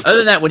 Other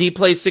than that, when he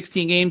plays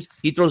 16 games,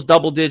 he throws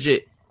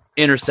double-digit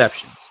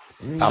interceptions.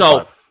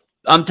 So,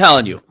 I'm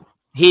telling you,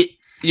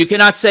 you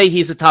cannot say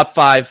he's a top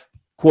 5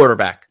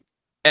 quarterback.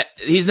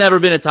 He's never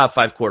been a top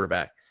 5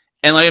 quarterback.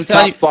 And like I'm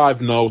telling you, Top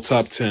 5, no.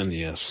 Top 10,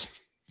 yes.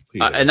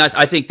 and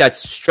I think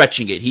that's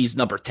stretching it. He's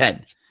number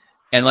 10.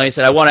 And like I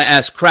said, I want to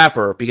ask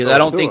Crapper because I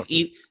don't think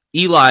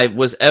Eli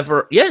was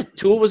ever. Yeah,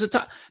 Tua was a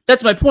top.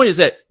 That's my point. Is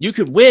that you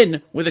could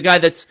win with a guy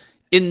that's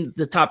in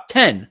the top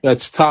 10.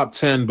 That's top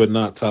 10, but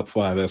not top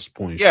 5. That's the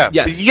point. Yeah,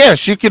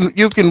 Yes. you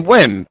can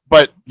win,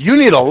 but you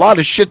need a lot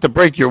of shit to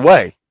break your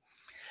way.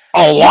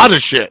 A lot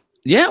of shit.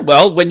 Yeah,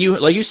 well, when you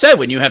like you said,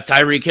 when you have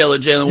Tyreek Hill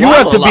and Jalen You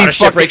Waddle, have to a lot be of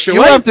shit breaks your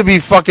you way. have to be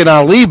fucking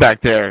Ali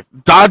back there,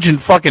 dodging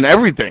fucking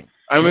everything.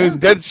 I mean,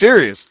 dead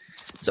serious.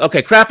 So,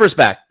 okay, Crapper's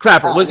back.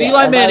 Crapper was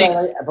Eli Manning.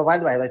 But by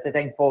the way, I'd like to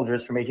thank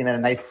Folgers for making that a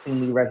nice,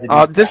 cleanly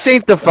residue. This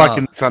ain't the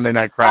fucking Sunday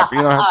night crap.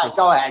 You don't have to.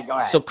 Go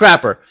ahead. So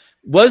Crapper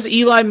was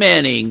Eli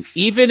Manning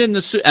even in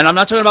the and I'm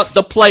not talking about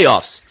the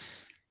playoffs,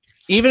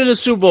 even in the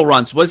Super Bowl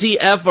runs. Was he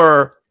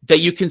ever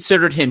that you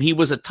considered him? He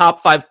was a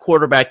top 5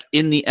 quarterback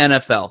in the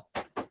NFL.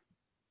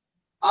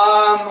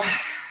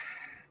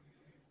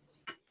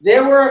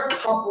 There were a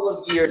couple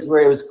of years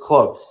where it was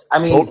close. I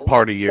mean, Boat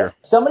party year.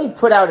 Somebody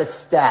put out a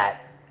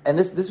stat, and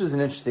this was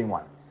an interesting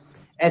one,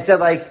 and said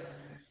like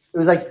it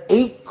was like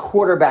 8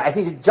 quarterbacks. I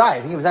think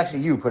it was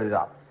actually you put it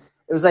up.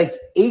 It was like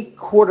 8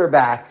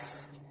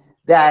 quarterbacks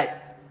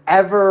that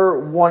ever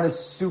won a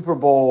Super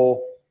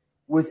Bowl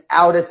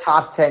without a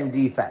top 10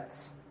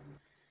 defense.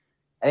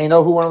 And you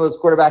know who one of those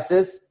quarterbacks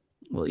is?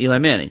 Well, Eli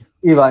Manning.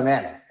 Eli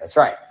Manning. That's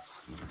right.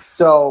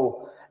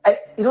 So,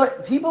 you know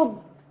what?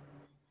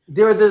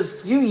 There are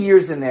those few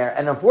years in there,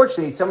 and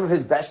unfortunately, some of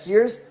his best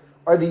years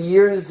are the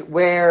years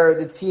where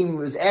the team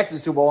was after the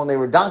Super Bowl and they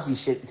were donkey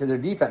shit because their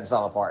defense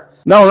fell apart.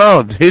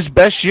 No. His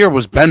best year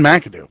was Ben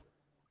McAdoo.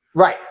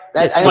 Right.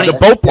 The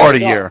boat party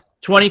year.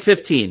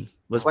 2015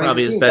 was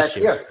probably his best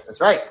year. That's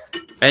right.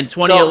 And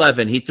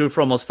 2011, he threw for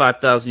almost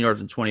 5,000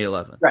 yards in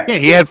 2011. Right. Yeah,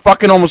 he had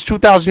fucking almost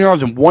 2,000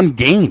 yards in one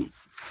game.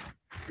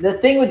 The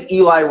thing with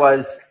Eli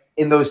was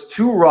in those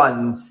 2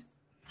 runs,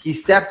 he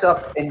stepped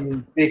up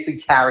and basically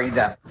carried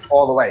them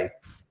all the way.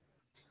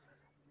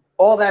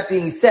 All that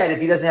being said, if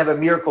he doesn't have a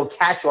miracle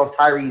catch off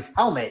Tyree's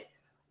helmet,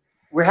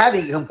 we're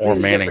having a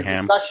completely different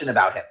discussion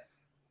about him.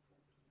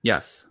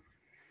 Yes.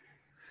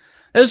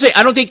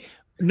 I don't think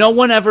no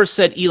one ever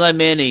said Eli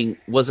Manning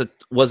was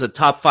a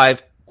top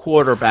 5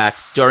 quarterback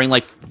during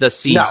like the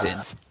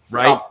season,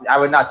 right? No, I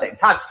would not say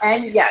top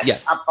 10. Yes, yeah.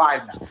 Top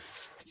 5 now.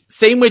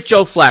 Same with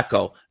Joe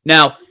Flacco.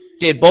 Now,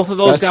 did both of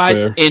those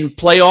guys in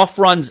playoff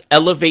runs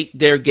elevate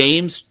their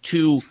games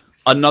to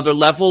another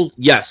level?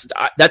 Yes.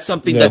 That's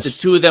something that the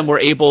two of them were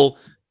able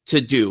to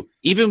do.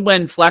 Even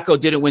when Flacco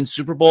didn't win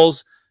Super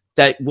Bowls,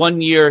 that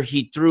one year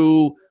he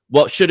threw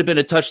what should have been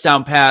a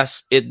touchdown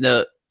pass in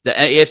the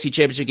AFC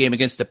Championship game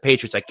against the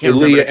Patriots. I can't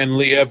remember. And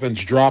Lee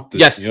Evans dropped it.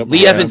 Yes,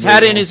 Lee Evans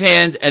had it in his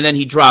hand, and then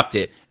he dropped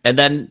it. And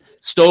then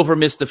Stover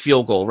missed the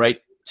field goal,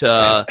 right?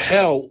 Not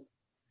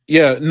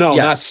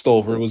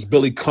Stover. It was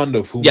Billy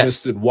Cundiff who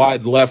missed it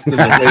wide left, and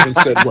the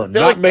Ravens said, "We're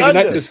not making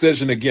that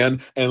decision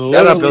again." And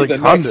literally the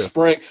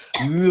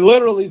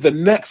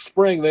next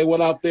spring, they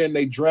went out there and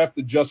they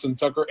drafted Justin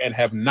Tucker and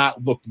have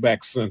not looked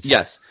back since.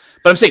 Yes,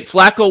 but I'm saying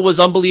Flacco was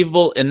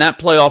unbelievable in that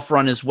playoff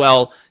run as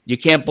well. You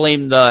can't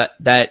blame that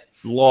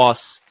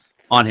loss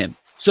on him.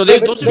 So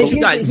those are 2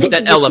 guys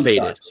that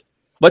elevated.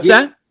 What's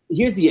that?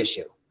 Here's the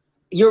issue.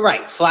 You're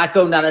right.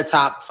 Flacco, not a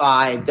top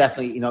 5.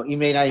 Definitely, he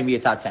may not even be a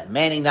top 10.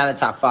 Manning, not a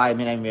top 5.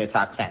 May not even be a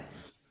top 10.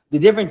 The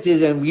difference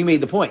is, and we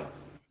made the point,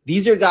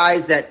 these are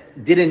guys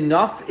that did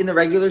enough in the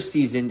regular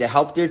season to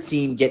help their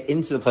team get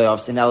into the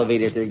playoffs and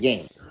elevated their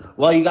game.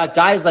 Well, you got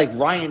guys like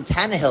Ryan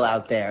Tannehill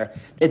out there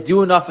that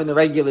do enough in the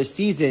regular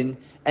season,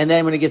 and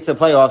then when it gets to the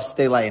playoffs,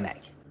 they lay an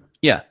egg.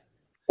 Yeah.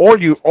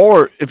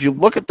 Or if you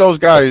look at those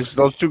guys,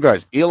 those 2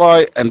 guys,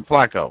 Eli and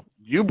Flacco,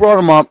 you brought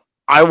them up,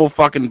 I will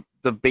fucking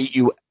debate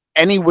you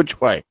any which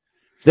way.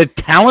 The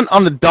talent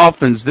on the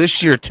Dolphins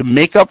this year to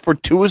make up for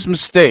Tua's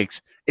mistakes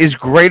is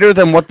greater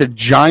than what the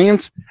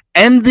Giants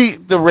and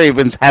the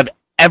Ravens have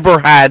ever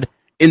had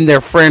in their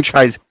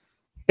franchise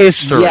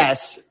history.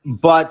 Yes,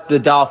 but the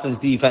Dolphins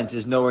defense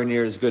is nowhere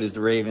near as good as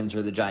the Ravens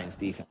or the Giants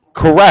defense.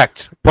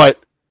 Correct,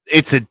 but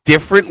it's a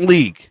different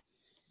league.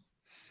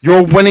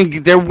 They're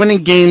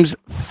winning games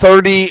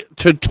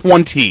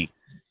 30-20.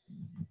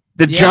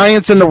 The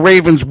Giants and the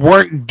Ravens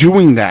weren't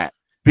doing that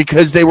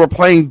because they were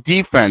playing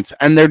defense,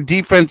 and their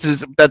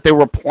defenses that they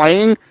were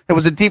playing, it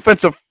was a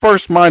defensive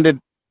first-minded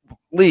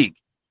league.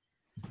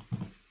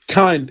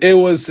 It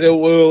was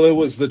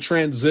the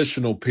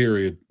transitional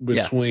period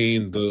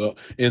between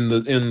in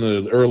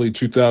the early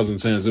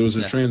 2010s. It was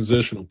a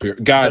transitional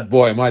period. God,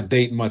 boy, am I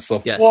dating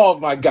myself? Yes. Oh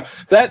my God,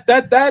 that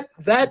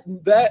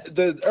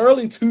the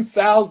early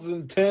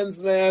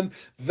 2010s, man.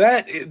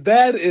 That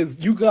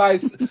is, you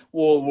guys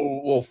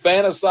will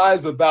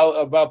fantasize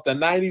about the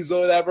 90s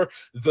or whatever.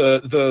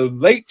 The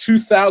late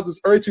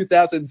 2000s, early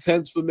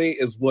 2010s for me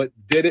is what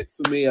did it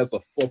for me as a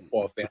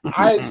football fan.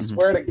 I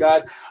swear to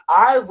God,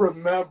 I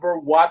remember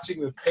watching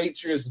the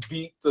Patriots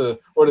the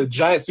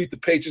Giants beat the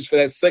Patriots for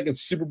that second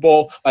Super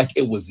Bowl like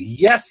it was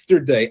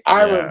yesterday.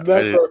 I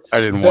remember I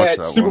didn't watch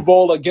that Super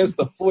Bowl against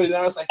the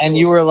 49ers. And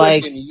you were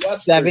like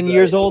 7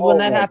 years old when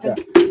that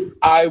happened?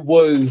 I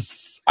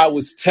was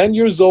 10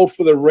 years old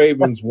for the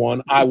Ravens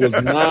one. I was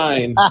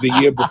 9 the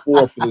year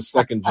before for the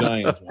second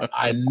Giants one.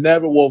 I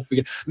never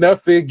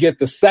forget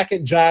the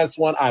second Giants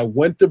one. I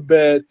went to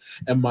bed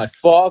and my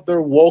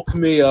father woke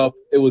me up.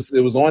 It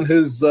was on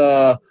his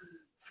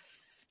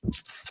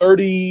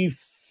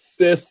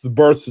 35th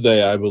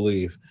birthday, I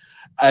believe.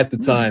 At the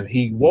time,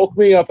 he woke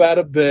me up out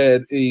of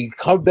bed. He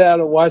come down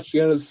and watched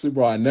the end of the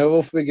Super Bowl. I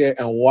never forget,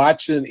 and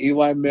watching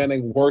Eli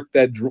Manning work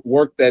that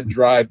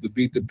drive to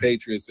beat the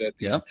Patriots at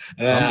the end.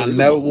 And I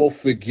never will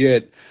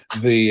forget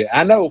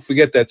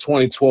that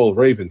 2012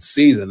 Ravens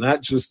season, not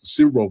just the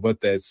Super Bowl,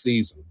 but that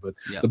season. But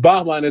the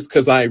bottom line is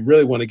because I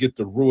really want to get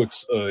the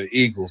Ruick's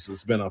Eagles.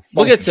 It's been a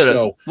fun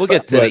show. We'll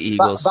get to the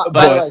Eagles.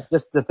 By the way,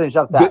 just to finish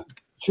up that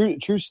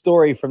true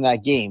story from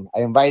that game, I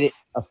invited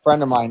a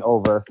friend of mine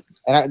over.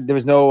 And there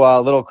was no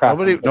little crap.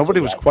 Nobody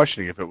was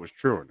questioning if it was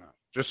true or not.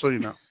 Just so you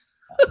know.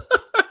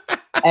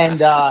 And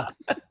so I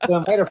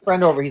invite a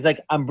friend over. He's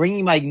like, "I'm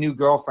bringing my new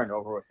girlfriend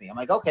over with me." I'm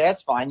like, "Okay,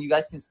 that's fine. You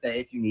guys can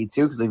stay if you need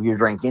to, because if you're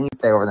drinking, you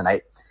stay over the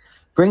night."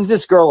 Brings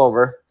this girl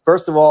over.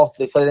 First of all,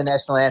 they play the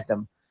national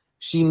anthem.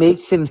 She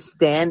makes him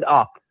stand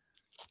up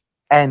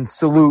and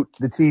salute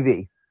the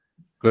TV.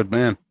 Good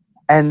man.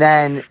 And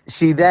then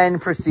she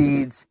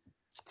proceeds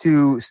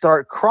to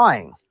start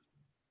crying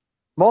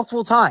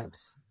multiple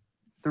times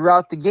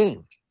throughout the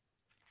game.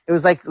 It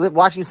was like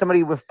watching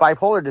somebody with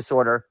bipolar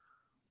disorder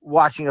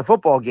watching a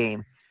football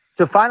game.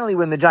 So finally,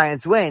 when the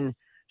Giants win,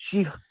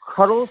 she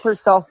cuddles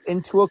herself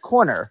into a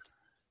corner,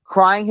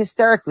 crying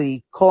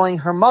hysterically, calling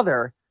her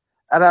mother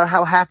about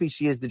how happy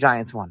she is the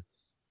Giants won.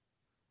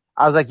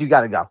 I was like, you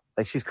got to go.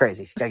 Like, she's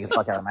crazy. She got to get the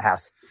fuck out of my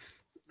house.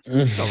 All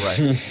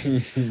right.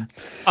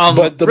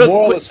 But the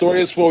moral of the story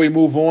is, before we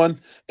move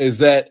on, is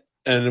that,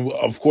 and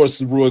of course,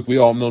 Ruick, we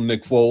all know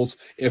Nick Foles.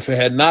 If it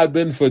had not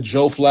been for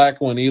Joe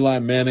Flacco and Eli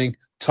Manning,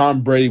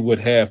 Tom Brady would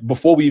have,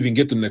 before we even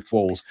get to Nick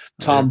Foles,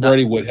 Tom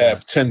Brady would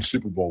have 10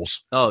 Super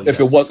Bowls. If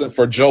it wasn't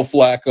for Joe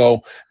Flacco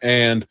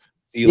and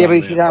Eli but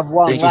he should have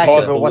one less if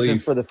it believe.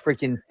 wasn't for the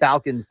freaking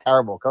Falcons'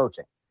 terrible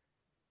coaching.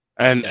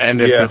 And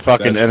if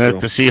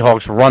the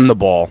Seahawks run the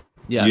ball.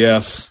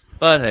 Yes.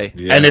 But hey,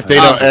 and if they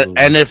don't,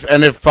 and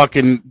if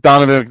fucking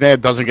Donovan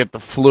McNabb doesn't get the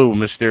flu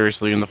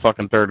mysteriously in the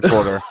fucking third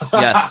quarter,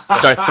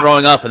 start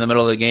throwing up in the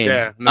middle of the game.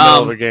 Yeah, in the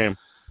middle of the game.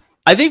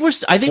 I think we're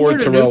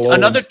in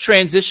another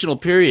transitional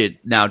period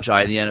now,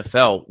 Jai, in the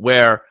NFL,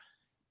 where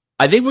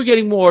I think we're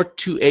getting more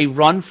to a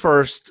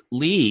run-first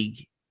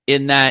league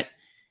in that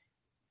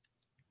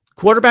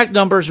quarterback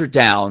numbers are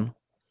down,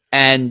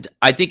 and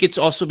I think it's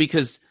also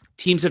because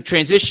teams have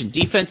transitioned.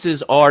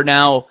 Defenses are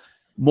now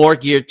more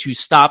geared to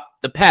stop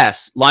the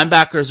pass.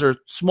 Linebackers are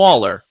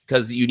smaller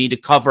because you need to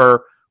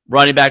cover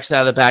running backs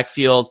out of the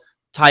backfield,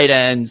 tight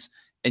ends,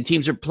 and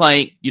teams are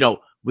playing,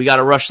 we got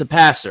to rush the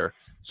passer.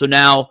 So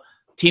now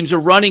teams are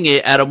running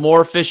it at a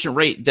more efficient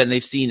rate than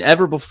they've seen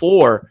ever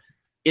before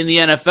in the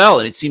NFL.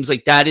 And it seems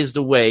like that is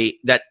the way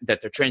that they're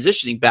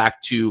transitioning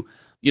back to,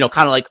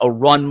 kind of like a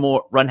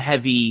run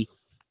heavy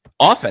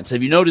offense.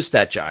 Have you noticed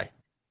that, Jai?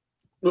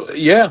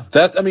 Yeah,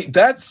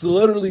 that's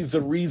literally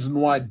the reason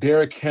why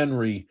Derrick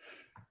Henry.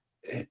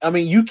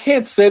 You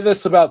can't say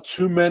this about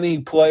too many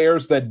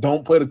players that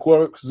don't play the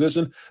quarterback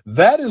position.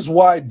 That is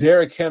why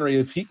Derrick Henry,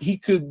 if he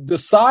could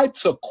decide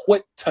to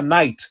quit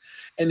tonight,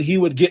 and he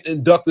would get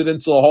inducted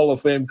into the Hall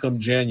of Fame come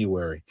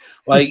January.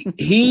 Like,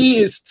 he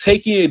is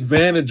taking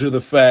advantage of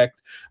the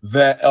fact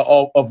that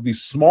of the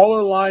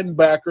smaller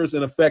linebackers.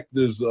 In effect,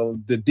 there's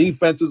the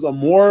defenses are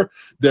more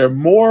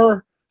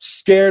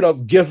scared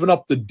of giving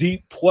up the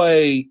deep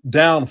play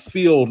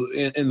downfield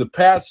in the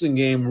passing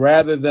game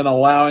rather than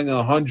allowing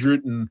a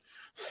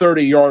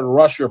 130-yard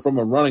rusher from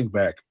a running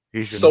back.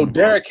 So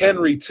Derrick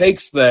Henry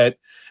takes that,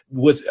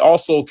 with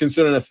also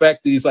considering the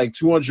fact that he's like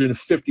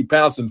 250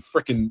 pounds and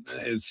freaking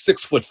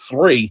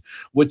 6'3",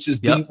 which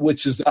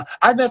is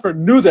I never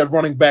knew that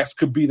running backs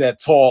could be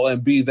that tall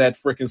and be that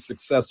freaking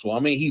successful.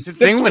 He's the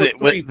thing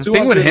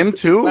with him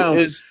too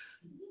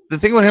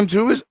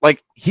is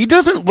like, he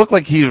doesn't look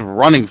like he's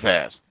running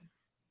fast.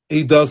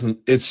 He doesn't.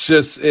 It's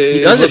just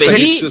he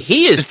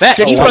is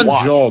fast.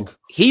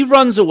 He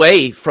runs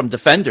away from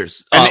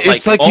defenders. And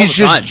it's like he's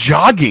just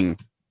jogging.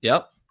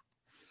 Yep.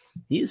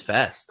 He is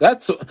fast.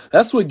 That's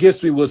what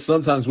gets me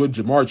sometimes with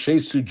Jamar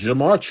Chase too.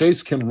 Jamar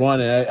Chase can run,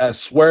 and I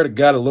swear to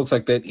God, it looks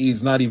like that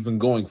he's not even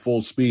going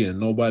full speed, and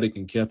nobody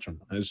can catch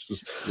him. It's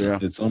just,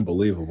 it's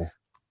unbelievable.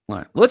 All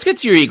right, let's get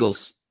to your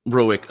Eagles,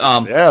 Ruick.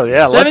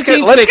 Let's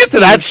get to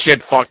that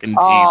shit fucking team.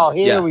 Oh,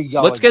 here we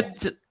go. Let's get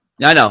to.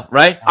 I know,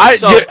 right?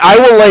 I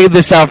will lay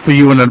this out for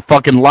you in a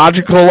fucking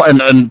logical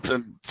and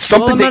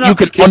something that you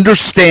can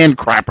understand,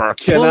 crapper.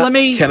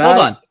 Hold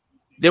on.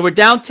 They were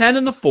down 10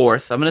 in the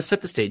fourth. I'm going to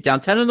set the stage.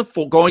 Down 10 in the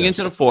fourth, going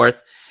into the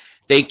fourth.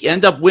 They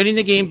end up winning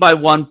the game by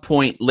 1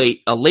 point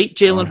late. A late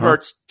Jalen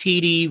Hurts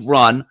TD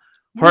run.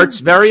 Hurts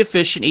very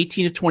efficient,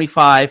 18 of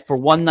 25 for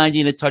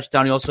 190 and a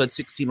touchdown. He also had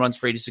 16 runs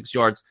for 86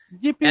 yards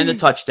and the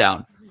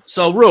touchdown.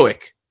 So,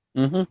 Ruick,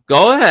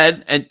 go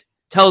ahead and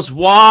tell us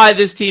why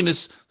this team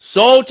is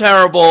so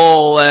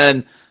terrible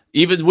and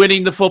Even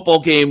winning the football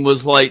game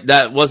was like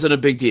that wasn't a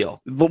big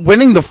deal.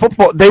 Winning the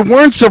football, they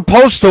weren't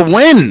supposed to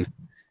win.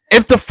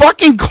 If the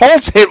fucking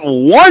Colts hit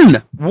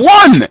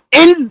one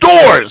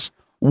indoors,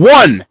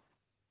 one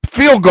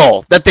field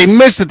goal that they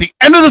missed at the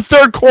end of the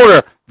third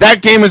quarter,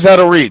 that game is out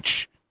of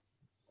reach.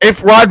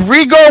 If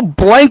Rodrigo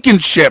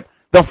Blankenship,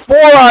 the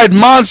four-eyed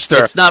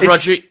monster, it's not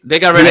Rodrigo. They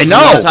got rid of him a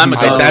long time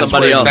ago.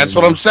 That's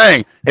what I'm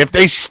saying. If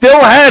they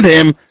still had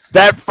him,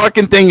 that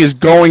fucking thing is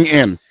going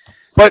in.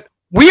 But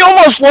we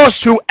almost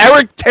lost to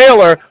Eric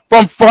Taylor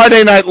from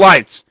Friday Night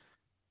Lights.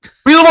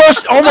 We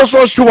almost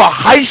lost to a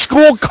high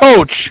school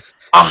coach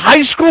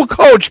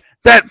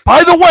that,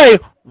 by the way,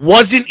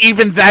 wasn't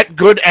even that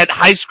good at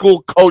high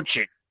school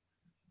coaching.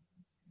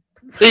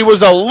 He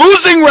was a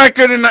losing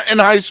record in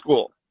high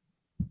school.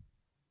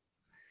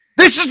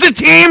 This is the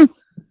team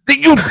that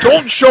you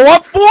don't show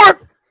up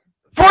for?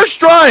 First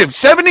drive,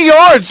 70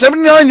 yards,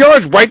 79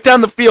 yards, right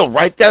down the field,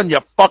 right down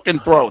your fucking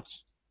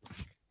throats.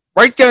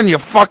 Right down your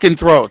fucking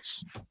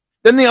throats.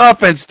 Then the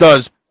offense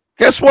does,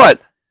 guess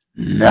what?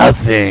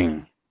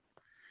 Nothing.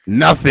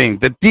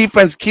 The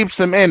defense keeps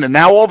them in, and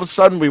now all of a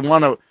sudden we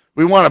want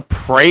to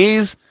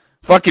praise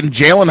fucking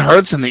Jalen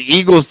Hurts and the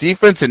Eagles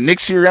defense, and Nick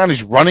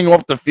Sirianni's running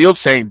off the field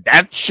saying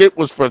that shit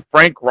was for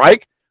Frank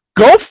Reich.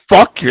 Go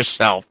fuck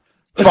yourself,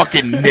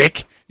 fucking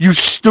Nick, you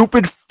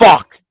stupid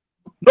fuck.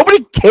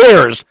 Nobody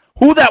cares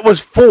who that was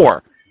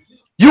for.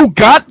 You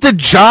got the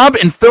job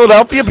in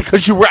Philadelphia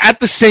because you were at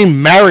the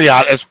same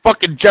Marriott as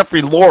fucking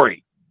Jeffrey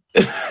Lurie.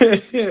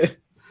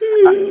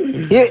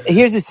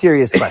 Here's a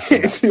serious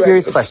question. That's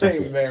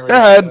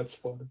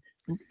funny.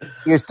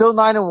 You're still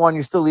 9-1.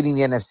 You're still leading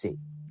the NFC.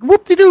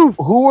 Whoop-de-doo.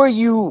 Who are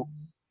you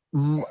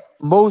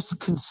most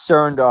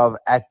concerned of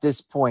at this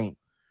point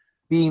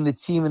being the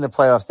team in the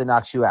playoffs that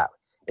knocks you out?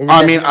 Is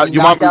it you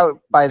want out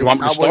by the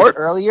want me to Cowboys start?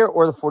 earlier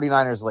or the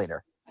 49ers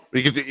later?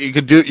 You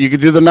could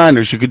do the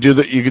Niners. You could do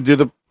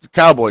the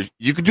Cowboys.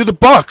 You could do the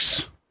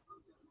Bucks.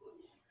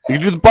 You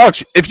could do the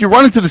Bucks. If you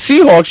run into the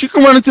Seahawks, you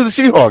can run into the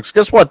Seahawks.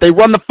 Guess what? They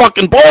run the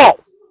fucking ball.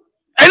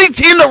 Any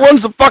team that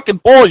runs the fucking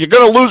ball, you're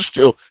gonna lose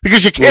to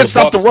because you can't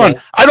stop the run.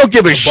 I don't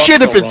give a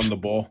shit if it's run the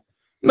ball.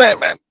 Man,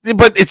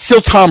 but it's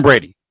still Tom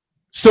Brady.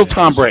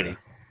 Tom Brady.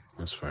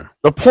 That's fair.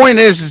 The point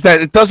is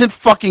that it doesn't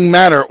fucking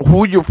matter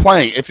who you're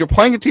playing. If you're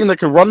playing a team that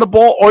can run the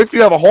ball, or if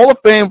you have a Hall of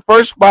Fame,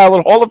 first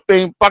ballot Hall of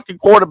Fame fucking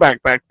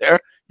quarterback back there,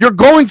 you're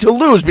going to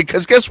lose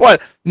because guess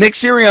what? Nick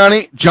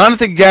Sirianni,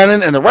 Jonathan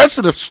Gannon, and the rest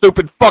of the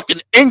stupid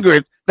fucking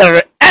Ingrats that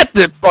are at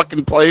that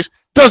fucking place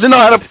doesn't know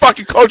how to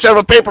fucking coach out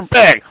of a paper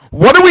bag.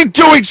 What are we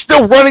doing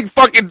still running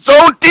fucking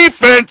zone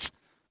defense?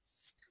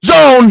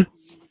 Zone.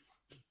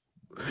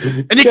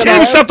 And you can't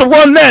even stop the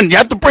run then. You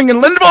have to bring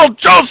in Linval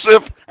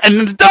Joseph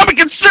and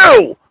Ndamukong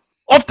Suh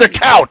off the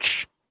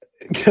couch.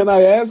 Can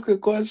I ask a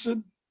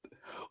question?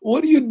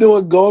 What are you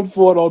doing going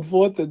for it on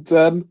 4th and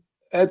 10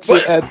 at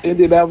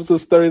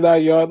Indianapolis'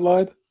 39-yard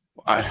line?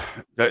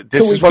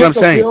 This is what I'm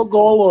saying.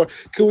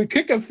 Can we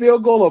kick a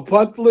field goal or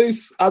punt,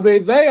 please? I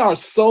mean, they are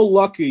so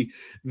lucky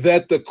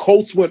that the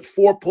Colts went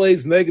 4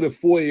 plays,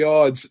 -4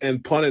 yards,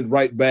 and punted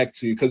right back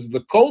to you. Because if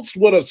the Colts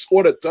would have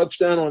scored a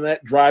touchdown on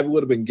that drive, it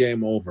would have been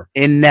game over.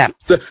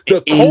 Inept.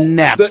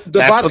 Inept.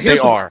 That's what they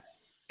are.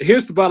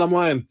 Here's the bottom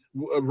line,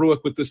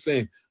 Ruick, with this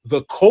thing.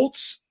 The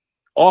Colts'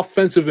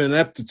 offensive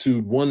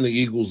ineptitude won the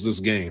Eagles this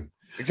game.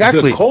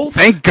 Exactly.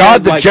 Thank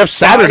God that Jeff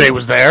Saturday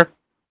was there.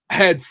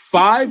 Had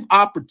 5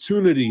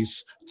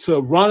 opportunities to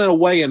run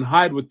away and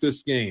hide with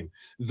this game.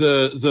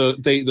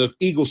 The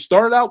Eagles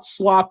started out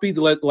sloppy.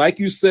 Like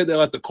you said, they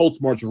let the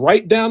Colts march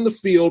right down the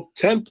field,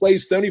 10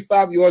 plays,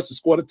 75 yards to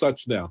score a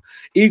touchdown.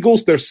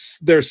 Eagles,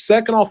 their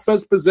second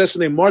offense possession,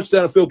 they march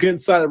down the field, get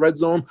inside the red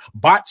zone,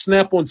 bot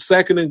snap on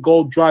 2nd and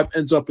goal, drive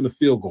ends up in the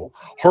field goal.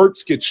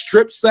 Hurts gets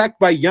strip sacked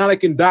by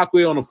Yannick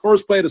Ngakoue on the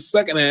first play of the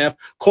second half.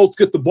 Colts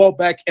get the ball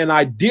back in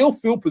ideal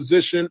field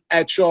position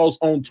at Charles'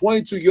 own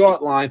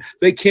 22-yard line.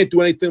 They can't do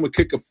anything but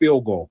kick a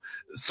field goal.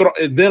 So,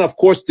 and then, of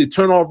course, the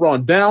turnover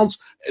on downs,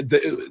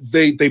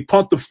 they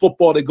punt the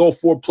football. They go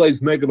 4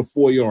 plays,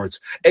 -4 yards.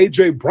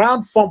 A.J.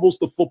 Brown fumbles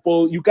the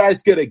football. You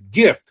guys get a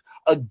gift.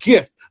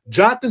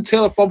 Jonathan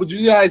Taylor fumbles.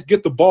 You guys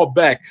get the ball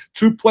back.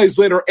 2 plays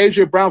later,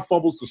 A.J. Brown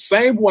fumbles the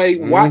same way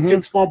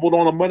Watkins fumbled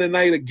on a Monday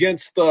night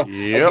against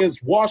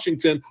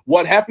Washington.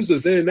 What happens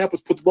is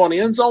Indianapolis put the ball in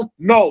the end zone?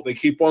 No, they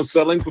keep on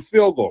settling for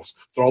field goals.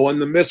 Throw in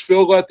the missed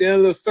field goal at the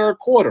end of the third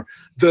quarter.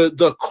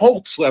 The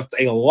Colts left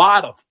a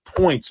lot of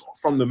points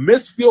from the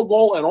missed field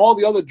goal and all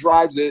the other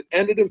drives that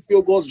ended in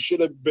field goals. It should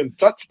have been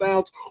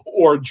touchdowns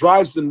or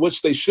drives in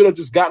which they should have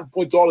just gotten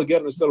points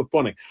altogether instead of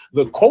punting.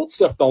 The Colts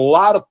left a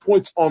lot of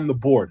points on the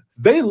board.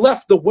 They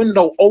left the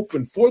window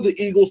open for the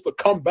Eagles to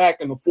come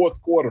back in the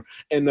fourth quarter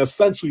and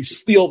essentially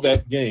steal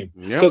that game.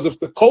 Because if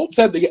the Colts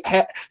if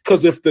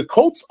the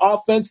Colts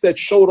offense that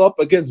showed up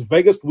against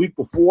Vegas the week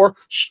before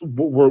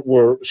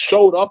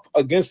showed up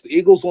against the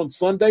Eagles on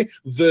Sunday,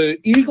 the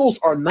Eagles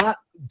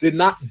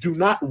do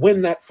not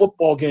win that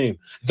football game.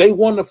 They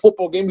won the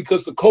football game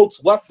because the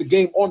Colts left the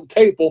game on the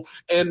table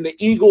and the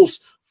Eagles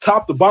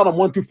top to bottom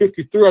 1 through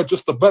 53 are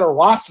just a better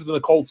roster than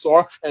the Colts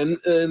are, and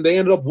they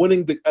ended up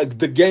winning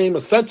the game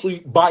essentially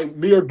by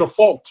mere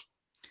default.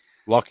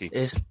 Lucky.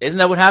 Isn't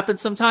that what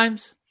happens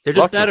sometimes? They're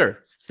just Lucky.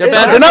 better.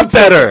 They're not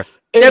better.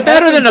 They're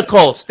better than the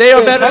Colts. They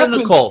are better than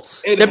the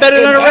Colts. They're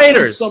better than the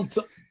Raiders.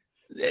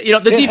 You know,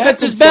 the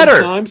defense is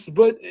better. Sometimes,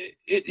 but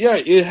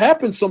it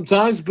happens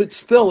sometimes. But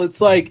still, it's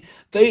like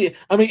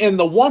and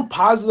the one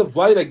positive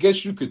light I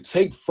guess you could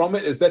take from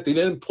it is that they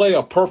didn't play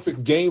a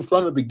perfect game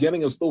from the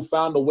beginning and still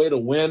found a way to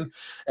win.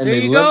 And there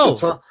they you left go. the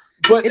turn.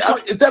 But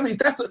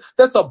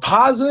that's a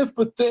positive.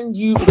 But then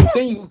you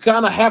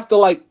kind of have to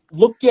like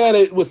look at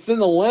it within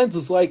the lens.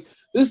 It's like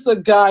this is a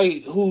guy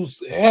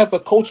who's half a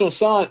coach on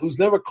side who's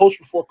never coached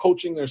before,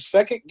 coaching their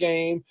second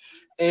game,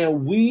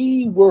 and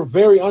we were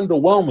very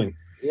underwhelming.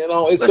 You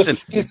know, what's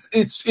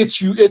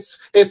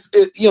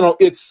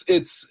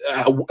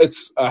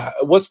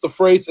the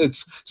phrase?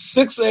 It's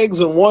 6 eggs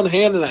in one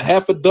hand and a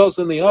half a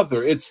dozen in the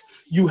other. It's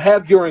you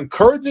have your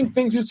encouraging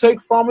things you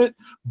take from it,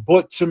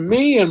 but to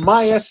me, in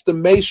my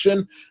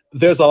estimation,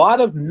 there's a lot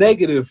of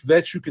negative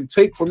that you can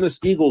take from this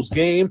Eagles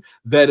game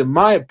that, in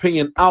my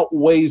opinion,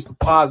 outweighs the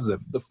positive.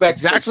 The fact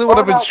exactly what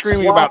I've been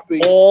screaming about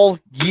all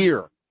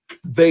year.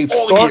 They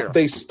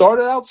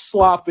started out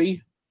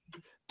sloppy.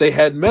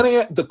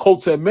 The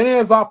Colts had many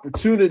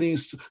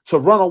opportunities to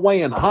run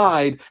away and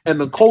hide, and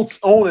the Colts'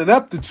 own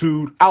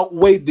ineptitude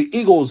outweighed the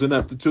Eagles'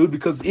 ineptitude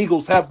because the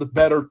Eagles have the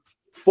better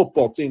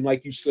football team,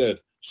 like you said.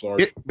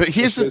 Sorry, but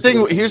here's the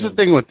thing. Here's the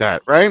thing with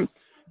that, right?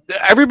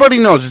 Everybody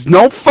knows it's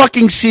no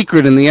fucking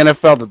secret in the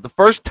NFL that the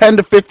first 10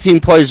 to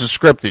 15 plays are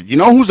scripted. You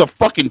know who's a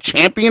fucking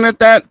champion at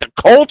that? The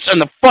Colts and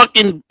the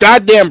fucking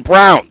goddamn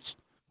Browns.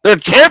 They're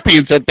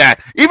champions at that.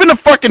 Even the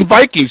fucking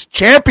Vikings,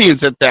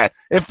 champions at that.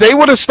 If they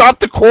would have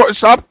stopped the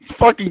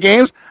fucking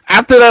games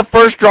after that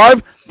first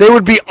drive, they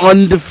would be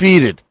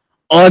undefeated.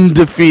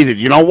 Undefeated.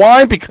 You know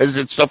why? Because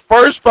it's the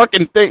first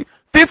fucking thing,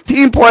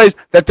 15 plays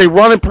that they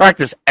run in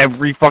practice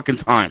every fucking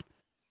time.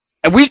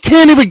 And we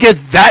can't even get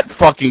that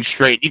fucking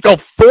straight. You go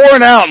 4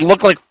 and out and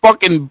look like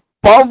fucking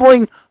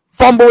fumbling,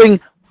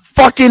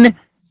 fucking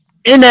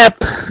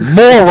inept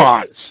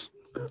morons.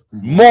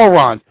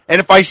 Morons. And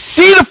if I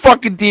see the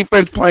fucking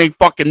defense playing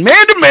fucking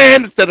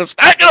man-to-man instead of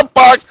stacking a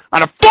box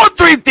on a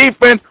 4-3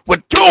 defense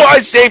with 2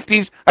 high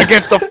safeties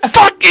against the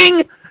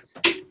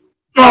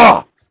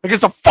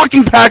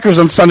fucking Packers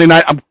on Sunday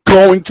night, I'm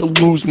going to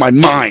lose my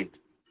mind.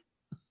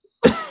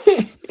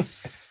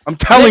 I'm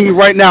telling you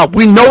right now,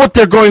 we know what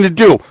they're going to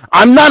do.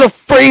 I'm not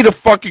afraid of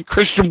fucking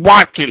Christian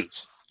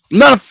Watkins. I'm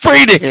not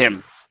afraid of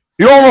him.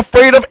 You know what I'm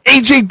afraid of?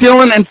 A.J.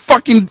 Dillon and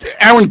fucking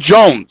Aaron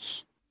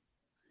Jones.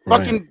 Right.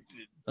 Fucking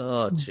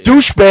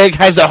douchebag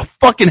has a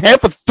fucking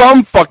half a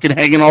thumb fucking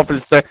hanging off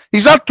his thing.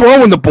 He's not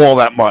throwing the ball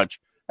that much.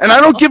 And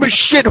I don't give a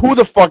shit who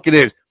the fuck it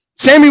is.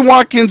 Sammy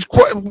Watkins,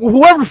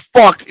 whoever the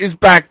fuck is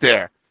back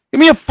there. Give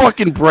me a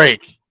fucking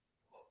break.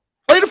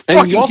 Play the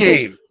fucking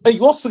game. And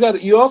you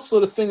also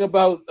the thing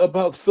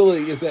about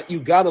Philly is that you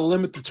got to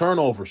limit the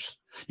turnovers.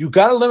 You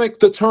got to limit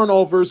the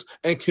turnovers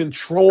and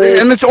control.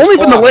 And it's only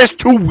been the last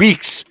 2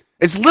 weeks.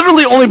 It's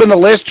literally only been the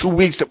last 2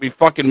 weeks that we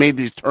fucking made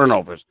these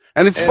turnovers.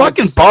 And it's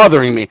fucking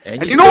bothering me.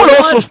 And you know what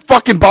else is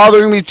fucking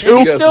bothering me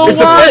too? You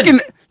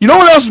know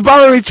what else is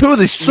bothering me too?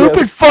 These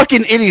stupid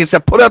fucking idiots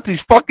that put out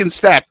these fucking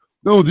stats.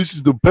 No, this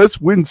is the best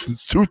win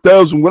since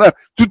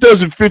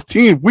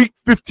 2015, week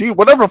 15,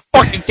 whatever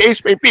fucking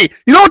case may be.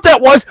 You know what that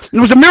was? It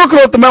was a miracle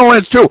at the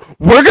Meadowlands too.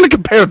 We're going to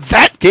compare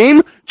that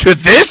game to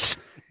this?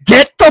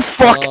 Get the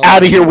fuck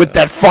out of here with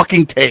that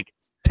fucking take.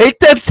 Take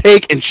that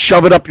take and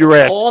shove it up your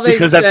ass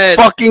because that's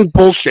fucking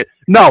bullshit.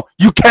 No,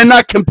 you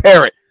cannot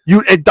compare it.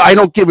 I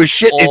don't give a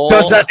shit. It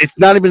does not. It's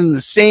not even in the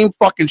same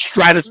fucking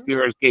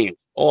stratosphere as games.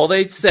 All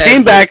they said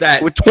came back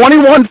with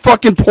 21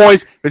 fucking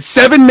points in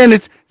 7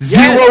 minutes,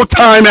 0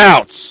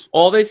 timeouts.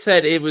 All they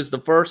said, it was the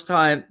first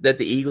time that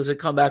the Eagles had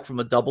come back from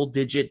a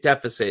double-digit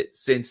deficit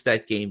since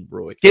that game,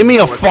 Brewick. Give me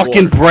a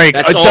fucking break.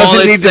 That's all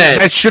it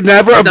said. That should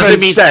never have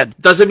been said.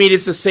 Doesn't mean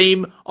it's the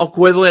same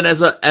equivalent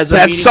as a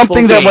That's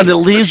something that when it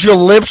leaves your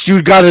lips,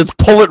 you got to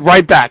pull it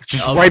right back.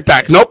 Just right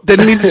back. Nope,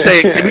 didn't mean to say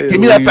it. Give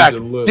me that back.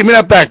 Give me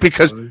that back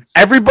because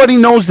everybody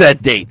knows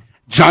that date.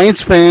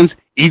 Giants fans,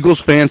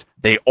 Eagles fans,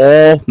 they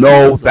all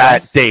know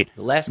that date.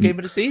 The last game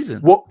of the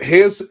season. Well,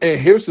 here's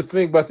the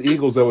thing about the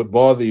Eagles that would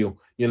bother you.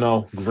 You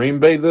know, Green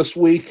Bay this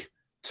week,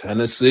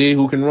 Tennessee,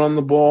 who can run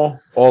the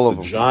ball. All of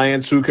them.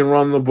 Giants, who can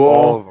run the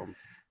ball. All of them.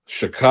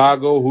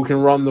 Chicago, who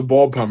can run the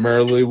ball,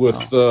 primarily with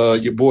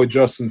your boy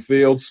Justin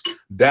Fields.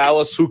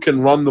 Dallas, who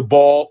can run the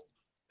ball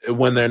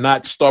when they're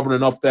not stubborn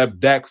enough to have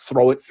Dak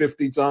throw it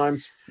 50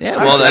 times. Yeah,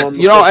 well, I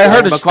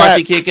heard a McCarthy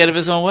stat. can't get out of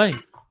his own way.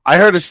 I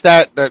heard a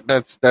stat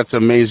that's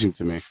amazing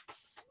to me.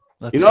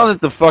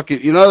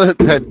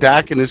 That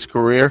Dak in his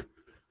career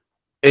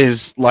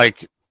is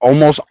like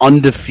almost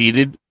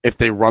undefeated if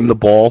they run the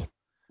ball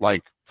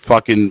like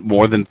fucking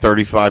more than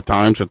 35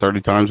 times or 30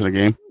 times in a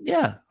game.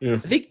 Yeah.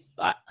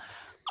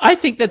 I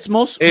think that's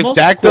most. If most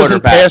Dak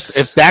doesn't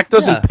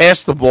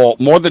pass the ball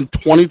more than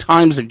 20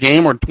 times a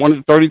game or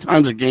 30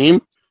 times a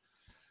game,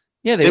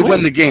 they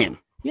win the game.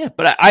 Yeah,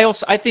 but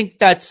I think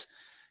that's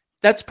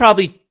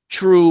probably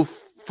true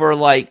for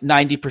like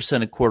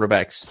 90% of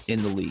quarterbacks in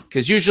the league.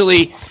 Because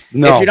usually, if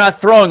you're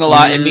not throwing a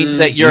lot, it means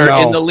that you're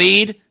in the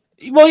lead.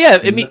 Well, yeah,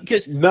 it means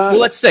because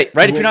let's say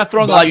right, if you're not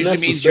throwing a lot, it usually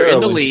means you're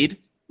in the lead.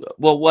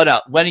 Well, what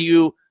else?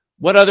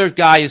 What other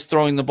guy is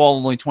throwing the ball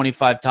only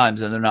 25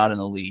 times and they're not in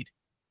the lead?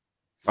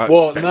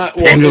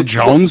 Daniel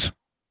Jones.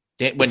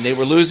 When they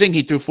were losing,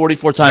 he threw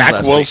 44 times.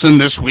 Zach Wilson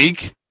this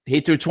week. He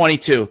threw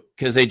 22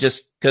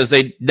 because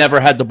they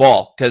never had the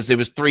ball because it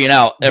was 3 and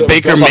out.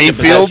 Baker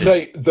Mayfield.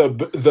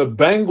 The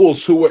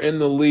Bengals, who were in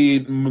the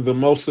lead the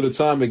most of the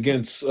time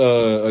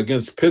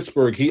against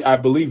Pittsburgh, I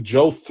believe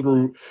Joe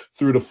threw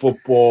the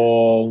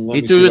football.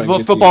 He threw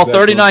the football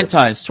 39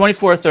 times,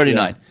 24 or 39.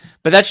 Yeah.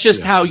 But that's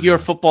just how your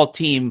football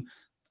team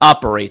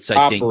operates,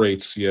 I think.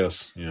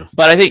 Yes. Yeah.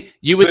 But I think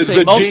you would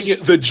say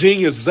the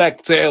genius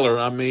Zach Taylor.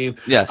 I mean,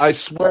 yes. I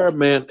swear,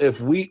 man,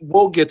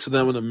 we'll get to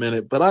them in a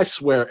minute, but I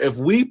swear, if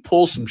we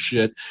pull some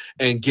shit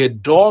and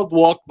get dog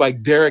walked by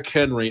Derrick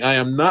Henry, I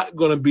am not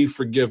going to be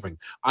forgiving.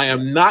 I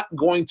am not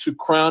going to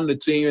crown the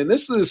team. And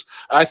this is,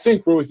 I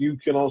think, Ruth, you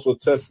can also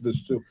attest to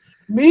this too.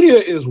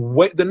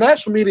 The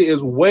national media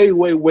is way,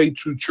 way, way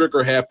too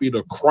trigger happy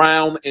to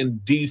crown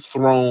and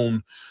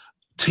dethrone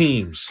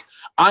teams.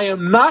 I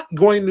am not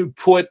going to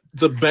put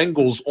the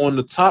Bengals on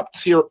the top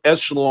tier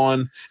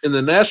echelon in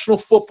the National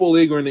Football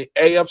League or in the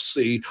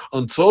AFC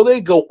until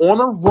they go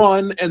on a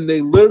run and they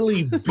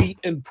literally beat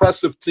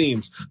impressive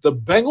teams. The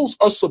Bengals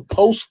are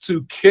supposed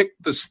to kick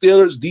the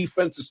Steelers'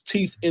 defense's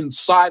teeth in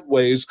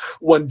sideways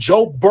when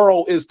Joe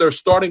Burrow is their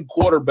starting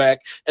quarterback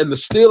and the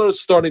Steelers'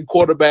 starting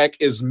quarterback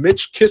is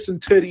Mitch Kissing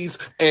Titties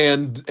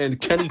and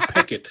Kenny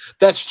Pickett.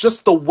 That's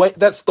just the way.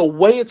 That's the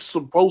way it's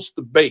supposed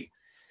to be.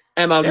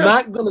 And I'm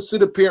not going to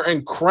sit up here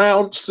and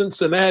crown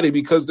Cincinnati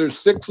because they're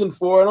 6-4 and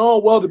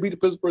to beat the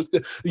Pittsburgh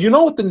Steelers. You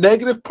know what the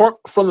negative part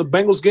from the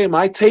Bengals game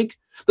I take?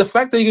 The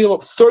fact that they gave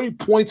up 30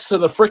 points to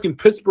the freaking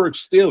Pittsburgh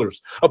Steelers,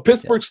 a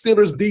Pittsburgh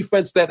Steelers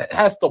defense that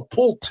has to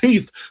pull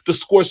teeth to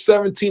score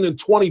 17 to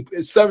 20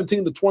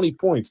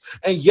 points.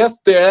 And yes,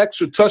 their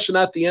extra touchdown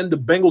at the end, the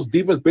Bengals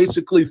defense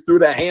basically threw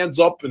their hands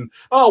up and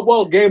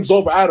game's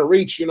over, out of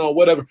reach,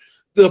 whatever.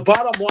 The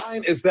bottom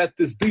line is that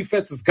this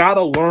defense has got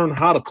to learn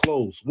how to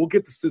close. We'll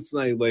get to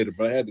Cincinnati later,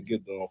 but I had to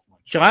get that off my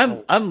chest.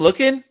 So I'm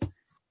looking.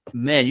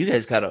 Man, you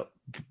guys got a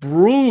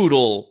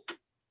brutal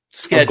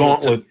schedule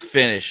to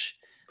finish.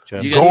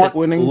 Just keep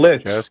winning.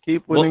 Just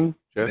keep winning.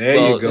 There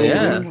you go.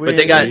 Yeah. But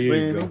they got,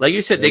 like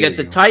you said, they got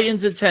the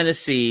Titans in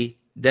Tennessee.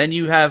 Then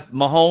you have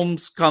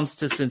Mahomes comes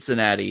to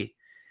Cincinnati.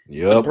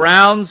 Yep. The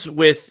Browns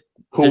with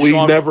who we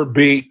never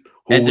beat.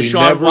 And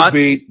Deshaun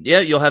Watson.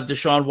 Yeah, you'll have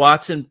Deshaun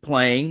Watson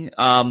playing.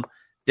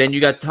 Then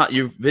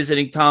you're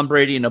visiting Tom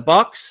Brady and the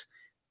Bucs.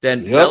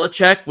 Then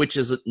Belichick, which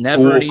is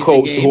never an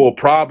easy game. Who will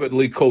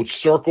probably coach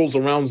circles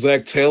around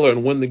Zach Taylor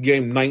and win the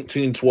game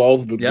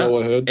 19-12, but go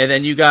ahead. And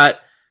then you got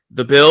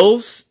the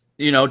Bills,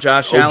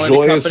 Josh Allen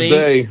and company.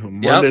 Day,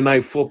 Monday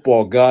Night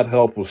Football, God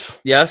help us.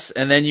 Yes,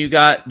 and then you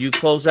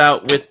close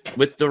out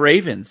with the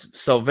Ravens.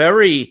 So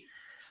that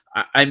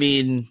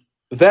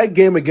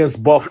game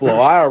against Buffalo,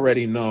 I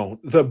already know.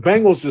 The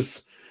Bengals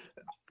just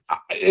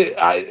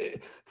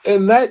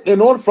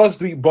in order for us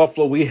to beat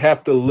Buffalo, we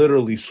have to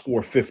literally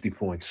score 50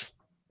 points.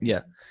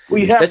 Yeah.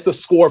 We have to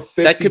score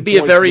 50 that could be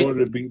points a very in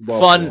order to beat Buffalo.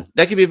 Fun.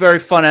 That could be a very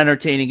fun,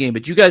 entertaining game.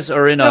 But you guys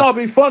are in It'll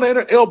be fun.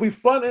 It'll be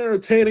fun,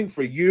 entertaining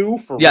for you,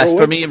 for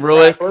for me and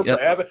Ruick. For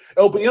Evan.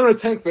 It'll be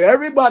entertaining for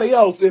everybody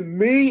else, and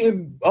me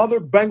and other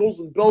Bengals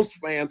and Bills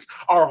fans.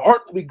 Our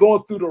heart will be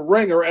going through the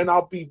ringer, and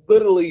I'll be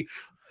literally.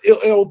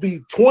 It'll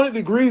be 20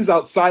 degrees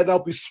outside, and I'll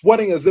be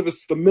sweating as if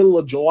it's the middle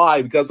of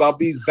July because I'll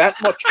be that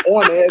much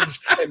on edge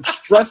and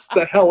stressed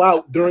the hell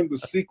out during the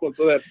sequence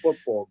of that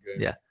football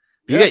game. Yeah.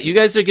 You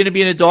guys are going to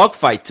be in a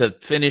dogfight to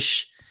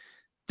finish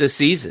the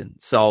season.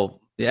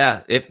 So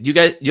if you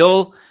guys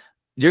if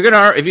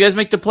you guys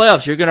make the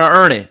playoffs, you're going to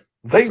earn it.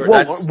 They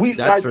won't.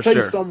 I tell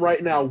you something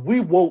right now. We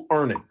won't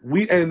earn it.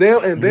 We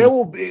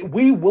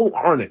will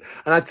earn it.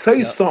 And I tell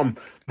you something.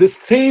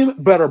 This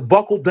team better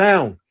buckle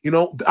down.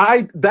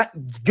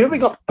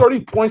 Giving up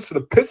 30 points to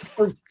the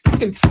Pittsburgh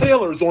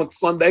Steelers on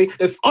Sunday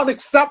is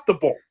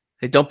unacceptable.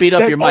 Hey, don't beat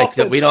up your mic.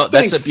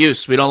 That's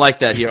abuse. We don't like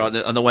that here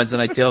on the Wednesday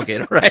night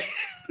tailgate. All right.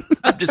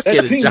 I'm just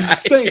kidding.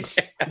 That team stinks.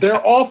 Their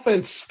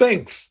offense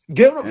stinks.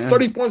 Giving up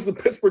 30 points to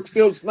the Pittsburgh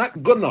Steelers is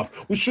not good enough.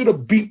 We should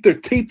have beat their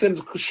teeth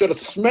and should have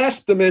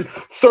smashed them in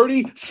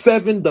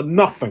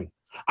 37-0.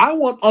 I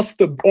want us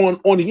to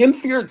on the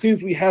inferior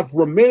teams we have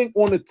remaining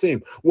on the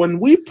team. When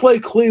we play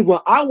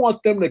Cleveland, I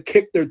want them to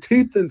kick their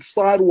teeth in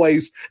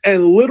sideways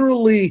and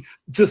literally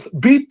just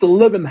beat the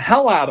living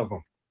hell out of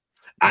them.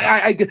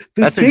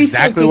 That's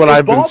exactly what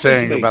I've been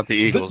saying about the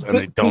Eagles, and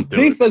they don't do it.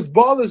 The defense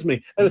bothers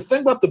me. And the thing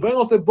about the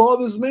Bengals that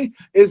bothers me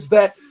is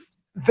that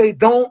they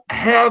don't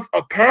have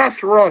a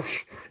pass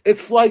rush.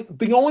 it's like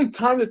the only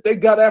time that they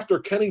got after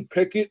Kenny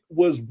Pickett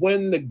was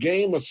when the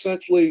game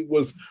essentially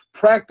was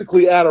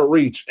practically out of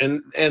reach,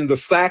 and the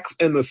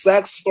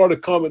sacks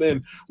started coming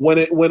in when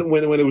it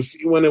was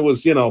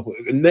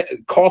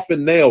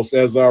coffin nails,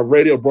 as our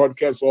radio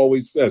broadcast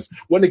always says,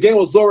 when the game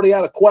was already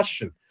out of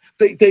question.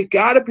 They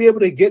got to be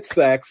able to get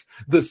sacks.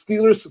 The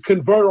Steelers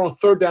converted on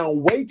third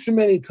down way too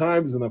many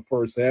times in the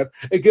first half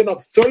and getting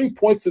up 30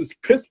 points to this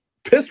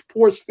piss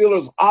poor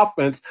Steelers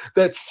offense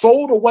that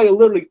sold away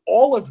literally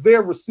all of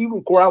their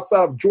receiving core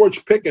outside of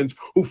George Pickens,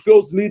 who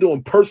feels the need to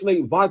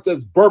impersonate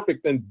Vontaze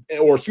Burfict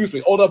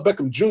Odell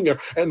Beckham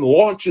Jr. and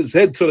launch his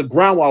head to the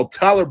ground while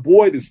Tyler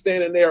Boyd is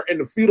standing there in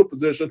the fetal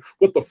position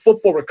with the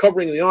football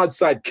recovering the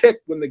onside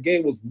kick when the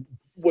game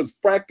was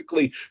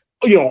practically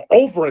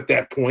over at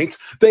that point.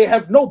 They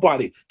have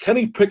nobody.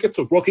 Kenny Pickett's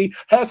a rookie,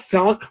 has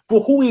talent,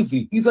 but who is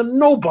he? He's a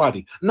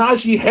nobody.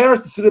 Najee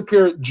Harris is sitting up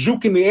here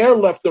juking the air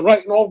left and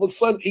right, and all of a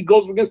sudden he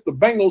goes against the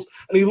Bengals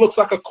and he looks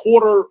like a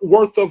quarter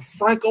worth of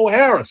Franco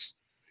Harris.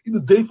 The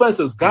defense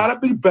has got to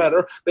be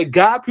better. They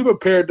got to be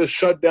prepared to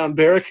shut down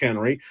Derrick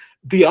Henry.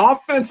 The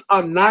offense,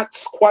 I'm not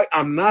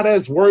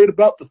as worried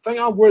about. The thing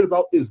I'm worried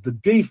about is the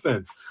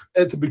defense.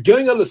 At the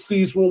beginning of the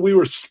season, when we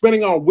were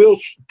spinning our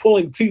wheels,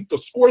 pulling teeth to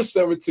score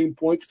 17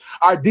 points,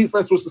 our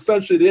defense was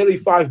essentially the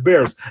 85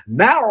 Bears.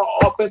 Now our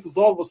offense is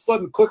all of a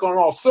sudden clicking on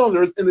all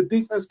cylinders, and the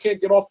defense can't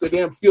get off the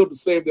damn field to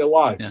save their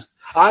lives. Yeah.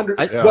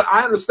 But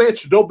I understand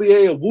Chidobe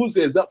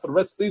Awuzie is up for the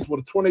rest of the season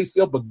with a torn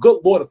ACL, but good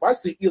Lord, if I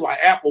see Eli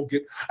Apple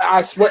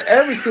I swear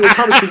every single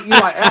time I see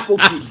Eli Apple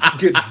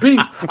get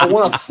beat, I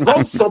want to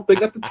throw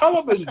something at the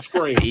television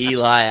screen.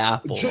 Eli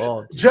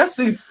Apple.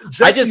 Jesse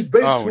Bates.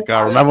 Oh, my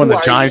God. Remember when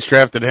the Giants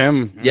drafted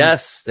him?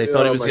 Yes. They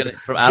thought he was going to,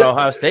 from out of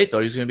Ohio State, thought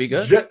he was going to be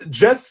good.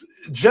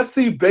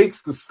 Jesse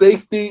Bates, the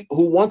safety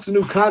who wants a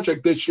new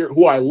contract this year,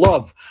 who I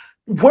love.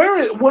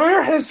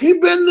 Where has he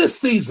been this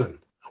season?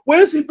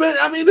 Where's he been?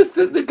 I mean, this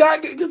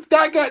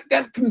guy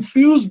got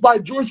confused by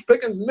George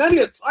Pickens many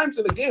a times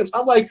in the games.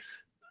 I'm like,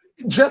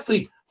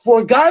 Jesse, for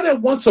a guy that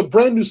wants a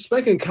brand new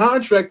spanking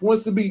contract,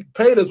 wants to be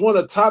paid as one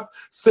of the top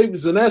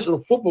safeties in the National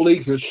Football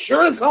League, you're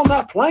sure as hell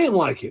not playing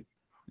like it.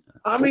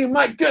 I mean,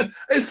 my God,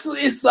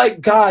 it's like,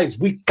 guys,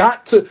 we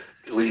got to.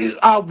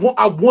 I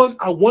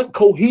want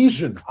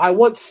cohesion. I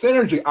want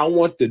synergy. I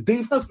want the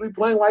defense to be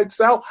playing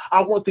lights out.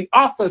 I want the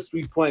offense to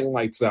be playing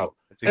lights out.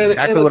 That's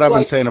exactly what I've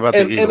been saying about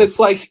the Eagles. And it's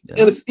like,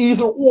 and it's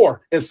either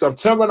or. In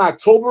September and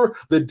October,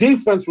 the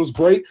defense was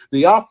great.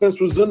 The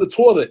offense was in the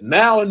toilet.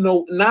 Now in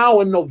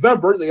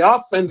November, the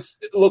offense,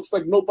 it looks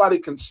like nobody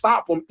can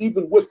stop them,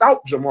 even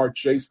without Jamar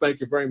Chase. Thank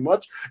you very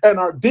much. And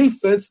our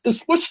defense is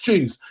Swiss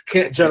cheese.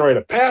 Can't generate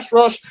a pass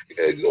rush,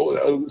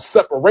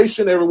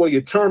 separation everywhere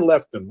you turn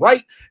left and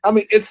right. I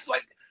mean, it's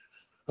like,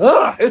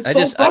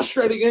 it's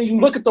frustrating. And you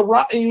look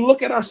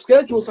at our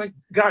schedule. It's like,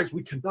 guys,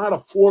 we cannot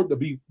afford to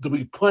be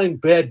playing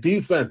bad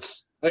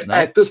defense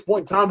at this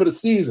point in time of the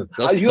season.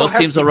 Those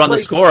teams will run the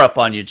score up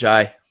on you,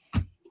 Jai.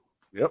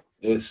 Yep,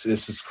 this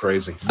is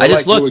crazy.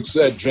 Luke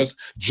said,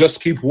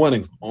 just keep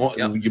winning.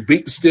 You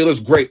beat the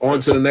Steelers, great. On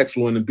to the next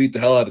one and beat the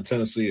hell out of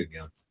Tennessee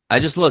again. I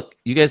just look.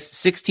 You guys,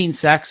 16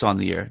 sacks on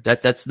the year.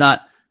 That's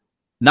not.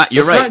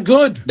 You're it's right. Not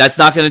good. That's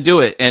not going to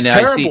do it. And it's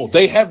terrible.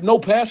 They have no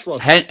pass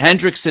rush.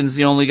 Hendrickson's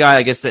the only guy,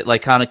 I guess, that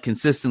like kind of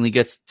consistently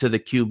gets to the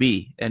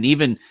QB. And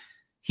even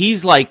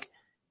he's not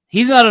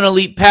an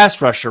elite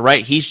pass rusher,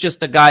 right? He's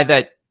just a guy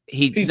that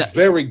he's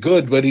very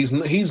good, but he's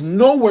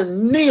nowhere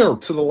near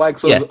to the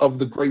likes of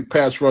the great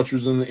pass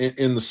rushers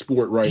in the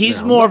sport right now.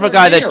 He's more of a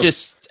guy that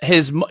just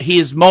his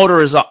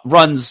motor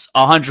runs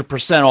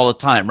 100% all the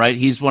time, right?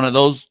 He's one of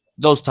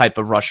those type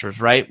of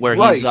rushers, right? Where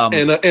he's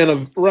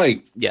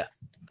right. Yeah.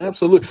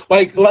 Absolutely.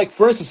 Like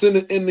for instance,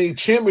 in the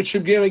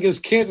championship game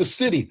against Kansas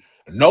City,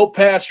 no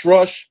pass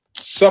rush,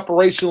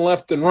 separation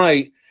left and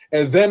right.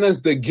 And then as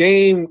the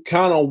game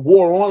kind of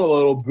wore on a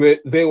little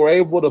bit, they were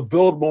able to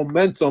build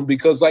momentum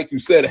because, like you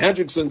said,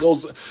 Hendrickson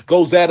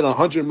goes at it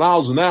 100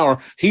 miles an hour.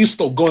 He's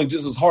still going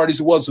just as hard as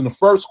he was in the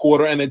first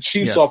quarter, and the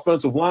Chiefs'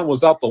 offensive line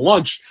was out to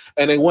lunch,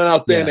 and they went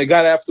out there and they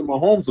got after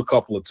Mahomes a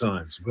couple of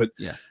times. But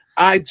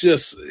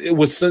it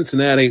was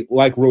Cincinnati,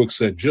 like Ruick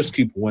said, just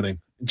keep winning.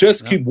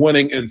 Just keep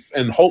winning,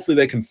 and hopefully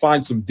they can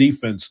find some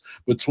defense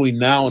between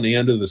now and the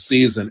end of the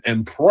season,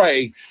 and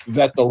pray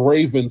that the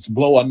Ravens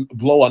blow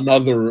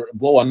another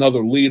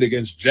lead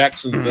against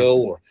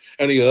Jacksonville or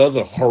any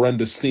other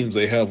horrendous teams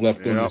they have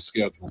left on their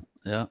schedule.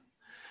 Yeah,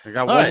 we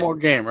got one more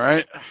game,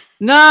 right?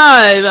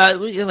 Nah,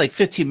 we got like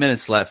 15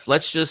 minutes left.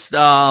 Let's just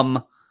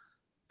Yeah,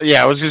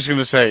 I was just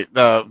gonna say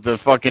the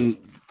fucking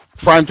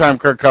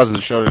primetime Kirk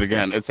Cousins showed it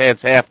again. It's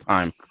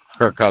halftime.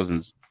 Kirk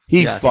Cousins,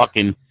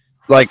 fucking.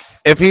 Like,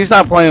 if he's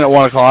not playing at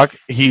 1 o'clock,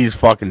 he's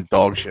fucking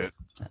dog shit.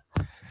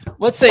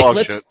 Let's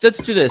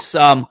do this.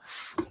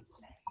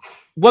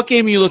 What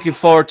game are you looking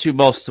forward to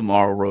most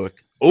tomorrow, Ruick?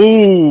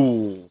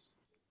 Ooh,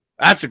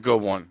 that's a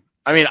good one.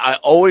 I mean, I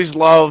always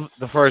love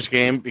the first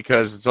game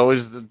because it's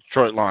always the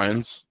Detroit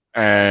Lions,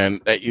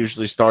 and that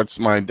usually starts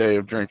my day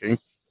of drinking.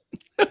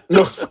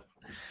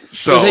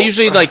 So is that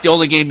usually like the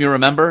only game you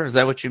remember? Is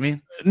that what you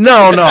mean?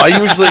 No,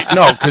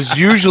 because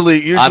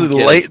usually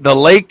the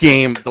late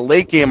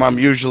game, I'm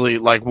usually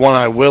like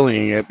one-eye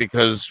willying it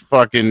because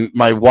fucking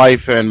my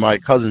wife and my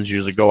cousins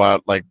usually go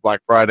out like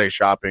Black Friday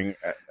shopping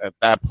at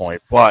that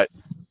point. But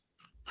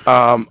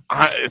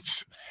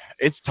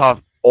it's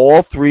tough.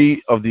 All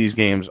three of these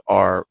games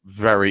are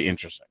very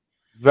interesting,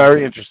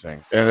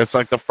 and it's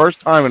like the first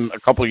time in a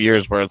couple of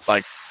years where it's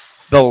like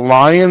the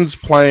Lions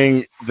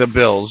playing the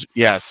Bills.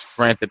 Yes,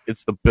 granted,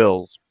 it's the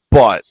Bills,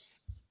 but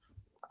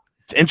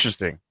it's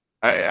interesting.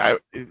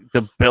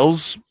 The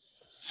Bills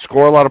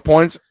score a lot of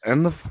points,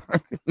 and the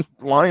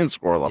Lions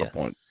score a lot of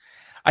points.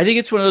 I think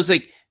it's one of those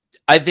like.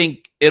 I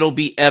think it'll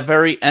be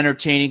very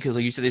entertaining because,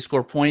 like you said, they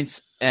score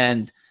points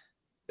and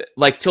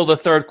like till the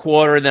third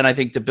quarter, and then I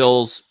think the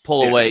Bills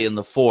pull away in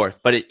the fourth.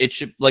 But it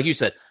should, like you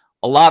said,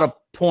 a lot of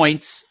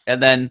points,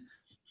 and then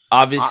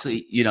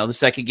obviously, the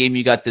second game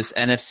you got this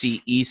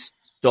NFC East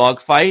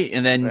dogfight,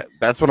 and then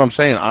that's what I'm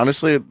saying.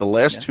 Honestly, the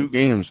last two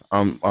games,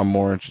 I'm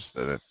more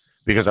interested in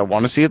because I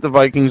want to see if the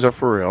Vikings are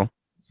for real,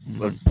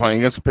 playing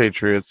against the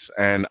Patriots,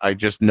 and I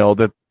just know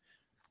that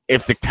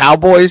if the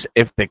Cowboys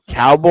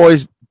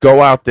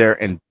go out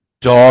there and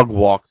dog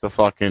walk the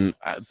fucking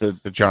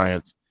the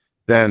Giants,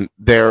 then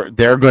they're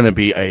going to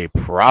be a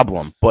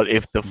problem. But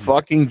if the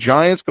fucking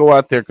Giants go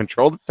out there,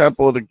 control the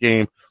tempo of the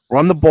game,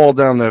 run the ball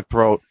down their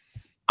throat,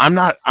 I'm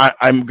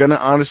going to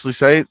honestly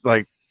say,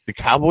 like, the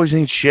Cowboys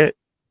ain't shit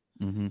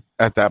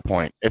at that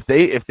point. If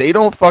they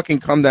don't fucking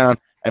come down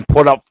and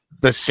put up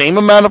the same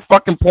amount of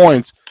fucking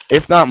points,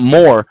 if not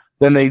more,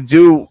 than they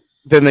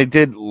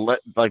did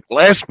like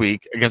last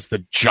week against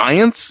the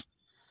Giants,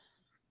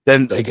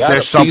 then they got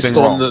there's a something feast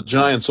wrong. on the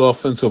Giants'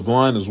 offensive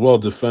line as well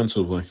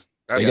defensively.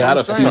 They got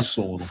a feast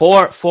on them.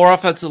 Four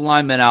offensive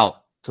linemen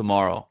out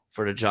tomorrow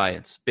for the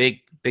Giants.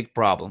 Big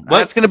problem.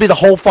 That's going to be the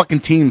whole fucking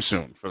team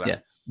soon for them. Yeah.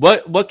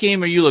 What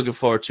game are you looking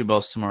forward to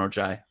most tomorrow,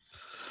 Jai?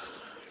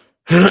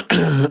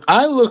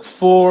 I look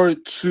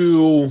forward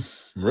to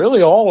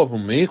really all of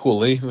them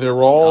equally.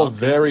 They're all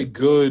very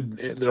good.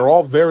 They're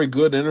all very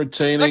good,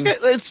 entertaining.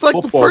 It's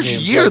like the first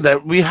year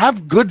that we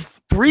have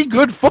three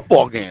good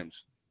football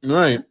games.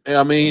 Right.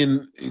 I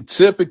mean,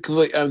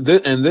 typically, and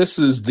this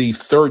is the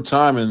third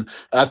time, and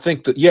I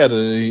think that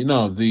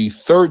the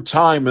third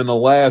time in the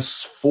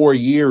last 4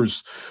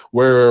 years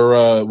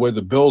where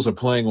the Bills are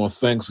playing on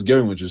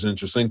Thanksgiving, which is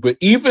interesting.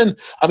 But you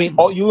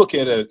look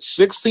at it,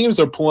 6 teams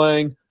are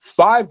playing.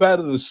 5 out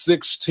of the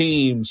 6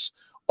 teams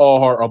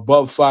are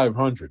above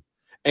 500,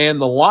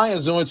 and the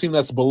Lions, the only team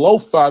that's below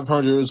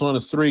 500, is on a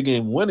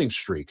 3-game winning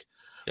streak.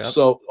 Yep.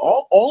 So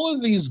all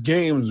of these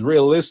games,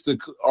 realistic,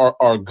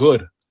 are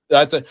good.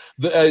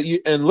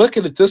 And look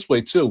at it this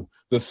way too: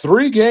 the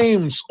 3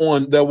 games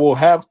that we'll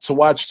have to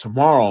watch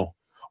tomorrow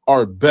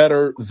are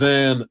better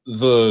than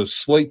the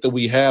slate that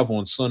we have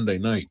on Sunday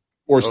night,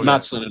 or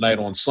Sunday night,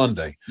 on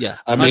Sunday. Yeah, 100%.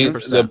 I mean,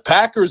 the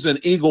Packers and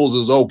Eagles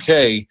is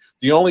okay.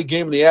 The only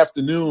game in the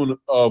afternoon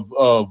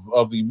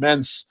of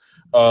immense,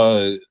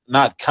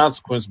 not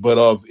consequence, but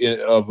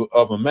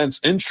of immense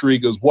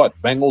intrigue is what?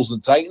 Bengals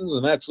and Titans,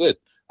 and that's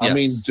it. Yes. I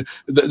mean,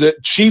 the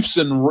Chiefs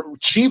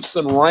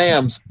and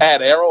Rams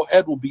at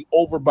Arrowhead will be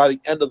over by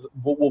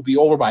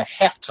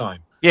halftime.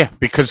 Yeah,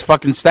 because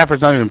fucking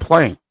Stafford's not even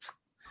playing.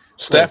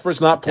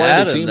 Stafford's not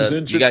playing. The team's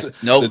injured.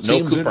 The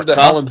team's injured to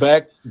hell and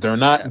back. They're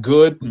not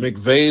good.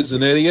 McVay's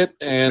an idiot.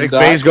 And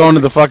McVay's going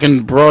to the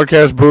fucking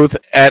broadcast booth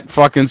at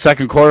fucking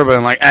second quarter,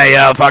 and like, hey,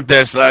 fuck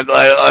this.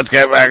 Let's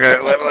get back.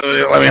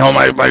 Let me hold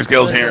my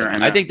skills here.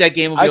 I think that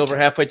game will be over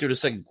halfway through the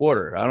second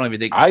quarter. I don't even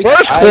think.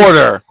 First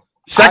quarter.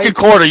 Second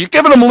quarter. You're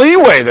giving them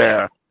leeway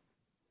there.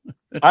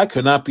 I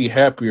could not be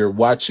happier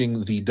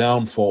watching the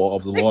downfall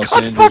of the Los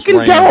Angeles fucking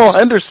Rams. Darrell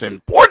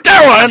Henderson. Poor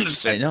Darrell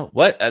Henderson. I know.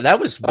 What? That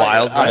was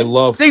wild. I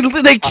love.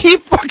 They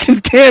keep fucking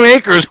Cam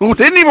Akers, who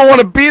didn't even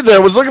want to be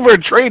there, was looking for a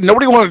trade.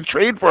 Nobody wanted to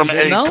trade for him.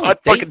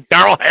 Fucking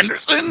Darrell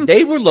Henderson.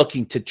 They were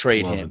looking to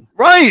trade him.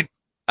 Right.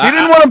 He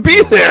didn't want to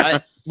be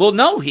there.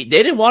 They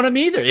didn't want him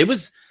either. It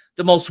was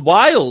the most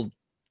wild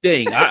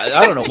thing.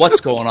 I don't know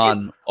what's going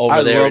on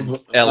over there in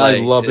LA. I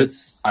love it.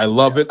 I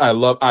love it. I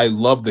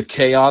love the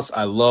chaos.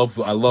 I love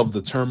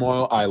the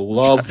turmoil. I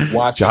love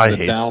watching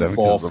the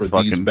downfall for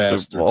these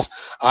bastards.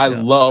 I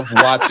love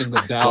watching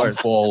the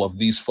downfall of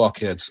these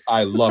fuckheads.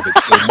 I love it.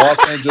 The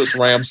Los Angeles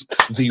Rams,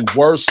 the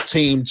worst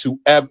team to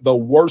ever, the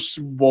worst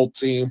Super Bowl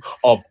team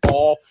of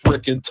all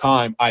freaking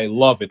time. I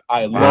love it.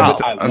 I love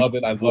it. I love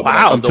it. I love it.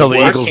 Wow! Until the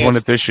Eagles won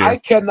it this year. I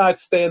can't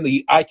stand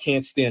the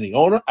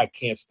owner. I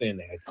can't stand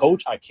the head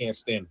coach. I can't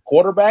stand the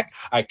quarterback.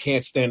 I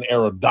can't stand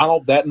Aaron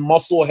Donald, that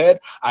musclehead.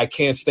 I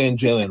can't stand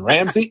Jalen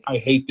Ramsey. I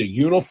hate the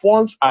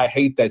uniforms. I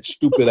hate that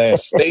stupid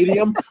ass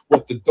stadium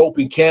with the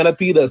dopey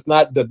canopy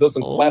that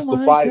doesn't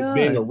classify as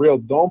being a real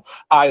dome.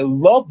 I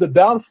love the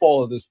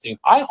downfall of this team.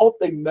 I hope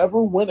they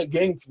never win a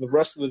game for the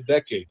rest of the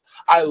decade.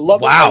 I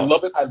love it. I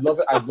love it. I love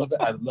it. I love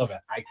it. I love it.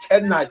 I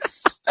cannot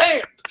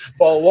stand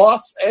the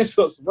Los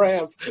Angeles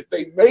Rams.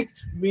 They make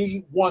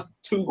me want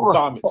to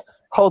vomit.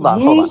 Hold on.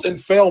 Lose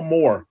and fail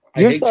more.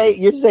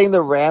 You're saying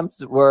the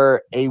Rams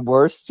were a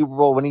worse Super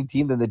Bowl winning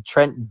team than the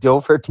Trent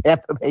Dilfer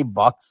Tampa Bay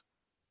Bucks?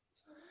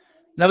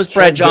 That was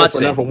Brad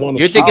Johnson.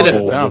 You're thinking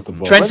of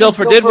Trent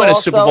Dilfer did win a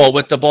Super Bowl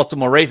with the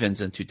Baltimore Ravens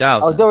in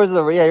 2000.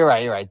 Oh, you're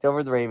right.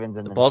 Dilfer the Ravens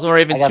and the Baltimore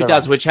Ravens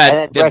 2000, which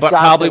had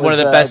probably one of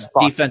the best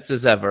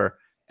defenses ever.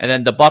 And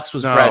then the Bucks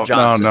was Brad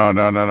Johnson.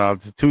 No.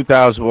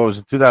 2000, what was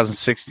it?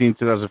 2016,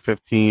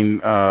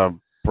 2015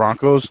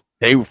 Broncos.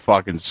 They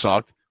fucking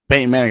sucked.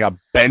 Peyton Manning got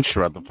benched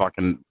throughout the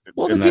fucking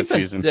that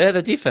season. Yeah,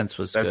 the defense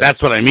was good.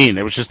 That's what I mean.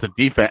 It was just the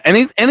defense.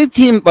 Any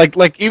team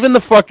like even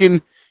the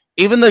fucking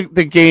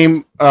the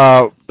game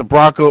when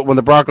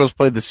the Broncos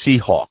played the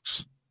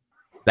Seahawks.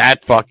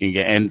 That fucking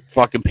game, and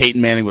fucking Peyton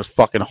Manning was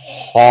fucking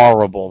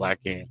horrible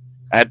that game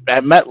at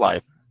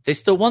MetLife. They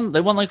still won.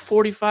 They won like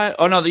 45.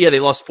 Oh no, yeah, they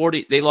lost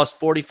 40. They lost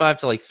 45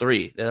 to like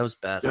 3. That was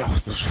bad. It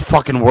was the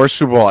fucking worst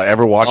Super Bowl I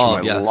ever watched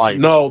in my life.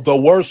 No, the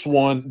worst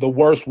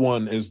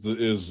one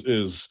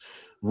is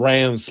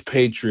Rams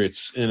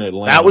Patriots in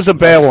Atlanta. That was a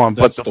bad one,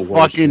 but the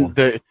fucking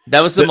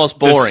that was the most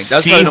boring. That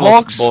was probably the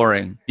most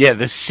boring. Yeah,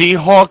 the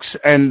Seahawks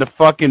and the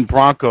fucking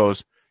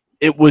Broncos.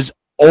 It was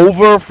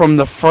over from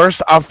the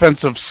first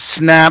offensive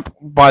snap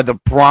by the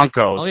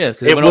Broncos. Oh yeah,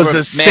 it was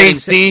a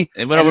safety.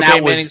 It went over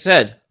Peyton Manning's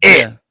head.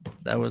 Yeah,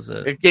 that was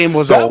it. The game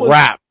was a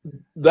wrap.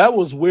 That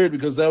was weird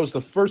because that was the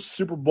first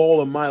Super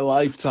Bowl in my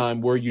lifetime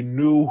where you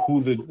knew who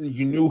was.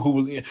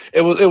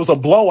 It was a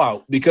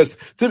blowout because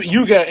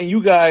you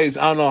guys.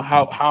 I don't know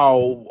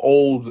how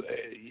old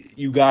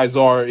you guys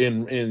are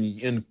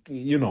in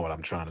you know what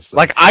I'm trying to say.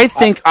 Like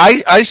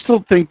I still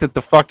think that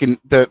the fucking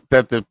that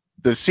the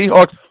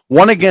Seahawks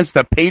won against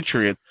the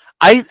Patriots.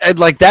 I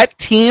like that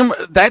team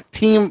that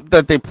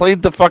they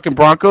played the fucking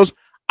Broncos.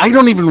 I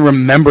don't even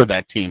remember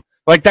that team.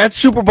 Like that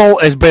Super Bowl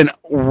has been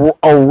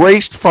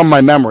erased from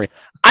my memory.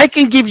 I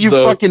can give you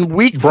fucking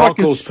weak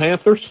Broncos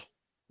Panthers.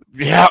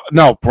 Yeah,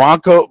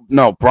 Broncos.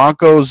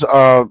 Seahawks.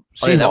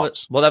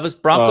 That was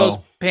Broncos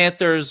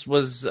Panthers.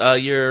 Was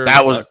your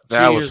that was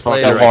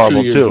fucking later,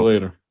 horrible too.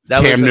 Later.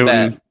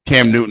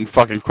 Cam Newton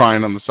fucking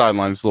crying on the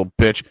sidelines, little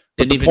bitch.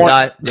 Didn't even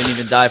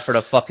die for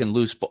the fucking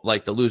loose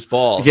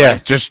ball. Yeah,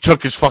 right? Just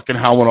took his fucking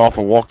helmet off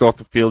and walked off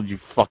the field. You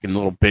fucking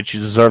little bitch. You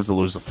deserve to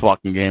lose the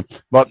fucking game.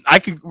 But I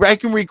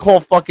can recall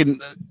fucking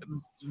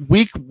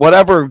week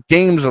whatever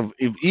games of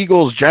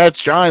Eagles,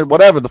 Jets, Giants,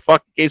 whatever the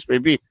fucking case may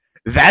be.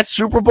 That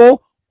Super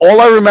Bowl,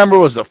 all I remember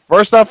was the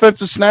first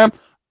offensive snap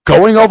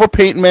going over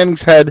Peyton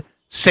Manning's head,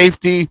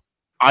 safety.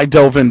 I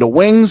dove into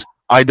wings.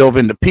 I dove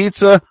into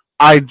pizza.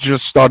 I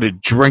just started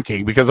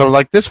drinking because I was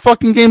like, this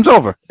fucking game's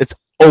over. It's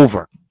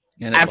over.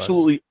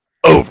 Absolutely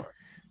over.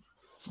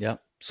 Yeah.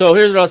 So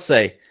here's what I'll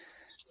say.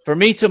 For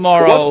me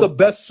tomorrow. What's the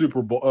best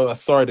Super Bowl?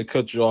 Sorry to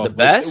cut you off. The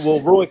best?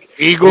 Well,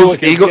 Eagles.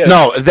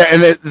 No,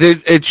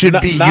 it should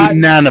be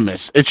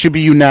unanimous. It should be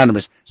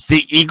unanimous.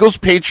 The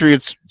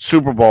Eagles-Patriots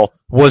Super Bowl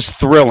was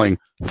thrilling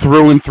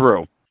through and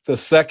through. The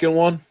second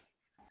one?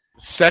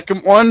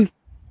 Second one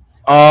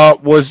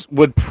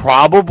would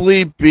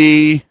probably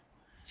be.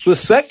 The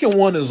second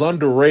one is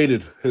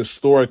underrated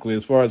historically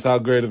as far as how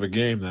great of a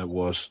game that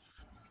was.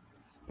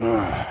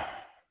 To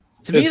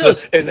me,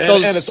 and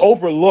it's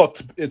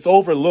overlooked. It's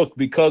overlooked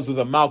because of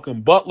the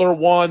Malcolm Butler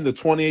one, the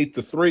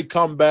 28-3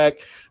 comeback.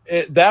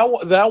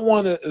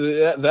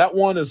 That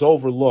one is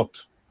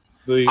overlooked.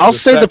 I'll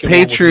say the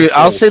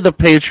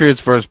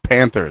Patriots versus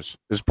Panthers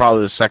is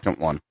probably the second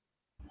one.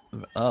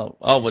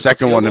 With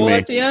second one to me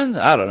at the end.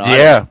 I don't know.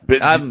 Yeah,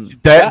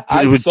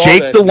 it was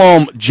Jake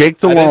Delhomme.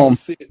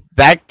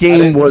 That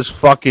game was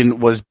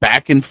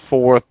back and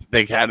forth.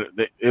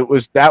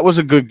 That was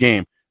a good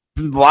game.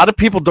 A lot of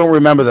people don't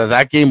remember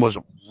that game was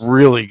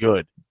really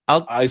good.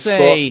 I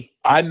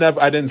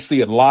didn't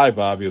see it live,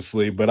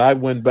 obviously, but I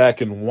went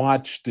back and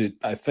watched it.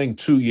 I think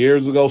 2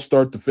 years ago,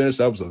 start to finish.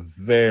 That was a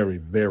very,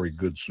 very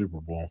good Super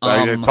Bowl.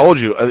 I told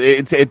you,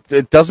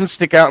 it doesn't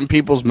stick out in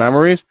people's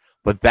memories,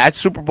 but that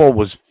Super Bowl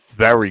was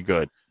very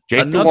good.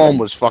 Jake Delhomme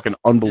was fucking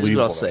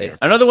unbelievable. I'll say.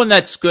 Another one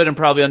that's good and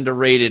probably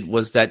underrated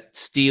was that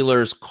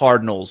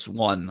Steelers-Cardinals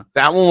one.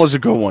 That one was a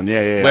good one.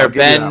 Yeah. Where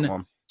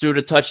Ben threw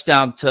the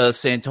touchdown to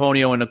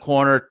Santonio in the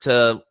corner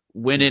to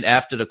win it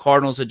after the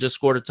Cardinals had just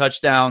scored a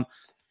touchdown.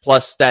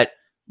 Plus that,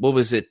 what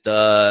was it?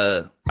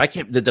 The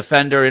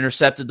defender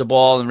intercepted the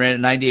ball and ran it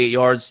 98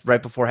 yards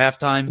right before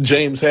halftime.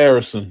 James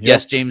Harrison.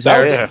 Yes, James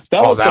Harrison.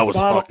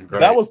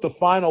 That was the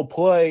final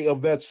play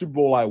of that Super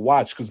Bowl I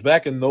watched, because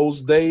back in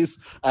those days,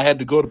 I had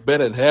to go to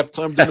bed at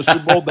halftime during the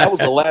Super Bowl. That was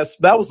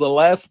the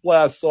last play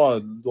I saw.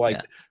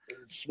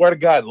 Swear to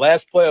God,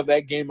 last play of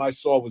that game I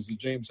saw was the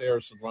James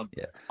Harrison run.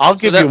 Yeah. I'll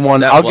give you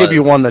one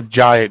that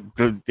Giant,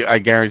 I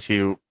guarantee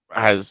you,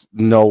 has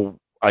no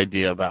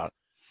idea about.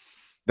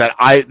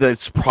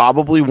 That's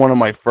probably one of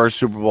my first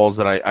Super Bowls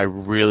that I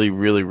really,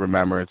 really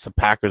remember. It's the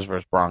Packers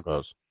versus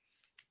Broncos.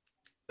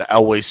 The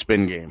Elway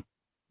spin game.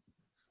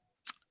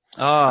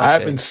 Oh, okay. I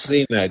haven't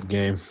seen that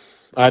game.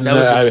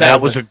 That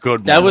was a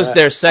good one. That was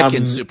their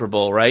second Super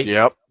Bowl, right?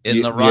 Yep.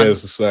 In the run? Yeah, it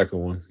was the second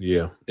one.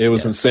 Yeah. It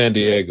was in San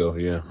Diego,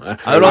 yeah.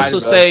 I would also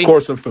say... Of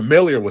course, I'm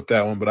familiar with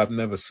that one, but I've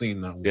never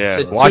seen that one.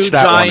 Yeah, watch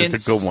that one.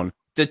 It's a good one.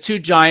 the two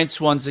Giants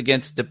ones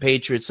against the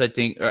Patriots, I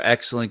think, are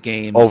excellent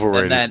games.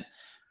 Overrated. And then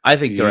I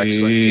think they're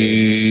excellent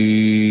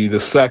games. The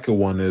second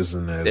one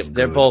isn't as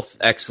They're good. both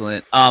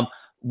excellent.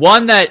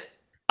 One that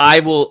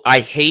I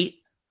hate,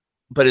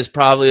 but is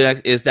probably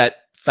is that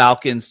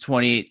Falcons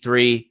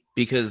 28-3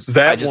 because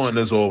that one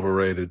is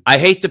overrated. I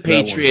hate the That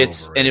one's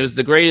Patriots, and overrated. it was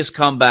the greatest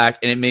comeback,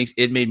 and it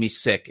made me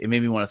sick. It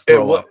made me want to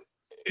throw up.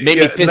 It made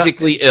Yeah, me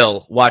physically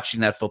ill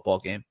watching that football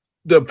game.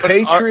 The But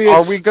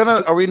Patriots.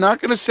 are we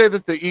not gonna say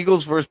that the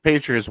Eagles versus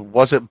Patriots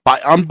wasn't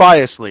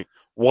unbiasedly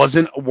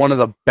wasn't one of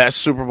the best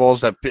Super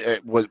Bowls that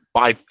was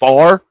by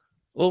far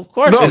Well, of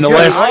course, No, in the yeah,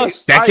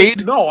 last decade?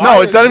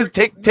 I It's not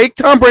agree. even take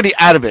Tom Brady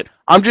out of it.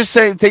 I'm just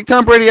saying take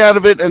Tom Brady out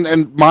of it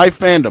and my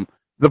fandom.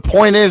 The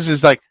point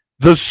is like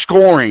the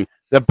scoring,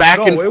 the back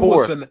and it forth.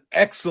 was an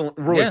excellent.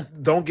 Really, Yeah.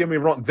 Don't get me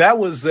wrong. That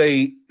was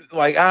I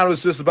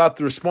was just about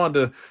to respond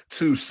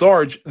to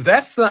Sarge.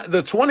 That's not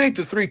the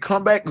 28-3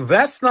 comeback.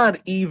 That's not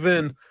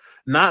even.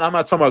 I'm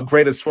not talking about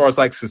great as far as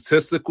like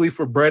statistically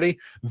for Brady.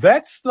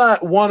 That's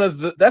not one of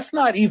the. That's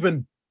not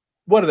even.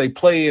 What do they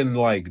play in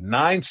like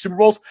 9 Super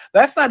Bowls?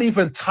 That's not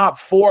even top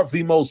 4 of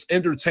the most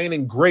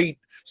entertaining, great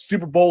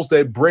Super Bowls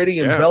that Brady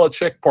and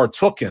Belichick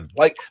partook in.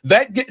 Like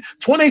that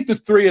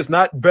 28-3 is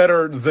not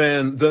better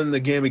than the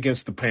game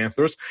against the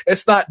Panthers.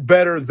 It's not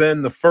better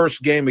than the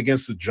first game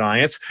against the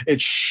Giants. It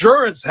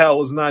sure as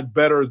hell is not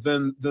better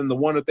than the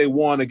one that they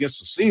won against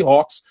the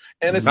Seahawks.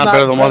 And it's not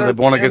better than one that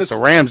won and against the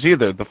it's- Rams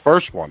either. The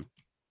first one.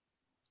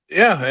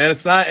 Yeah, and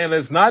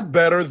it's not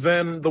better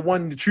than the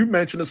one that you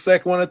mentioned, the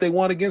second one that they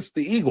won against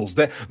the Eagles.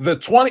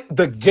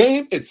 The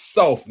game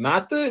itself,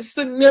 not the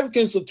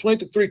significance of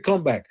 23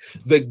 comeback.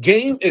 The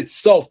game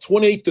itself,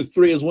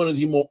 28-3, is one of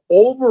the more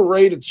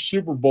overrated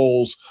Super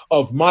Bowls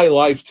of my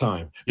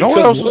lifetime. You know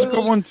what else was a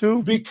good one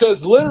too?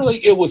 Because literally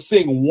it was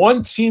seeing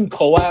one team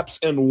collapse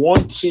and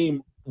one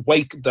team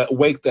wake the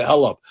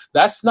hell up.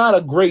 That's not a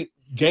great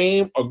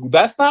game.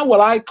 That's not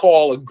what I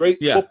call a great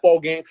football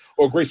game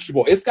or a great Super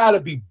Bowl. It's got to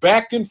be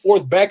back and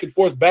forth, and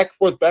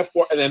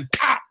then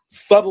pop,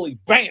 suddenly,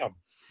 bam.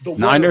 The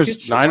winner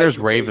hits you right in Niners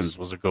the Ravens face.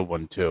 was a good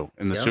one too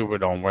in the Yeah.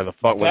 Superdome where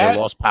they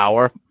lost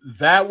power.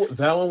 That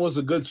one was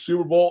a good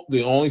Super Bowl.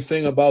 The only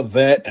thing about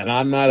that, and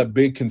I'm not a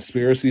big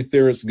conspiracy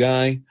theorist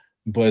guy,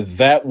 but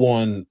that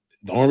one,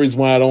 the only reason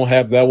why I don't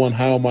have that one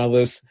high on my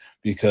list,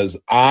 because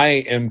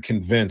I am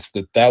convinced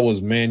that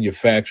was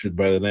manufactured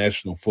by the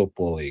National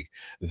Football League.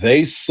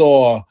 They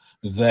saw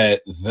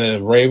that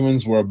the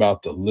Ravens were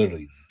about to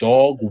literally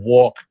dog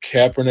walk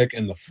Kaepernick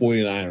and the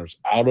 49ers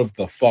out of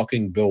the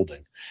fucking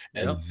building.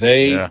 And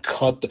they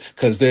cut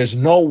because there's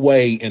no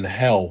way in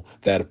hell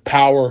that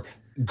power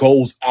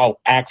goes out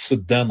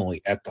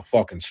accidentally at the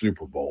fucking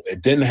Super Bowl.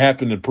 It didn't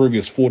happen in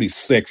previous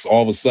 46.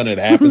 All of a sudden it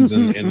happens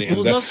in It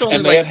was also and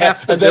only they like had-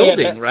 half the and they had-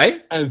 building,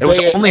 right? and It was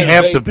they had- only and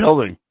half they- the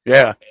building.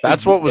 Yeah,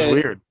 that's what was and-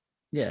 weird.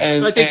 Yeah.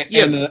 And- So I think,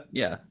 and- I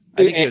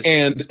think it was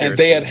and conspiracy.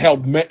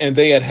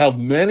 they had held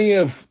many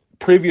of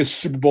previous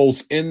Super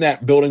Bowls in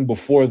that building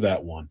before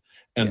that one.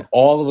 And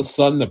all of a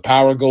sudden the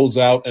power goes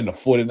out and the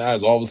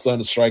 49ers all of a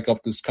sudden strike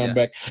up this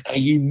comeback. And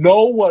you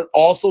know what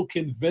also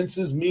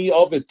convinces me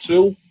of it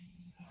too?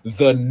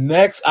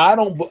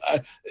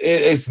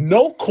 It's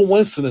no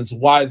coincidence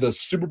why the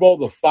Super Bowl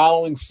the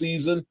following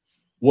season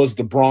was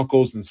the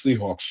Broncos and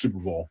Seahawks Super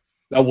Bowl.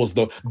 That was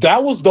the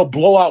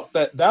blowout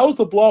that was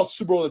the blowout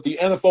Super Bowl that the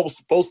NFL was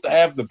supposed to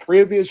have the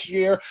previous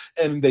year,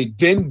 and they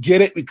didn't get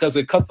it because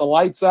they cut the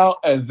lights out.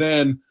 And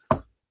then,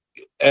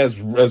 as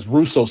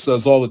Russo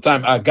says all the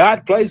time,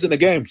 God plays in the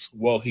games.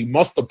 Well, he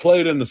must have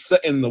played in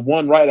the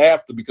one right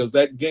after, because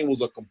that game was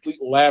a complete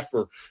laugh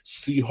for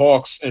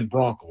Seahawks and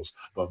Broncos.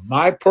 But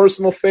my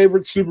personal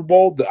favorite Super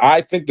Bowl,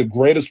 I think the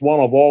greatest one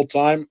of all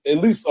time, at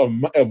least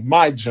of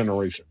my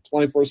generation,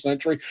 21st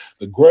century,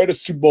 the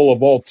greatest Super Bowl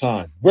of all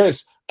time,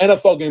 greatest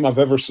NFL game I've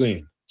ever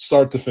seen,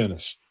 start to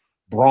finish.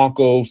 Not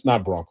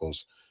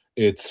Broncos.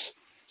 It's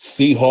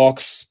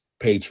Seahawks,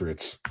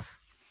 Patriots.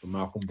 The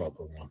Malcolm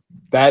Butler one.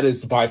 That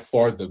is by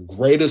far the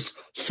greatest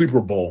Super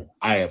Bowl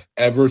I have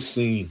ever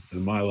seen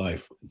in my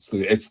life. It's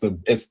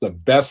the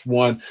best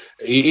one.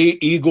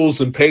 Eagles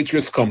and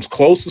Patriots comes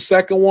close. The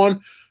second one,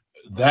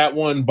 that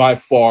one by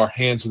far,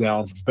 hands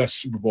down,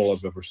 best Super Bowl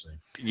I've ever seen.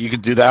 You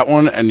could do that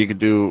one, and you could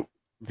do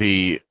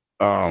the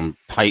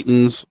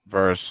Titans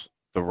versus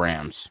the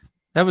Rams.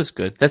 That was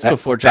good. That's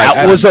before Jai's That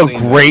time. was a seen that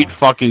great one.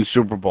 fucking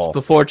Super Bowl.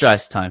 Before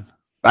Jai's time.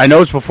 I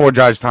know it's before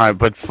Jai's time,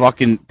 but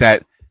fucking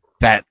that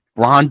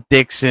Ron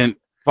Dixon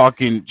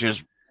fucking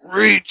just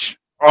reach.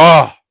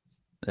 Oh,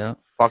 Yeah.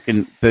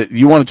 fucking!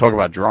 You want to talk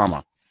about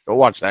drama? Go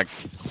watch that.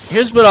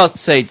 Here's what I'll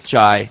say,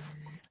 Jai.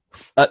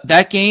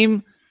 That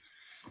game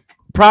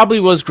probably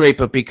was great,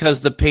 but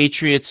because the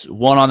Patriots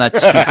won on that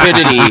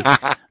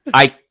stupidity,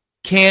 I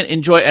can't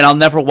enjoy it, and I'll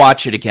never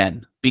watch it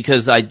again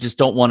because I just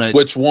don't want to.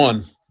 Which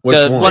one? Which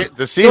The one? one-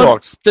 The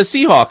Seahawks. The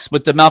Seahawks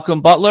with the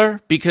Malcolm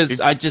Butler, because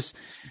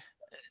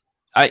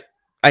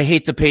I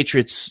hate the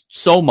Patriots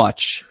so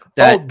much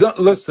that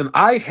Listen,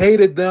 I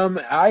hated them.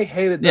 I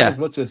hated them Yeah. as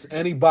much as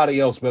anybody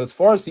else. But as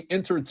far as the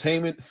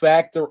entertainment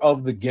factor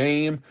of the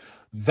game,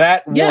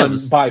 that Yeah, it one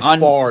was by on-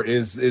 far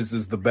is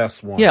the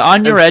best one. Yeah,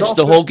 on your And edge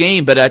the whole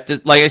game. But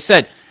like I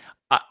said,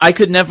 I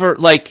could never,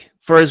 like,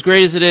 for as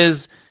great as it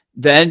is,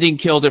 the ending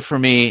killed it for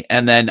me.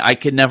 And then I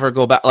could never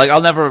go back. Like,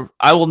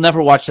 I will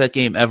never watch that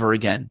game ever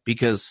again,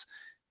 because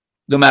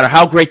no matter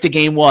how great the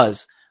game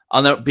was,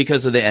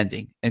 because of the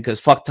ending, and because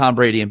fuck Tom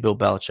Brady and Bill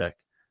Belichick.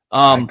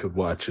 I could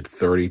watch it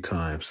 30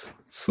 times.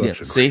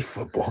 Such a great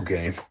football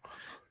game.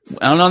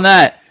 And on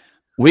that,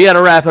 we got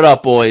to wrap it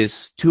up,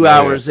 boys. 2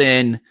 hours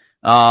in.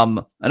 I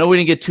know we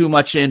didn't get too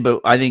much in,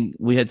 but I think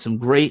we had some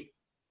great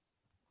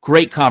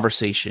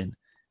conversation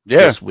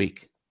this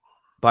week.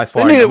 By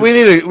far,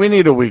 we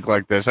need a week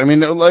like this. I mean,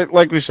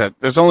 like we said,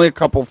 there's only a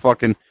couple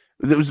fucking.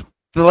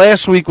 The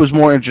last week was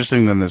more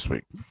interesting than this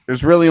week.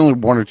 There's really only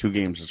one or two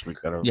games this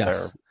week that are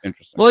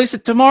interesting. Well, like I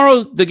said,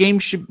 tomorrow the game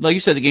should, like you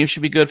said, the game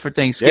should be good for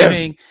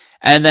Thanksgiving,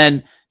 and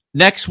then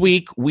next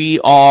week we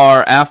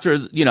are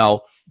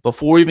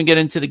before we even get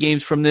into the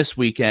games from this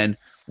weekend,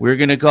 we're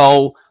gonna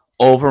go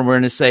over and we're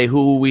gonna say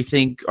who we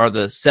think are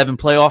the 7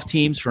 playoff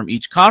teams from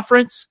each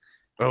conference,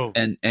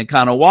 and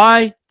kind of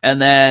why. And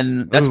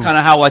then that's kind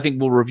of how I think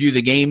we'll review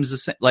the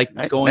games, like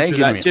going through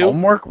that too.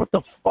 Homework? What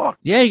the fuck?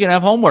 Yeah, you're gonna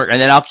have homework, and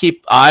then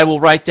I will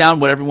write down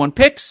what everyone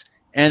picks,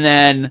 and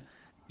then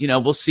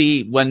we'll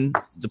see when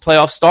the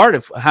playoffs start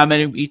how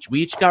many we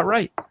each got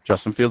right.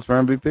 Justin Fields for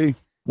MVP.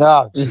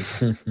 No,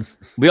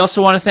 we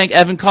also want to thank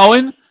Evan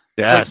Cohen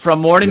from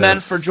Morning Men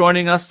for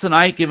joining us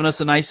tonight, giving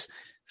us a nice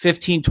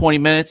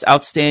 15-20 minutes.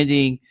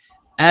 Outstanding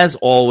as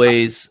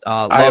always.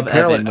 Love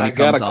Evan when he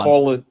comes on.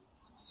 Call it.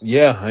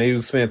 Yeah, he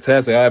was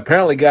fantastic. I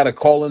apparently got to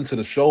call into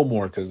the show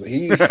more because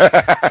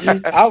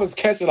I was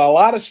catching a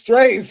lot of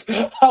strays.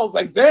 I was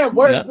like, "Damn,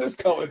 where is this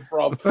coming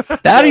from?"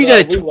 That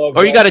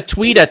you got to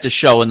tweet at the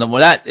show, and then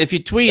if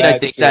you tweet, I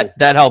think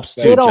that helps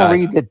too. You don't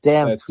read the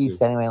damn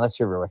tweets anyway, unless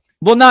you're really.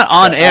 Well, not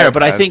on air,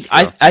 but I think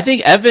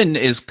Evan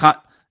is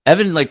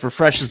Evan like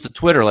refreshes the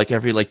Twitter like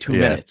every 2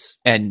 minutes,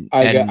 and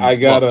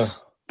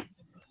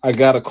I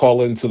gotta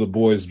call into the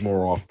boys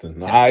more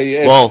often.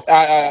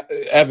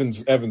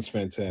 Evan's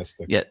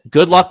fantastic. Yeah,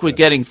 good luck with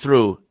getting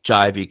through,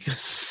 Jai,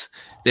 because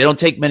they don't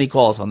take many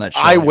calls on that show.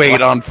 I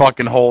wait on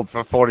fucking hold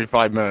for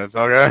 45 minutes.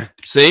 Okay,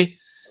 see.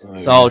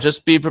 So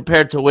just be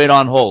prepared to wait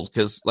on hold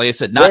because, like I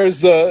said, not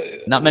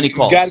many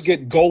calls. Got to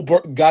get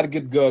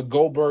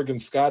Goldberg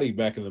and Scotty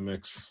back in the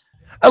mix.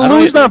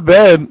 Lou's not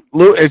bad.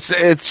 Lou,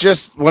 it's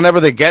just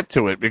whenever they get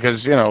to it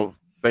because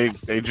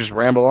they just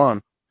ramble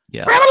on.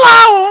 Yeah. Ramble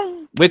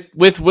on.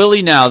 With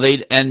Willie now,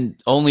 and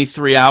only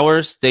 3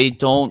 hours. They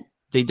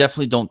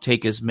definitely don't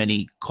take as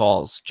many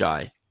calls,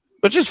 Jai,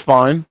 which is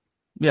fine.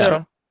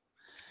 Yeah,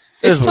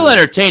 it's still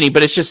entertaining,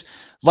 but it's just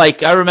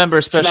like I remember,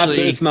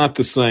 especially it's not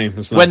the same.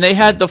 When they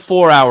had the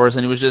 4 hours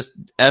and it was just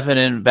Evan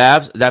and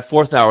Babs. That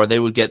 4th hour, they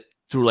would get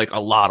through a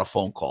lot of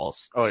phone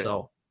calls. Oh, yeah.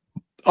 So.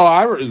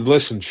 I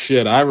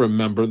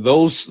remember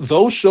those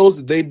shows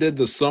that they did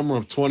the summer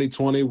of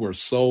 2020 were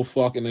so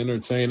fucking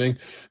entertaining.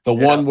 The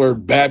one where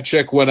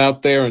Babchick went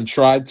out there and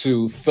tried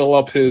to fill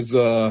up his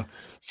lawnmower,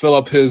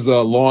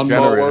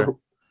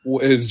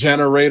 his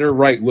generator,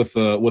 right, with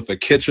a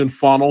kitchen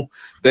funnel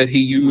that he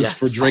used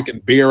for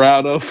drinking beer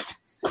out of.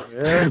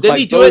 Yeah. Didn't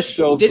he do it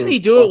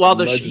while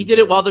he did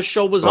it while the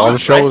show was on? While the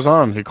show was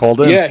on, he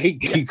called in. Yeah,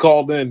 he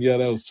called in. Yeah,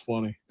 that was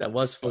funny. That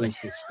was funny.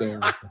 That was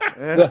hysterical.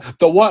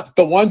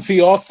 The ones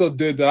he also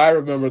did that I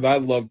remember that I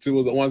loved too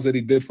were the ones that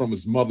he did from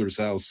his mother's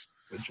house.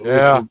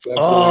 Yeah.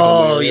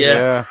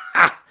 Yeah.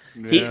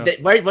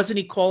 Right? Wasn't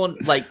he calling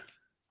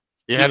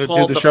He had to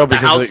do the show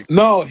because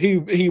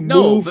he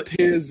moved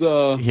his.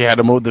 He had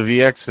to move the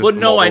VX. Well,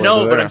 no, I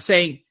know, but I'm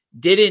saying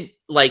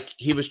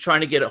he was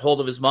trying to get a hold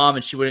of his mom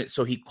and she wouldn't,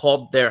 so he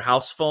called their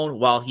house phone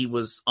while he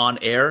was on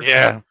air.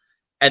 Yeah.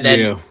 And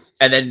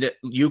then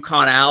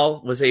Yukon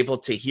Al was able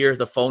to hear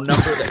the phone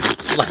number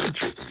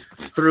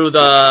through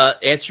the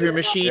answering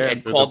machine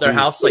and called their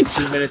house 2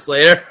 minutes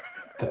later.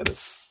 That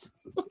is,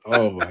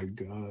 oh my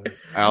God.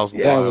 Al's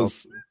wild.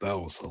 That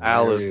was hilarious.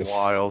 Al is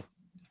wild.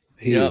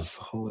 He is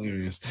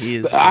hilarious. He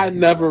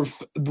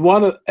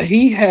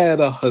had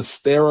a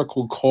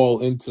hysterical call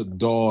into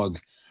Dog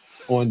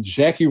on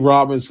Jackie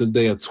Robinson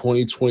Day of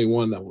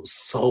 2021 that was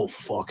so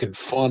fucking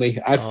funny.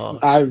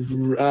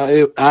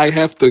 I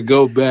have to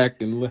go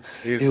back and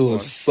it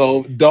was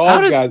so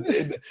Dog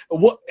and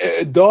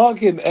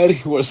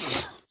Eddie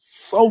was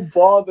so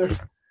bothered.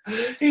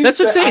 That's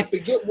what I'm saying. I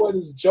forget what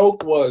his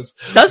joke was.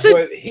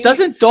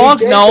 Doesn't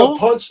Dog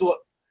know?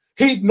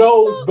 He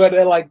knows, but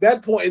at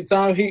that point in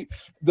time,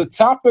 the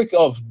topic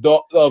of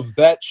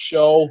that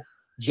show,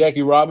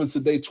 Jackie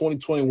Robinson Day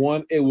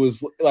 2021, it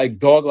was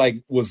Dog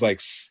was a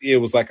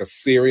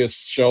serious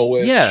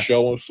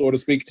show, so to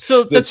speak.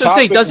 So that's what I'm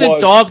saying.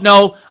 Doesn't Dog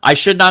know I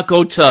should not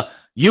go to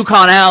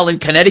Yukon Al in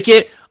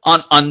Connecticut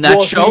on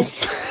that show?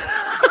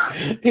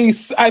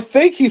 I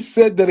think he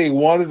said that he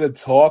wanted to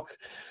talk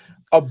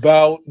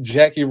about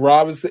Jackie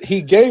Robinson.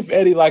 He gave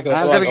Eddie I'm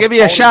gonna give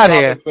you a shot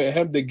here for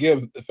him to get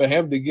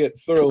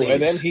through.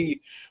 Please.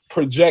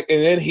 And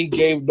then he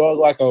gave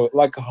Dog a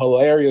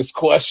hilarious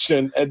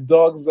question, and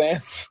Dog's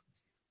answer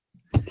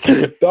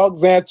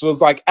Dog's answer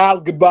was like,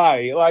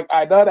 goodbye. Like,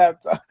 I don't have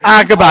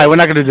time. Goodbye. We're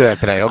not going to do that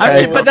today,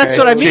 okay? But that's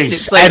what I mean.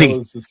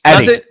 Jeez, It's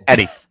like,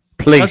 Eddie,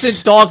 please.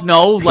 doesn't dog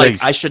know, like,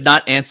 Please. I should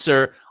not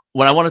answer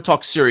when I want to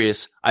talk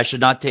serious? I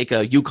should not take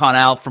a Yukon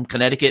Al from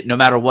Connecticut, no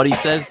matter what he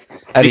says?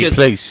 Eddie, Because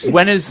please.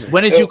 When is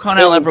Yukon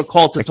Al ever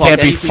called to I talk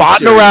can't be anything farting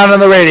serious? around on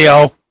the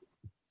radio.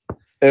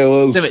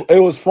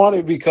 It was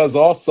funny because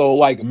also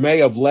like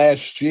May of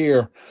last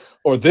year,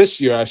 or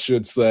this year I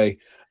should say,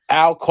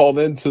 Al called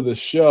into the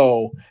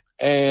show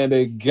and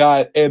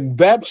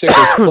Babchick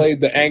has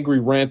played the angry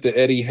rant that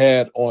Eddie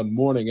had on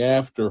Morning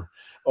After,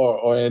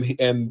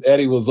 and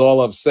Eddie was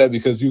all upset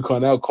because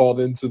Yukon Al called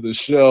into the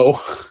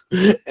show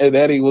and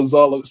Eddie was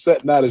all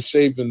upset, not as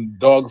shape, and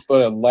Dog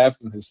started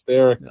laughing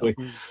hysterically.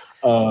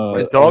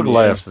 My dog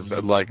laughs,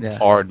 like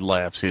hard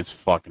laughs. It's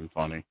fucking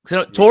funny.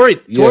 So, Tori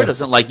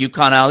doesn't like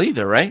Yukon Al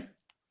either, right?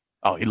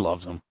 Oh, he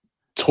loves him.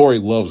 Tori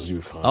loves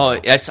Yukon. Oh,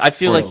 I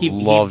feel like he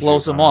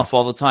blows him off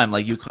all the time.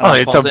 Like Yukon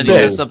Al calls in, he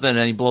says something,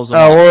 and he blows him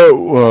off.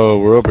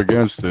 We're up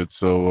against it,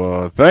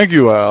 so thank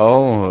you,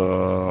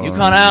 Al.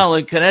 Yukon Al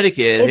in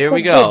Connecticut. Here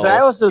we go. But I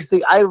also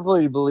think I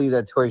really believe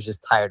that Tori's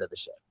just tired of the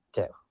shit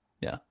too.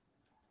 Yeah.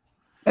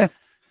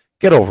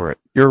 Get over it.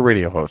 You're a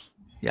radio host.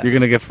 Yes. You're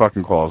gonna get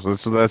fucking calls.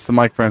 That's the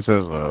Mike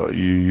Francis.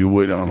 You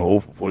wait on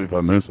hold for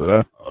 45 minutes for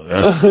that.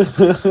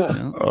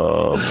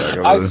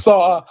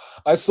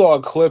 I saw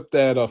a clip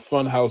that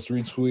Funhouse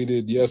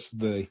retweeted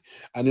yesterday.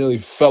 I nearly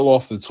fell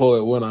off the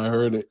toilet when I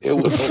heard it. It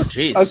was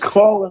a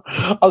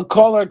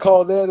caller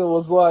called in and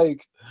was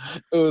like,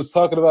 it was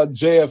talking about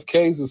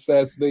JFK's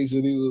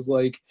assassination. He was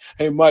like,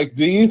 "Hey Mike,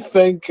 do you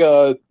think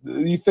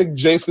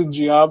Jason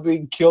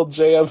Giambi killed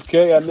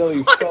JFK?" I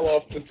nearly fell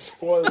off the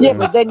toilet. Yeah,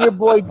 but then your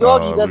boy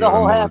Doggy does a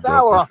whole half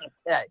hour on it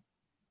today.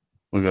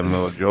 We got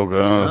another joke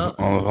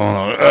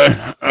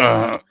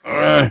All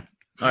right,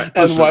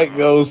 and Mike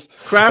goes,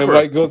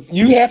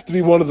 "You have to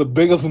be one of the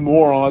biggest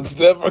morons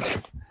ever."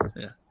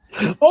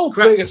 Yeah.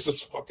 Vegas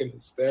is fucking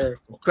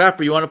hysterical.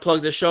 Crapper, you want to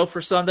plug the show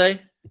for Sunday?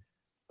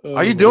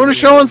 Are you doing a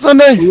show on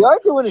Sunday? We are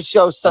doing a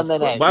show Sunday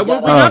night. Why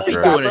would we not be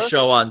doing a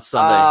show on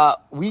Sunday?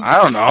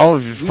 I don't know.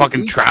 You're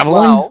fucking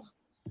traveling.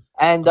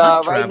 And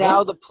right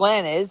now the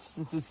plan is,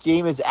 since this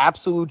game is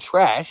absolute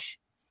trash,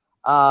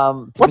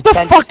 what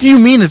the fuck do you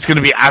mean it's going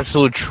to be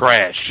absolute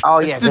trash? Oh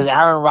yeah, because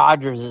Aaron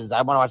Rodgers is.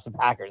 I want to watch the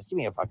Packers. Give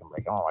me a fucking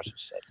break. I want to watch this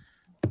shit.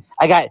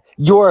 I got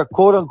your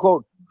quote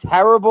unquote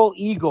terrible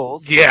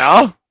Eagles.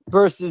 Yeah.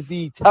 Versus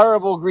the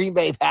terrible Green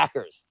Bay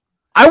Packers.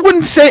 I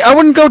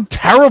wouldn't go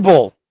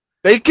terrible.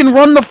 They can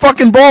run the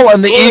fucking ball,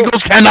 and the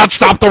Eagles cannot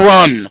stop the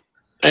run.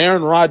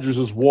 Aaron Rodgers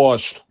is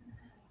washed.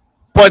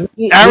 But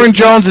Aaron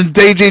Jones and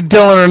DJ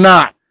Dillon are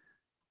not.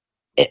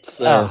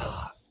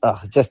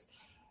 Just,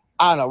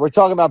 I don't know. We're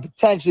talking about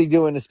potentially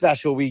doing a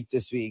special week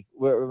this week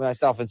where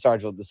myself and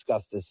Sarge will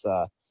discuss this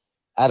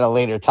at a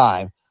later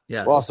time.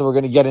 Yes. Also, we're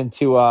going to get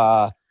into...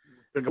 We're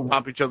going to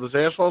pop each other's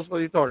assholes? What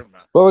are you talking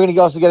about? Well, we're going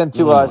to also get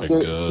into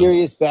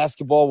Serious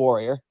Basketball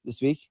Warrior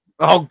this week.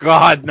 Oh,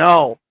 God,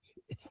 no.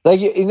 Like,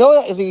 you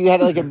know, if you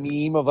had like a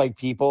meme of like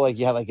people, like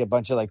you had like a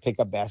bunch of like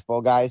pickup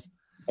basketball guys,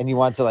 and you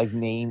want to like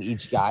name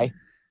each guy,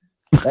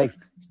 like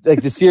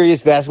the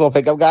Serious Basketball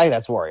pickup guy,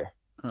 that's Warrior.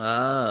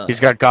 He's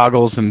got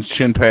goggles and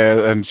shin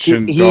pads and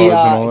shin guards and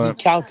all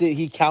that.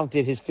 He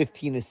counted his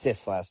 15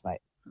 assists last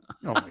night.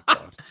 Oh my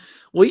God.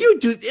 Well, you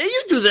do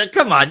that.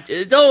 Come on,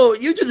 no,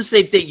 you do the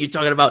same thing. You're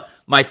talking about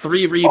my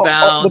 3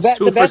 rebounds,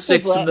 2 for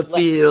 6 from the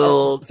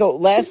field. So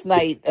last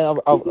night, and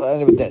I'll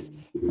end with this.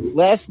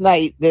 Last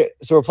night,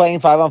 so we're playing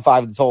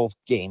 5-on-5 this whole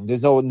game.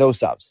 There's no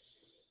subs.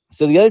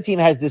 So the other team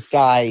has this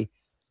guy.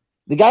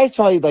 The guy's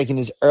probably like in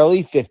his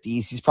early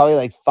 50s. He's probably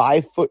like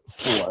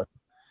 5'4",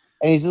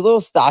 and he's a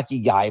little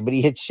stocky guy, but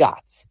he hits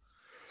shots.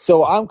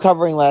 So I'm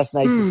covering last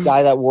night this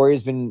guy that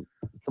Warrior's been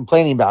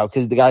complaining about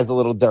because the guy's a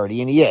little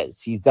dirty, and he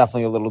is. He's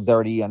definitely a little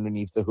dirty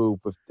underneath the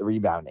hoop with the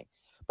rebounding.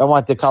 But I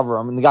wanted to cover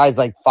him, and the guy's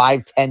like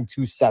 5'10",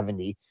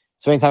 270.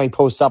 So anytime he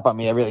posts up on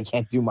me, I really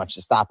can't do much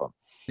to stop him.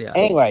 Yeah.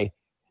 Anyway,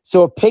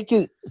 so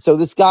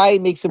this guy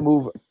makes a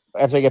move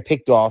after I get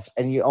picked off,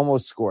 and he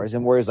almost scores.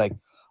 And Warrior's like,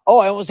 "Oh,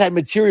 I almost had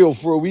material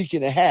for a week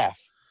and a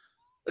half."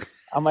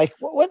 I'm like,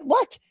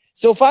 what?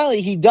 So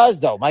finally he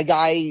does, though. My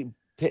guy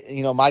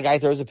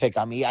throws a pick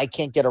on me. I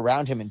can't get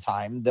around him in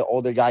time. The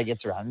older guy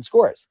gets around and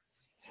scores.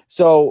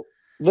 So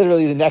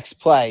literally the next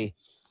play,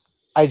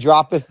 I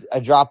drop a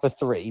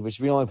 3, which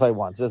we only play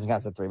once. It doesn't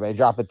count as a 3, but I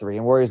drop a 3.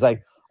 And Warrior's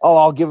like, "Oh,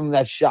 I'll give him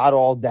that shot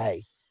all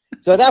day."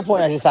 So at that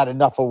point, I just had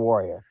enough of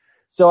Warrior.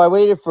 So I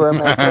waited for him.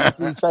 And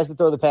he tries to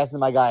throw the pass into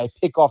my guy. I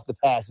pick off the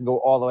pass and go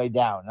all the way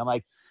down. And I'm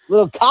like,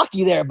 "Little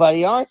cocky there,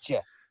 buddy, aren't you?"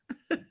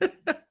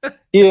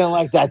 He didn't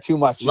like that too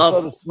much. You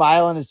saw the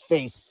smile on his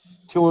face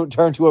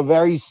turn to a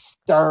very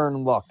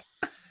stern look.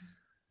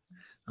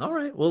 All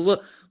right. Well,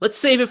 look, let's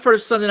save it for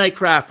Sunday Night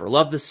Crapper.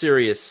 Love the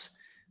serious.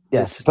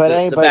 Yes,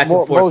 but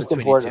most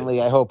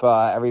importantly, I hope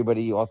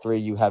everybody, all 3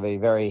 of you, have a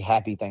very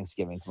happy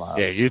Thanksgiving tomorrow.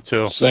 Yeah, you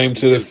too. Same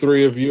to the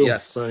 3 of you.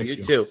 Yes,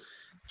 you too.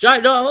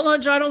 John, no, hold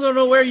on, John. I don't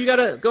know where you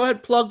gotta go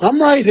ahead. Plug.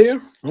 I'm right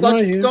here.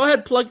 Go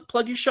ahead.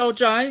 Plug your show,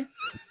 Jai.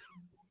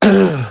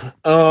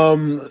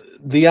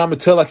 The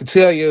Amatel I Can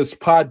Tell You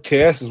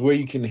podcast is where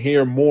you can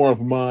hear more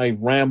of my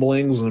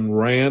ramblings and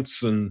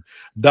rants and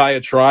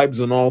diatribes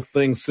and all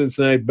things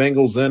Cincinnati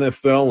Bengals,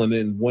 NFL, and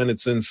then when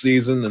it's in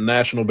season, the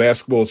National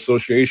Basketball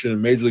Association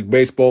and Major League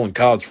Baseball and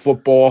college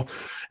football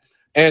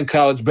and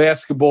college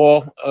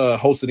basketball.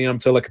 Host of the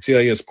Amatel I Can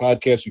Tell You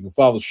podcast. You can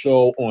follow the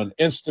show on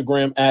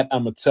Instagram at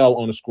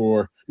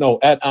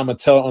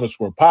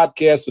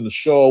Amatel_podcast and the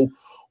show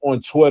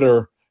on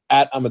Twitter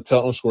at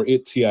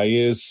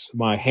Amatel_it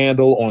my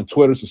handle on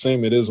Twitter. It's the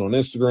same it is on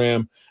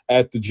Instagram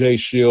at the J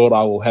Shield.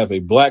 I will have a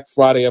Black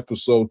Friday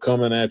episode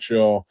coming at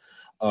y'all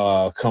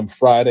come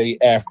Friday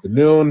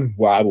afternoon,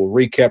 where I will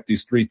recap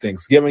these 3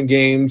 Thanksgiving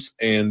games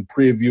and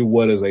preview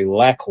what is a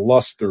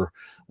lackluster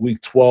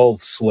Week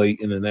 12 slate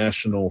in the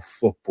National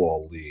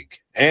Football League,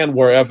 and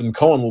where Evan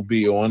Cohen will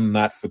be on,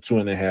 not for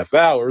 2.5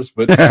 hours,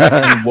 but he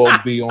will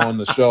be on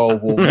the show.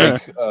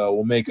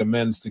 We'll make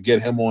amends to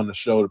get him on the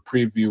show to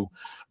preview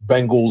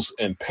Bengals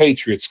and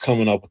Patriots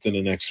coming up within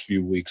the next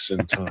few weeks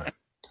in time.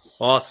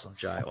 Awesome,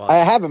 Jai. Awesome. I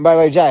haven't, by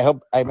the way, Jai. I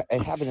hope I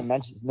haven't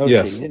mentioned.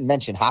 Yes. You didn't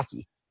mention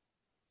hockey.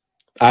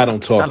 I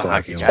don't talk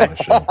hockey on my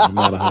show. I'm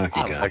not a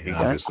hockey guy,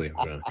 obviously.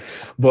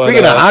 But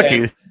Speaking of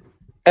hockey,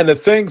 and the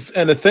things,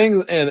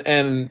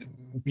 and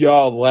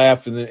y'all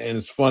laugh, and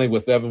it's funny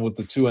with Evan with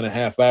the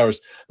 2.5 hours.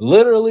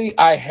 Literally,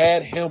 I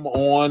had him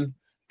on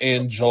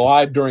in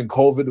July during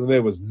COVID when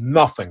there was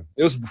nothing.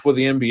 It was before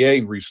the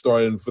NBA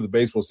restarted and for the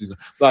baseball season.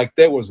 Like,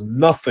 there was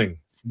nothing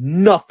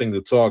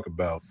to talk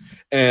about.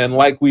 And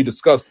like we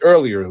discussed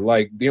earlier,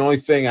 like, the only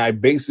thing I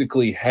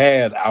basically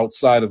had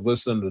outside of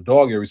listening to the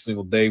dog every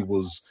single day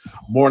was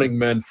Morning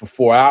Men for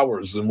 4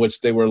 hours, in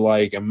which they were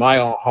like, in my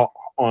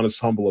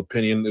honest, humble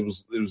opinion, it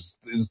was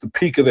the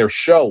peak of their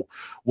show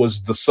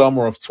was the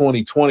summer of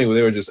 2020, where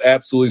they were just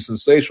absolutely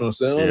sensational.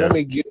 So,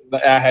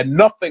 I had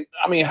nothing.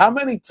 I mean, how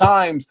many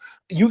times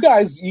you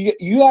guys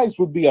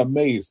would be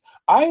amazed.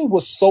 I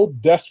was so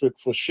desperate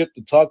for shit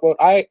to talk about.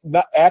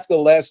 After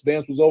Last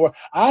Dance was over,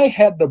 I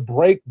had to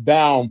break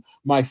down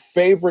my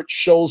favorite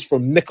shows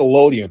from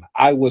Nickelodeon.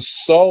 I was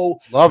so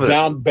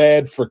down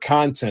bad for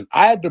content.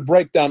 I had to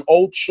break down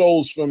old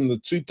shows from the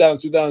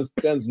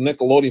 2010s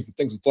Nickelodeon for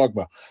things to talk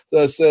about. So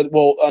I said,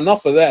 well,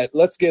 enough of that.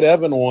 Let's get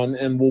Evan on,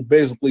 and we'll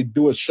basically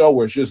do a show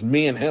where it's just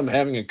me and him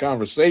having a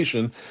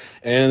conversation,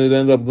 and it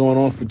ended up going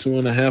on for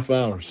 2.5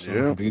 hours.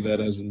 So be that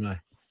as it may.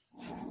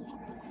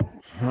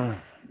 All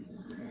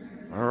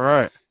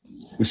right.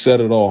 We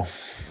said it all.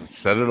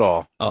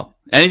 Oh,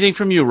 anything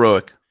from you,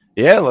 Roick?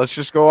 Yeah, let's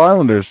just go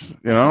Islanders.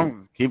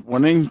 Keep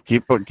winning,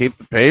 keep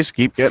the pace,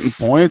 keep getting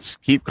points,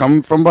 keep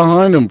coming from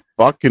behind and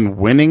fucking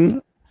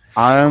winning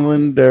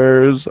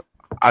Islanders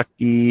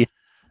hockey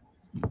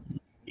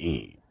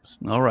games.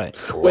 All right.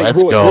 Wait,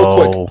 let's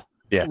go.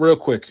 Real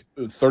quick,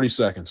 30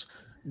 seconds.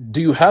 Do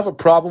you have a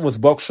problem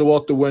with Buck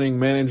Showalter winning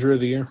Manager of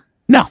the Year?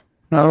 No,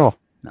 not at all.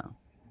 No.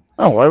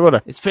 Oh, why would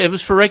I? It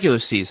was for regular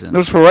season. It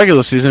was for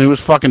regular season. He was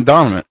fucking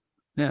dominant.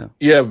 Yeah.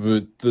 Yeah,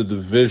 but the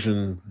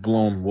division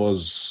blown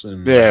was.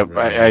 But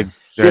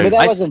that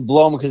wasn't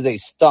blown because they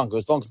stunk. It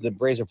was blown because the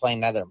Braves were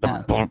playing neither.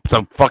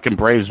 The fucking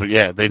Braves,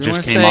 they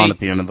just came on at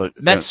the end of the.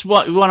 Mets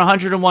won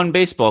 101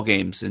 baseball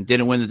games and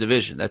didn't win the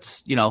division.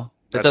 That's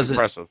That's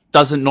impressive.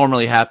 Doesn't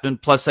normally happen.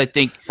 Plus, I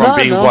think from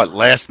being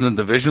last in the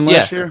division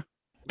last year,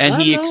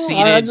 and he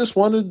exceeded. I just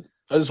want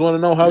to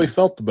know how he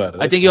felt about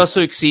it. I think he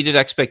also exceeded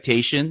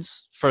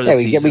expectations for the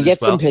season. We get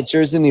some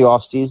pitchers in the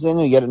off season.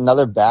 We get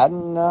another bat,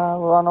 and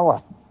we're on our way.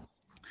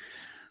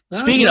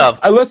 Speaking of,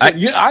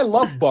 I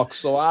love Bucks,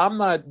 so I'm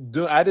not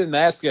doing. I didn't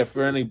ask you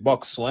for any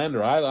Bucks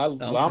slander.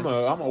 I'm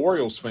a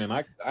Orioles fan.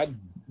 I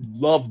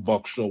love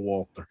Buck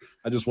Showalter.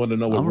 I just wanted to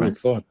know what Rick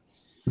thought.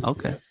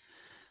 Okay.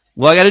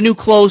 Well, I got a new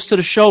close to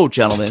the show,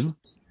 gentlemen.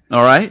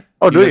 All right.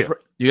 Oh, do you?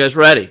 You guys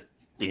ready?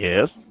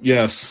 Yes.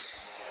 Yes.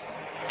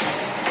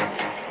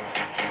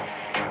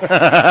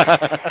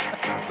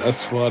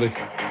 That's funny.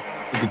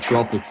 With the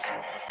trumpets.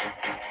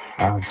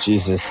 Oh,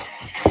 Jesus.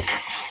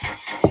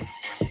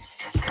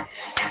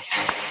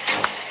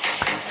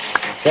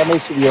 Somebody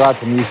should be allowed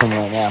to mute him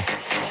right now.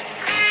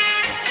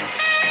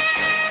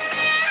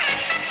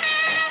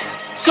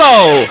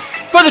 So,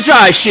 for the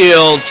Jai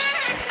Shields,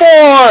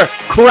 for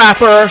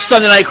Crapper,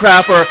 Sunday Night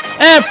Crapper,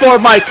 and for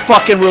Mike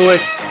fucking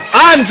Ruick,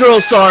 I'm Drill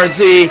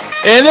Sarnzi,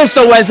 and this is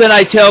the Wednesday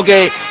Night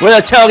Tailgate,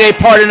 where the tailgate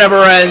party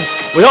never ends.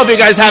 We hope you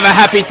guys have a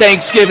happy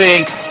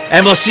Thanksgiving,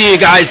 and we'll see you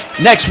guys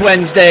next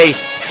Wednesday,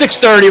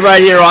 6:30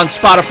 right here on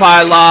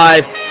Spotify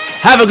Live.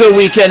 Have a good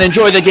weekend.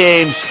 Enjoy the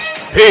games.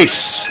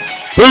 Peace.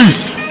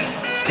 Peace.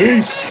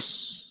 Peace.